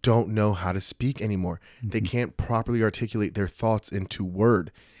 People don't know how to speak anymore. They can't properly articulate their thoughts into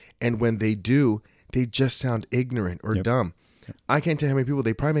word. And when they do, they just sound ignorant or dumb. I can't tell how many people,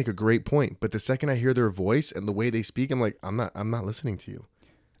 they probably make a great point, but the second I hear their voice and the way they speak, I'm like, I'm not listening to you.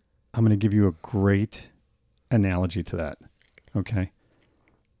 I'm going to give you a great analogy to that. Okay.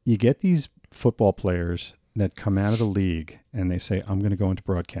 You get these football players that come out of the league and they say, I'm going to go into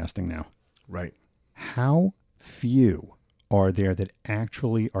broadcasting now. Right. How few are there that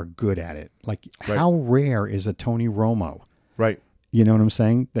actually are good at it? Like, how rare is a Tony Romo? Right. You know what I'm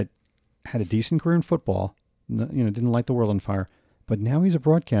saying? That had a decent career in football, you know, didn't light the world on fire, but now he's a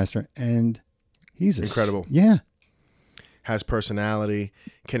broadcaster and he's incredible. Yeah. Has personality,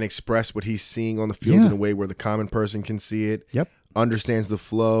 can express what he's seeing on the field in a way where the common person can see it. Yep. Understands the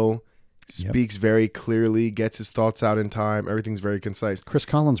flow, speaks very clearly, gets his thoughts out in time. Everything's very concise. Chris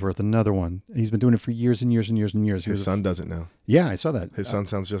Collinsworth, another one. He's been doing it for years and years and years and years. His son does it now. Yeah, I saw that. His son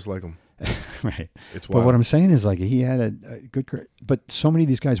sounds just like him. Right. It's wild. But what I'm saying is, like, he had a good career. But so many of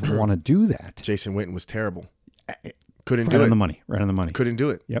these guys want to do that. Jason Witten was terrible. Couldn't do it. Right on the money. Right on the money. Couldn't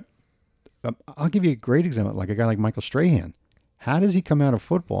do it. Yep. I'll give you a great example, like a guy like Michael Strahan. How does he come out of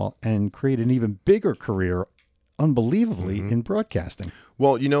football and create an even bigger career, unbelievably, in broadcasting?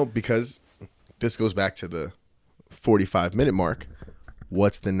 Well, you know, because this goes back to the 45-minute mark.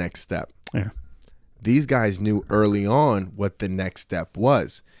 What's the next step? Yeah. These guys knew early on what the next step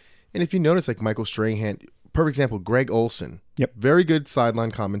was. And if you notice, like Michael Strahan, perfect example, Greg Olson. Yep. Very good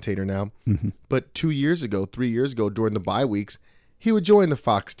sideline commentator now. But 2 years ago, 3 years ago, during the bye weeks, he would join the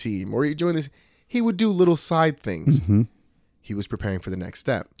Fox team or he'd join this. He would do little side things. He was preparing for the next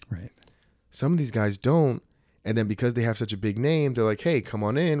step. Right. Some of these guys don't. And then because they have such a big name, they're like, hey, come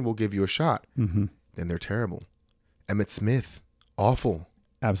on in. We'll give you a shot. Mm-hmm. Then they're terrible. Emmett Smith, awful.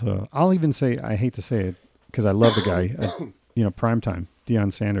 Absolutely. I'll even say, I hate to say it because I love the guy, primetime,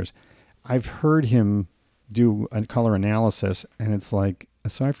 Deion Sanders. I've heard him do a color analysis, and it's like,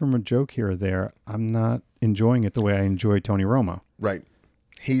 aside from a joke here or there, I'm not enjoying it the way I enjoy Tony Romo. Right.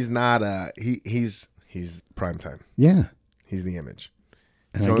 He's not, he's primetime. Yeah. He's the image.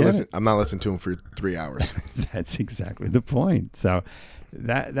 And I get it. I'm not listening to him for 3 hours. That's exactly the point. So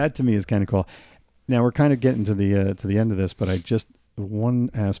that to me is kind of cool. Now we're kind of getting to the end of this, but one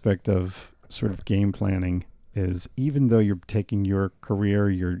aspect of sort of game planning is, even though you're taking your career,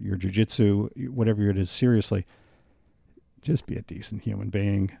 your jiu-jitsu, whatever it is, seriously, just be a decent human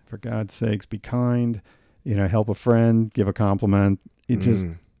being. For God's sakes, be kind, help a friend, give a compliment. Just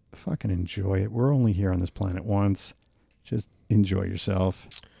fucking enjoy it. We're only here on this planet once. Just enjoy yourself.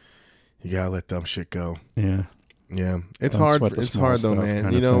 You gotta let dumb shit go. Yeah. Yeah. It's Don't hard. sweat the It's small hard though, stuff man.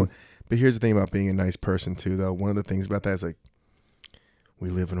 kind of thing. But here's the thing about being a nice person too, though. One of the things about that is like, we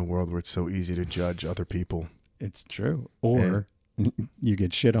live in a world where it's so easy to judge other people. It's true. Or you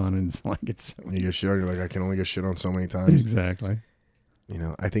get shit on, and it's like you get shit on. You're like, I can only get shit on so many times. Exactly.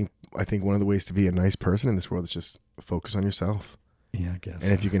 I think one of the ways to be a nice person in this world is just focus on yourself. Yeah, I guess.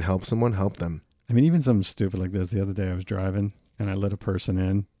 And if you can help someone, help them. I mean, even something stupid like this. The other day I was driving and I let a person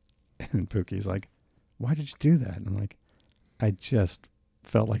in, and Pookie's like, why did you do that? And I'm like, I just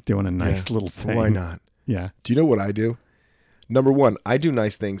felt like doing a nice little thing. Why not? Yeah. Do you know what I do? Number one, I do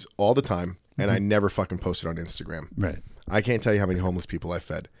nice things all the time, and I never fucking post it on Instagram. Right. I can't tell you how many homeless people I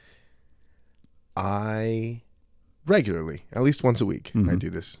fed. I regularly, at least once a week, I do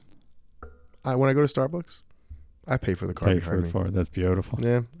this. When I go to Starbucks, I pay for the car behind me. That's beautiful.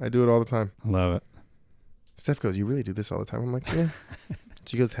 Yeah, I do it all the time. I love it. Steph goes, you really do this all the time? I'm like, yeah.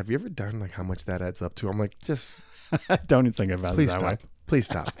 She goes, have you ever done like how much that adds up to? I'm like, just don't even think about it that way. Please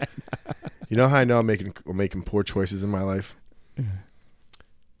stop. You know how I know I'm making poor choices in my life?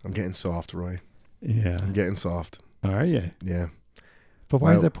 I'm getting soft, Roy. Yeah. I'm getting soft. Are you? Yeah. But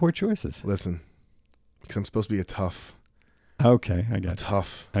why is that poor choices? Listen, because I'm supposed to be a tough. Okay, I got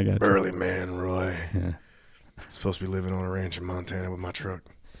tough, burly man, Roy. Yeah. I'm supposed to be living on a ranch in Montana with my truck.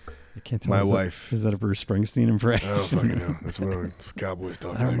 You can't tell my wife. Is that a Bruce Springsteen impression? I don't fucking know. That's what Cowboys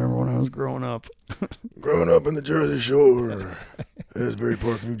talk. I remember when I was growing up. Growing up in the Jersey Shore, Asbury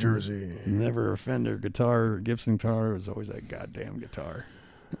Park, New Jersey. Never a Fender guitar, Gibson guitar. It was always that goddamn guitar.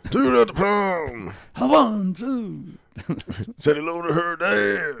 Dude at the prom. 1, 2. Said hello to her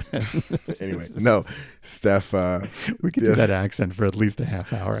dad. Anyway, no, Steph. We could do that accent for at least a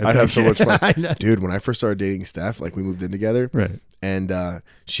half hour. I'd have so much fun. Dude, when I first started dating Steph, like we moved in together. Right. And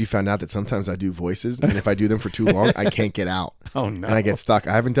she found out that sometimes I do voices, and if I do them for too long, I can't get out. Oh, no. And I get stuck.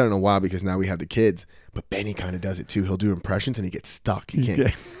 I haven't done it in a while because now we have the kids, but Benny kind of does it too. He'll do impressions, and he gets stuck. He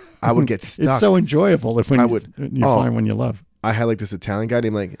can't. I would get stuck. It's so enjoyable you find when you love. I had like this Italian guy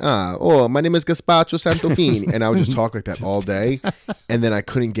named like, my name is Gaspacho Santofini. And I would just talk like that all day. And then I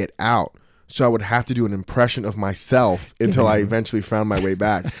couldn't get out. So I would have to do an impression of myself until I eventually found my way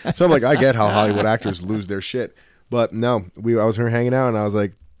back. So I'm like, I get how Hollywood actors lose their shit. But no, I was here hanging out and I was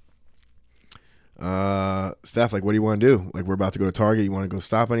like, Steph, like, what do you want to do? Like, we're about to go to Target. You want to go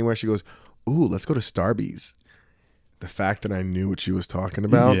stop anywhere? She goes, ooh, let's go to Starbucks. The fact that I knew what she was talking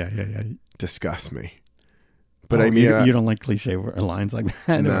about disgusts me. But I mean, you don't like cliche lines like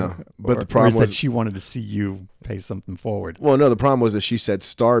that. No, but the problem was that she wanted to see you pay something forward. Well, no, the problem was that she said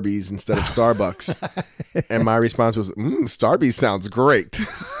Starbucks instead of Starbucks, and my response was, "Starbucks sounds great."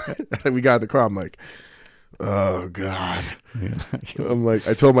 We got in the car. I'm like, "Oh God!" I'm like,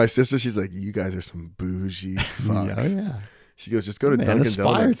 I told my sister, she's like, "You guys are some bougie fucks." Yeah. She goes, "Just go to Dunkin'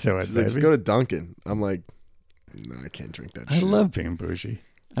 aspire Donuts." to it, She's like, "Just go to Dunkin'." I'm like, "No, I can't drink that." I love being bougie.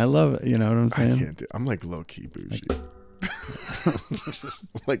 I love it. You know what I'm saying? I can't I'm like low key bougie.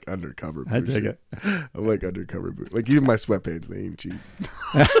 I'm like undercover bougie. I dig it. I'm like undercover bougie. Like even my sweatpants, they ain't cheap.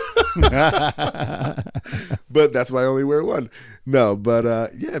 But that's why I only wear one. No,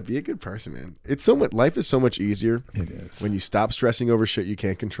 but yeah, be a good person, man. It's so much. Life is so much easier. It is. When you stop stressing over shit you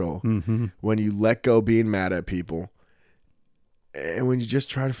can't control. Mm-hmm. When you let go being mad at people. And when you just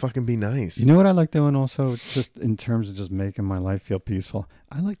try to fucking be nice. You know what I like doing also, just in terms of just making my life feel peaceful?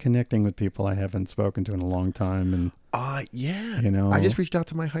 I like connecting with people I haven't spoken to in a long time. And yeah. You know, I just reached out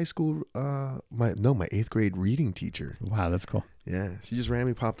to my high school, my 8th grade reading teacher. Wow, that's cool. Yeah. She just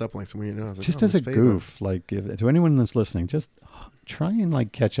randomly popped up like somewhere, you know. I was like, just as a goof, like to anyone that's listening, just try and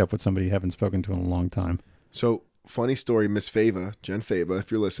like catch up with somebody you haven't spoken to in a long time. So, funny story, Miss Fava, Jen Fava, if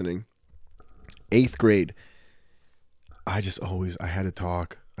you're listening, 8th grade. I had to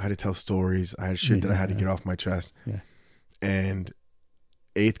talk. I had to tell stories. I had shit that I had to get off my chest. Yeah. And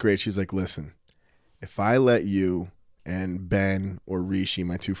 8th grade, she's like, listen, if I let you and Ben or Rishi,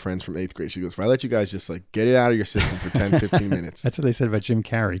 my 2 friends from 8th grade, she goes, if I let you guys just like get it out of your system for 10, 15 minutes. That's what they said about Jim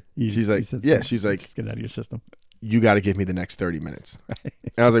Carrey. She's like, she's like, just get it out of your system. You got to give me the next 30 minutes. Right.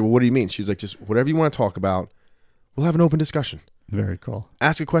 And I was like, well, what do you mean? She's like, just whatever you want to talk about. We'll have an open discussion. Very cool.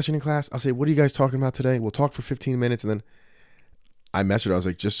 Ask a question in class. I'll say, what are you guys talking about today? We'll talk for 15 minutes. And then I messaged her. I was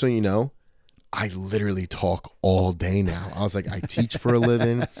like, just so you know, I literally talk all day now. I was like, I teach for a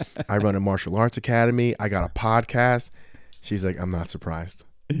living. I run a martial arts academy. I got a podcast. She's like, I'm not surprised.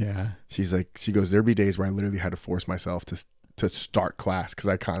 Yeah. She's like, she goes, there'd be days where I literally had to force myself to start class because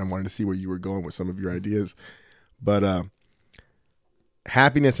I kind of wanted to see where you were going with some of your ideas. But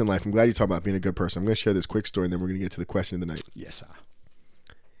happiness in life. I'm glad you talked about being a good person. I'm going to share this quick story and then we're going to get to the question of the night. Yes, sir.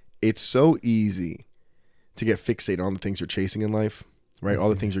 It's so easy to get fixated on the things you're chasing in life, right? All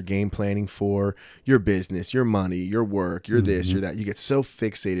the things you're game planning for, your business, your money, your work, your this, your that. You get so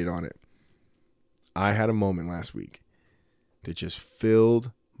fixated on it. I had a moment last week that just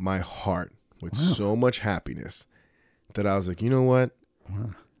filled my heart with so much happiness that I was like, you know what?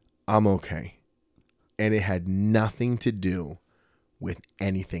 I'm okay. And it had nothing to do with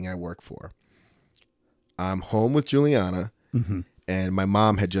anything I work for. I'm home with Juliana, and my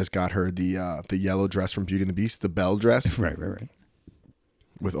mom had just got her the yellow dress from Beauty and the Beast, the bell dress. Right.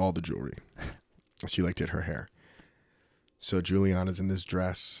 With all the jewelry. She did her hair. So Juliana's in this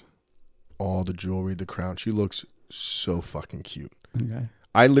dress, all the jewelry, the crown. She looks so fucking cute. Okay.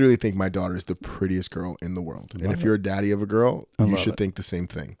 I literally think my daughter is the prettiest girl in the world. And if you're a daddy of a girl, you should think the same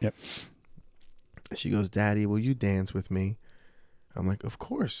thing. Yep. She goes, Daddy, will you dance with me? I'm like, of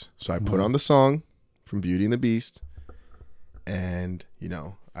course. So I put on the song from Beauty and the Beast. And, you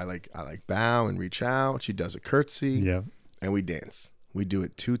know, I bow and reach out. She does a curtsy. Yeah. And we dance. We do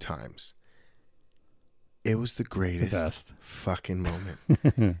it 2 times. It was the greatest fucking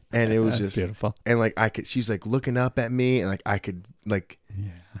moment. And it was just beautiful. And she's like looking up at me and I could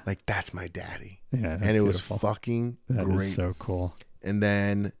that's my daddy. Yeah. And it was fucking great. That is so cool. And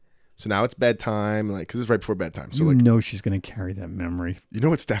then, so now it's bedtime, cause it's right before bedtime. So she's going to carry that memory. You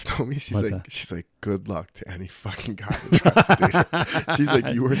know what Steph told me? She's like, good luck to any fucking guy that tries to date her. She's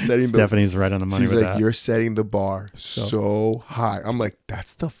like, you are setting Stephanie's right on the money. She's like, you're setting the bar so high. I'm like,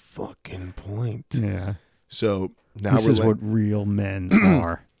 that's the fucking point. Yeah. So now this is what real men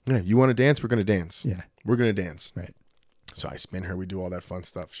are. Yeah. You want to dance? We're going to dance. Yeah. We're going to dance. Right. So I spin her. We do all that fun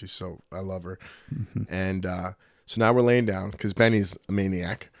stuff. I love her. And so now we're laying down because Benny's a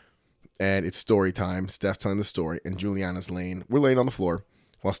maniac. And it's story time. Steph's telling the story, and Juliana's laying. We're laying on the floor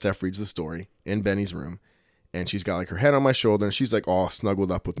while Steph reads the story in Benny's room. And she's got her head on my shoulder, and she's all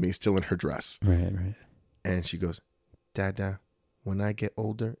snuggled up with me, still in her dress. Right. And she goes, Dada, when I get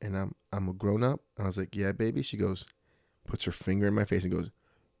older and I'm a grown up, I was like, yeah, baby. She goes, puts her finger in my face and goes,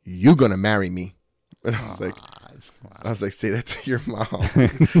 you gonna marry me. And I was like, say that to your mom.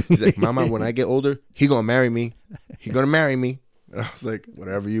 She's like, Mama, when I get older, he gonna marry me. He gonna marry me. And I was like,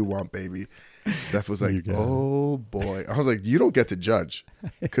 whatever you want, baby. Steph was like, oh, boy. I was like, you don't get to judge.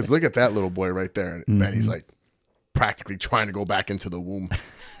 Because look at that little boy right there. And Benny's practically trying to go back into the womb.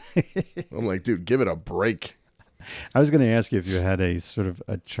 I'm like, dude, give it a break. I was going to ask you if you had a sort of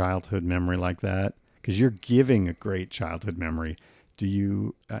a childhood memory like that. Because you're giving a great childhood memory. Do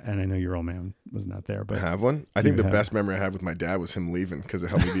you, and I know your old man was not there, but. I have one. I think the best memory I had with my dad was him leaving because it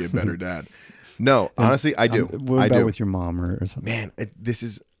helped me be a better dad. No, honestly, I do. What about with your mom or something? Man,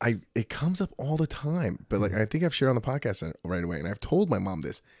 it comes up all the time. But I think I've shared on the podcast right away. And I've told my mom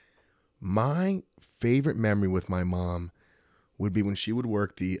this. My favorite memory with my mom would be when she would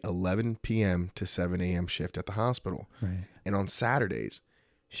work the 11 p.m. to 7 a.m. shift at the hospital. Right. And on Saturdays,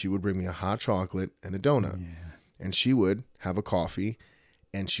 she would bring me a hot chocolate and a donut. Yeah. And she would have a coffee.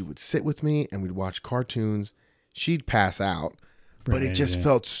 And she would sit with me and we'd watch cartoons. She'd pass out. But it just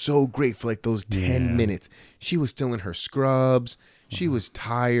felt so great for those 10 minutes. She was still in her scrubs. She was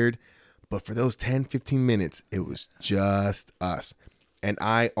tired. But for those 10, 15 minutes, it was just us. And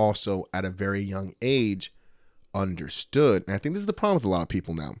I also, at a very young age, understood. And I think this is the problem with a lot of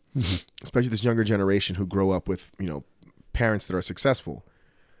people now, especially this younger generation who grow up with, parents that are successful.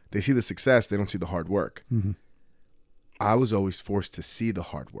 They see the success. They don't see the hard work. I was always forced to see the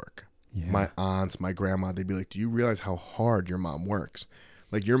hard work. Yeah. My aunts, my grandma, they'd be like, do you realize how hard your mom works?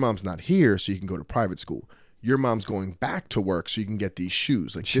 Your mom's not here so you can go to private school. Your mom's going back to work so you can get these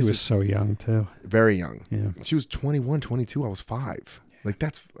shoes. She was so young too. Very young. Yeah. She was 21, 22. I was 5.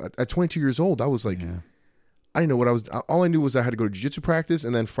 That's at 22 years old. I was I didn't know what I was. All I knew was I had to go to jiu-jitsu practice,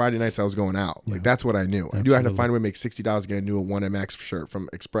 and then Friday nights I was going out. Yeah. Like that's what I knew. I knew I had to find a way to make $60 to get a new 1MX shirt from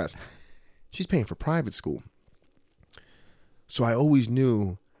Express. She's paying for private school, so I always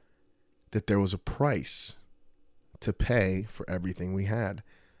knew that there was a price to pay for everything we had.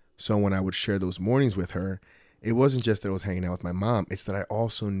 So when I would share those mornings with her, it wasn't just that I was hanging out with my mom. It's that I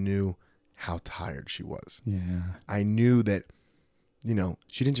also knew how tired she was. Yeah. I knew that,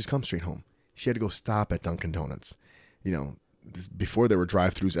 she didn't just come straight home. She had to go stop at Dunkin' Donuts. Before there were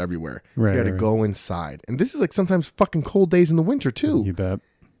drive-thrus everywhere. Right, you had to go inside. And this is like sometimes fucking cold days in the winter too. You bet.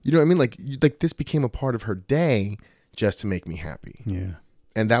 You know what I mean? Like this became a part of her day just to make me happy. Yeah.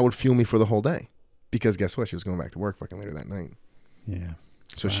 And that would fuel me for the whole day. Because guess what? She was going back to work fucking later that night. Yeah.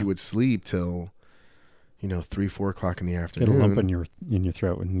 So she would sleep till, 3, 4 o'clock in the afternoon. Get a lump in your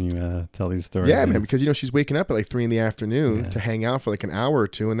throat when you tell these stories. Yeah, man, because she's waking up at like 3 in the afternoon to hang out for like an hour or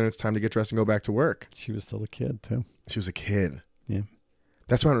two, and then it's time to get dressed and go back to work. She was still a kid too. She was a kid. Yeah.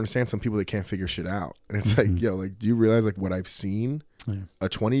 That's why I don't understand some people that can't figure shit out. And it's like, do you realize like what I've seen a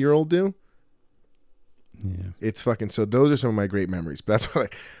 20-year-old do? Yeah. It's fucking, so those are some of my great memories. But that's why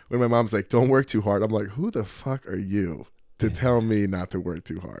when my mom's like, don't work too hard, I'm like, who the fuck are you to tell me not to work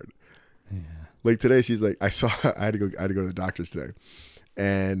too hard? Yeah. Like today, she's like, I had to go to the doctor's today.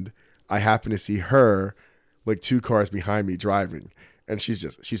 And I happened to see her like 2 cars behind me driving. And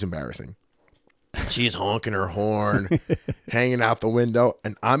she's embarrassing. She's honking her horn, hanging out the window.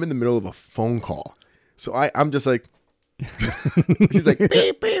 And I'm in the middle of a phone call. So I'm just like, she's like,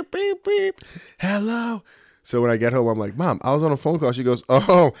 beep, beep, beep, beep. Hello. So when I get home, I'm like, Mom, I was on a phone call. She goes,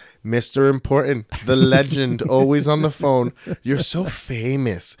 oh, Mr. Important, the legend, always on the phone. You're so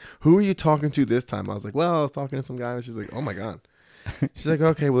famous. Who are you talking to this time? I was like, well, I was talking to some guy. And she's like, oh, my God. She's like,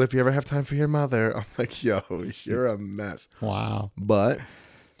 okay, well, if you ever have time for your mother. I'm like, yo, you're a mess. Wow. But.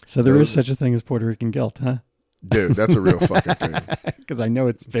 So there is such a thing as Puerto Rican guilt, huh? Dude, that's a real fucking thing. Because I know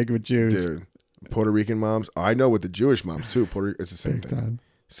it's big with Jews. Dude, Puerto Rican moms. I know with the Jewish moms, too. It's the same Big thing. time.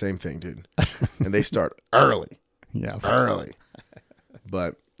 Same thing, dude. And they start early. Yeah. Early.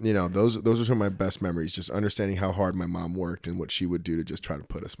 But, those are some of my best memories, just understanding how hard my mom worked and what she would do to just try to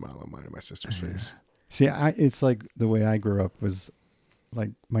put a smile on mine and my sister's face. See, it's like the way I grew up was like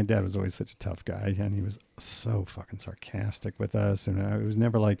my dad was always such a tough guy, and he was so fucking sarcastic with us. And it was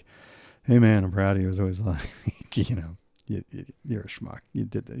never like, hey, man, I'm proud of you. It was always like, you're a schmuck. You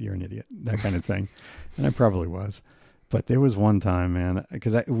did that. You're an idiot. That kind of thing. And I probably was. But there was one time, man,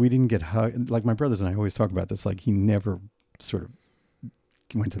 because we didn't get hugged. Like my brothers and I always talk about this. Like he never sort of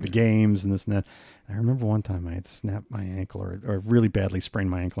went to the games and this and that. I remember one time I had snapped my ankle or really badly sprained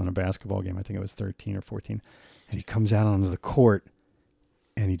my ankle in a basketball game. I think I was 13 or 14. And he comes out onto the court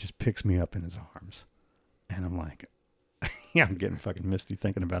and he just picks me up in his arms. And I'm like, yeah, I'm getting fucking misty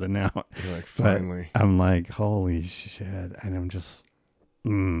thinking about it now. You're like, finally. But I'm like, holy shit. And I'm just,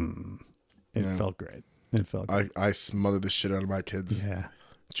 it felt great. It felt good. I smother the shit out of my kids. Yeah.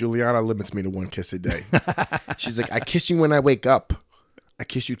 Juliana limits me to 1 kiss a day. She's like, I kiss you when I wake up. I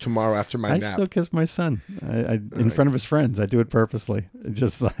kiss you tomorrow after my nap. I still kiss my son in front of his friends. I do it purposely.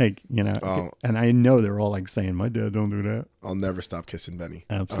 Just like, and I know they're all like saying, my dad don't do that. I'll never stop kissing Benny.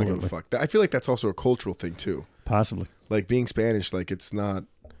 Absolutely. I don't give a fuck. I feel like that's also a cultural thing too. Possibly. Like being Spanish, like it's not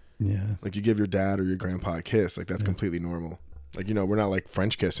like you give your dad or your grandpa a kiss. Like that's completely normal. Like, we're not like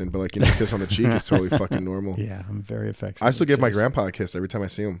French kissing, but like, kiss on the cheek is totally fucking normal. Yeah, I'm very affectionate. I still give my grandpa a kiss every time I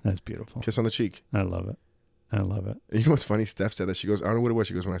see him. That's beautiful. Kiss on the cheek. I love it. I love it. And you know what's funny? Steph said that. She goes, I don't know what it was.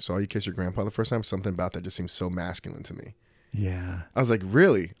 She goes, when I saw you kiss your grandpa the first time, something about that just seemed so masculine to me. Yeah. I was like,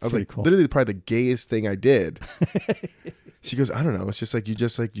 really? I was like, cool. Literally probably the gayest thing I did. She goes, I don't know. It's just like, you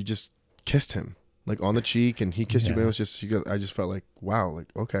just kissed him. Like on the cheek, and he kissed you, but it was just, she goes, I just felt like, wow, like,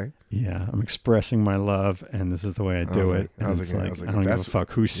 okay. Yeah, I'm expressing my love, and this is the way I do it. I was like, I don't give a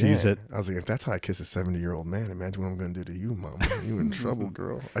fuck who sees it. I was like, if that's how I kiss a 70-year-old man, imagine what I'm going to do to you, Mom. You in trouble,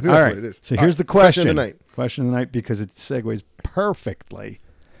 girl. I think that's what it is. So here's the question. Question of the night. Question of the night, because it segues perfectly.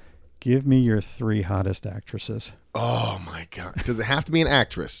 Give me your 3 hottest actresses. Oh, my God. Does it have to be an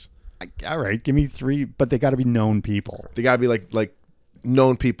actress? All right, give me 3, but they got to be known people. They got to be like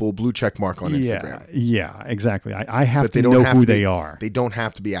known people, blue check mark on Instagram. Yeah, exactly. I have but to know who they are. They don't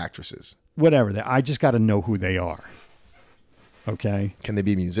have to be actresses. Whatever. I just got to know who they are. Okay? Can they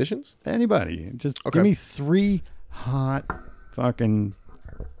be musicians? Anybody. Just give me 3 hot fucking...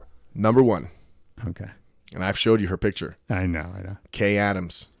 Number 1. Okay. And I've showed you her picture. I know. Kay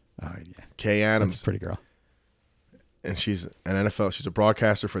Adams. Oh, yeah. Kay Adams. That's a pretty girl. And she's an NFL. She's a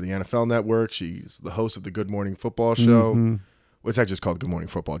broadcaster for the NFL Network. She's the host of the Good Morning Football show. Mm-hmm. It's actually just called Good Morning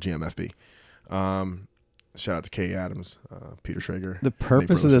Football, GMFB. Shout out to Kay Adams, Peter Schrager. The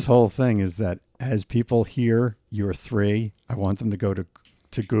purpose of this whole thing is that as people hear you're 3, I want them to go to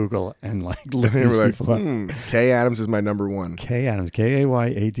Google and like look They these were like, people up. Kay Adams is my number one. Kay Adams,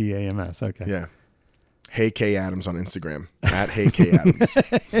 Kayadams. Okay. Yeah. Hey Kay Adams on Instagram. At Hey Kay Adams.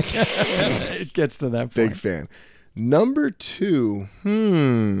 It gets to that point. Big fan. Number 2.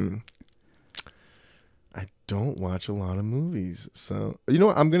 I don't watch a lot of movies. So, you know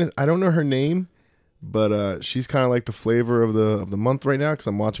what? I don't know her name, but she's kind of like the flavor of the month right now because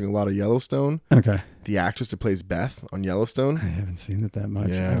I'm watching a lot of Yellowstone. Okay. The actress that plays Beth on Yellowstone. I haven't seen it that much.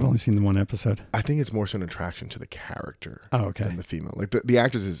 Yeah. I've only seen the one episode. I think it's more so an attraction to the character Okay. than the female. Like the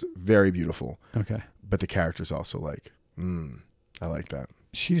actress is very beautiful, Okay. but the character's also like, I like that.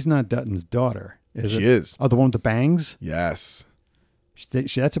 She's not Dutton's daughter, is it? She is. Oh, the one with the bangs? Yes.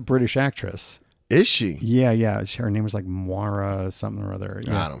 That's a British actress. Is she? Yeah. Her name was like Moira something or other.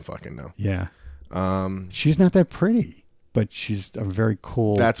 Yeah. I don't fucking know. Yeah. She's not that pretty, but she's a very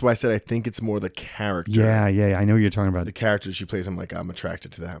cool. That's why I said I think it's more the character. Yeah. I know what you're talking about. The character she plays, I'm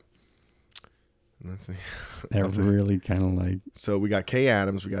attracted to that. Let's see. They're really kind of like. So we got Kay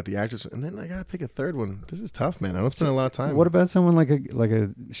Adams, we got the actress, and then I gotta pick a third one. This is tough, man. I don't spend a lot of time. What about someone like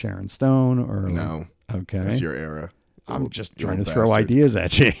a Sharon Stone or No? Okay. That's your era. I'm Old- just you trying to old throw bastard. ideas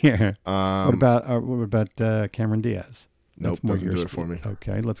at you here. what Um, about Cameron Diaz? Nope, That's more doesn't your do it for me.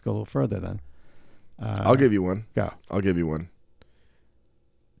 Okay, let's go a little further then. I'll give you one. Go. I'll give you one.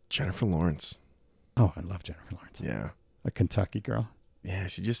 Jennifer Lawrence. Oh, I love Jennifer Lawrence. Yeah. A Kentucky girl. Yeah,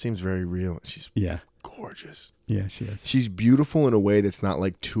 she just seems very real. She's Yeah. gorgeous. Yeah, she is. She's beautiful in a way that's not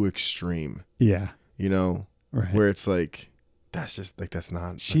like too extreme. Yeah. You know, Right. where it's like that's just like that's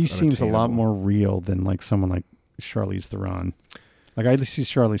not. She that's seems a lot unattainable. more real than like someone like Charlize Theron. Like I see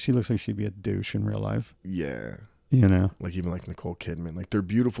Charlize, she looks like she'd be a douche in real life. Yeah, You know? like even like Nicole Kidman. Like they're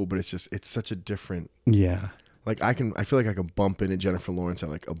beautiful, but it's such a different. Yeah. Like I feel like I can bump into Jennifer Lawrence at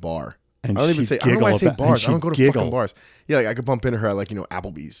like a bar. And I don't even she'd say. I don't know why I say giggle about- and bars. I don't she'd go to giggle. fucking bars. Yeah, like I could bump into her at like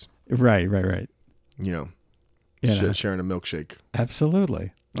Applebee's. Right. You know, Yeah. sharing a milkshake.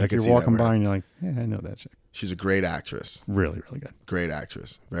 Absolutely. I Like could you're see that walking where- by and you're like, yeah, I know that shit. She's a great actress. Really, really good. Great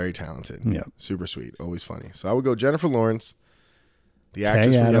actress. Very talented. Yeah. Super sweet. Always funny. So I would go Jennifer Lawrence, the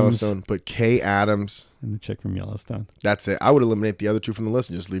actress from Adams. Yellowstone, but Kay Adams. And the chick from Yellowstone. That's it. I would eliminate the other two from the list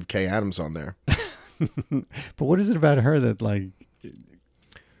and just leave Kay Adams on there. But what is it about her that like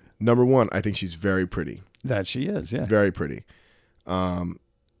Number 1, I think she's very pretty. that she is? Yeah. Very pretty.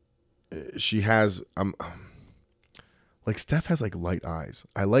 She has like Steph has like light eyes.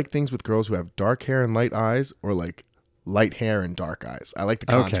 I like things with girls who have dark hair and light eyes, or like light hair and dark eyes. I like the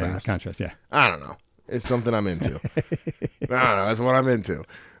contrast. Okay. Contrast. Yeah. I don't know. It's something I'm into. I don't know. That's what I'm into.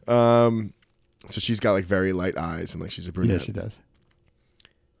 So she's got like very light eyes and like she's a brunette. Yeah, she does.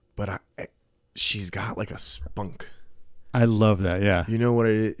 But she's got like a spunk. I love that. Yeah. You know what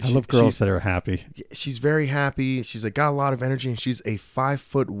it is? I love girls that are happy. She's very happy. She's like got a lot of energy, and she's a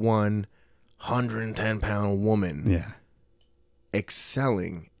 5'1", 110-pound woman. Yeah.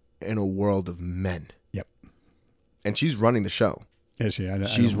 Excelling in a world of men. Yep. And she's running the show. Is she?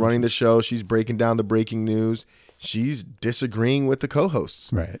 She's running the show. She's breaking down the breaking news. She's disagreeing with the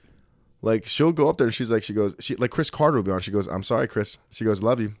co-hosts. Right. Like she'll go up there and she like Chris Carter will be on. She goes, "I'm sorry, Chris." She goes,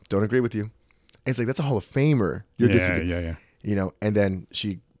 "Love you. Don't agree with you." And it's like that's a Hall of Famer. You're disagreeing. Yeah. You know, and then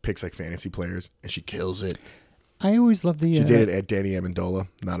she picks like fantasy players and she kills it. I always love the. She dated Danny Amendola.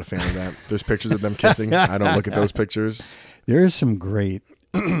 Not a fan of that. There's pictures of them kissing. I don't look at those pictures. There is some great,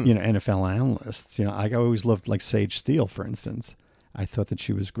 NFL analysts. I always loved like Sage Steele, for instance. I thought that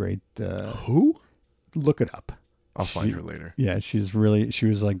she was great. Who? Look it up. I'll find her later. Yeah, she was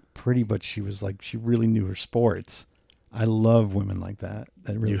like pretty, but she was like, she really knew her sports. I love women like that.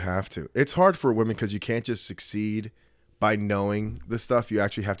 That really, You have to. It's hard for women because you can't just succeed by knowing the stuff. You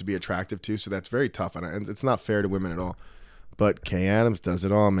actually have to be attractive too. So that's very tough, and it's not fair to women at all. But Kay Adams does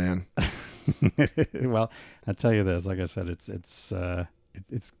it all, man. well, I'll tell you this. Like I said, this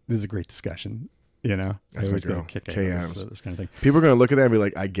is a great discussion. That's I my always get a girl, kick out Kay of Adams. this kind of thing. People are gonna look at that and be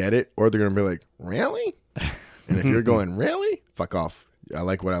like, "I get it," or they're gonna be like, "Really?" And if you're going, "Really?" Fuck off. I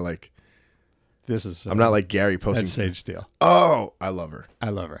like what I like. This is. I'm not like Gary posting. That's Sage Steele. Oh, I love her. I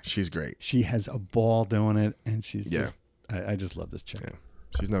love her. She's great. She has a ball doing it, and she's Yeah. just. I just love this chick. Yeah.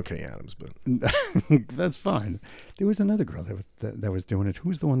 She's no Kay Adams, but That's fine. There was another girl that was doing it.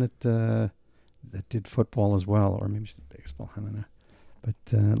 Who's the one that did football as well, or maybe she did baseball? I don't know. But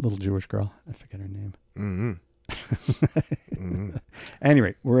little Jewish girl, I forget her name.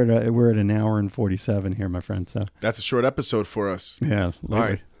 Anyway, we're at an hour and 47 here, my friend. So that's a short episode for us. yeah, All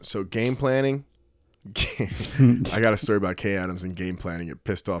right. So game planning, I got a story about Kay Adams and game planning. It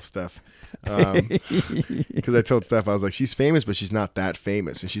pissed off Steph. Because I told Steph, I was like, she's famous, but she's not that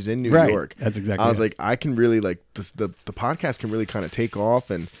famous. And she's in New York. That's exactly I was like, I can really, like, the podcast can really kind of take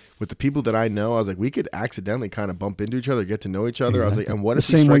off. And with the people that I know, I was like, we could accidentally kind of bump into each other, get to know each other. Exactly. I was like, and what if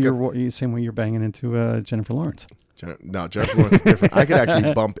same way you're banging into Jennifer Lawrence? No, Jennifer Lawrence is different. I could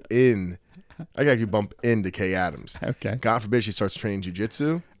actually bump into Kay Adams. Okay. God forbid she starts training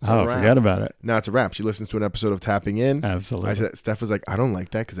jiu-jitsu. Forget about it. No, it's a wrap. She listens to an episode of Tapping In. Absolutely. Steph was like, I don't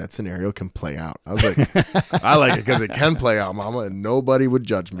like that because that scenario can play out. I was like, I like it because it can play out, mama, and nobody would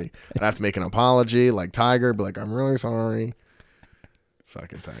judge me. I'd have to make an apology like Tiger, but like, I'm really sorry.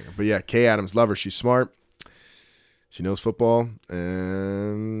 Fucking Tiger. But yeah, Kay Adams, love her. She's smart. She knows football,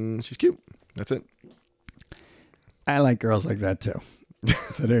 and she's cute. That's it. I like girls like that too.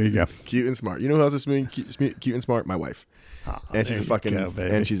 So there you go. Cute and smart. You know who else is cute and smart? My wife. Oh, and she's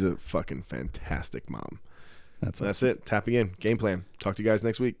a fucking fantastic mom. That's it. Tapping in. Game plan. Talk to you guys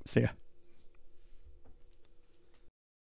next week. See ya.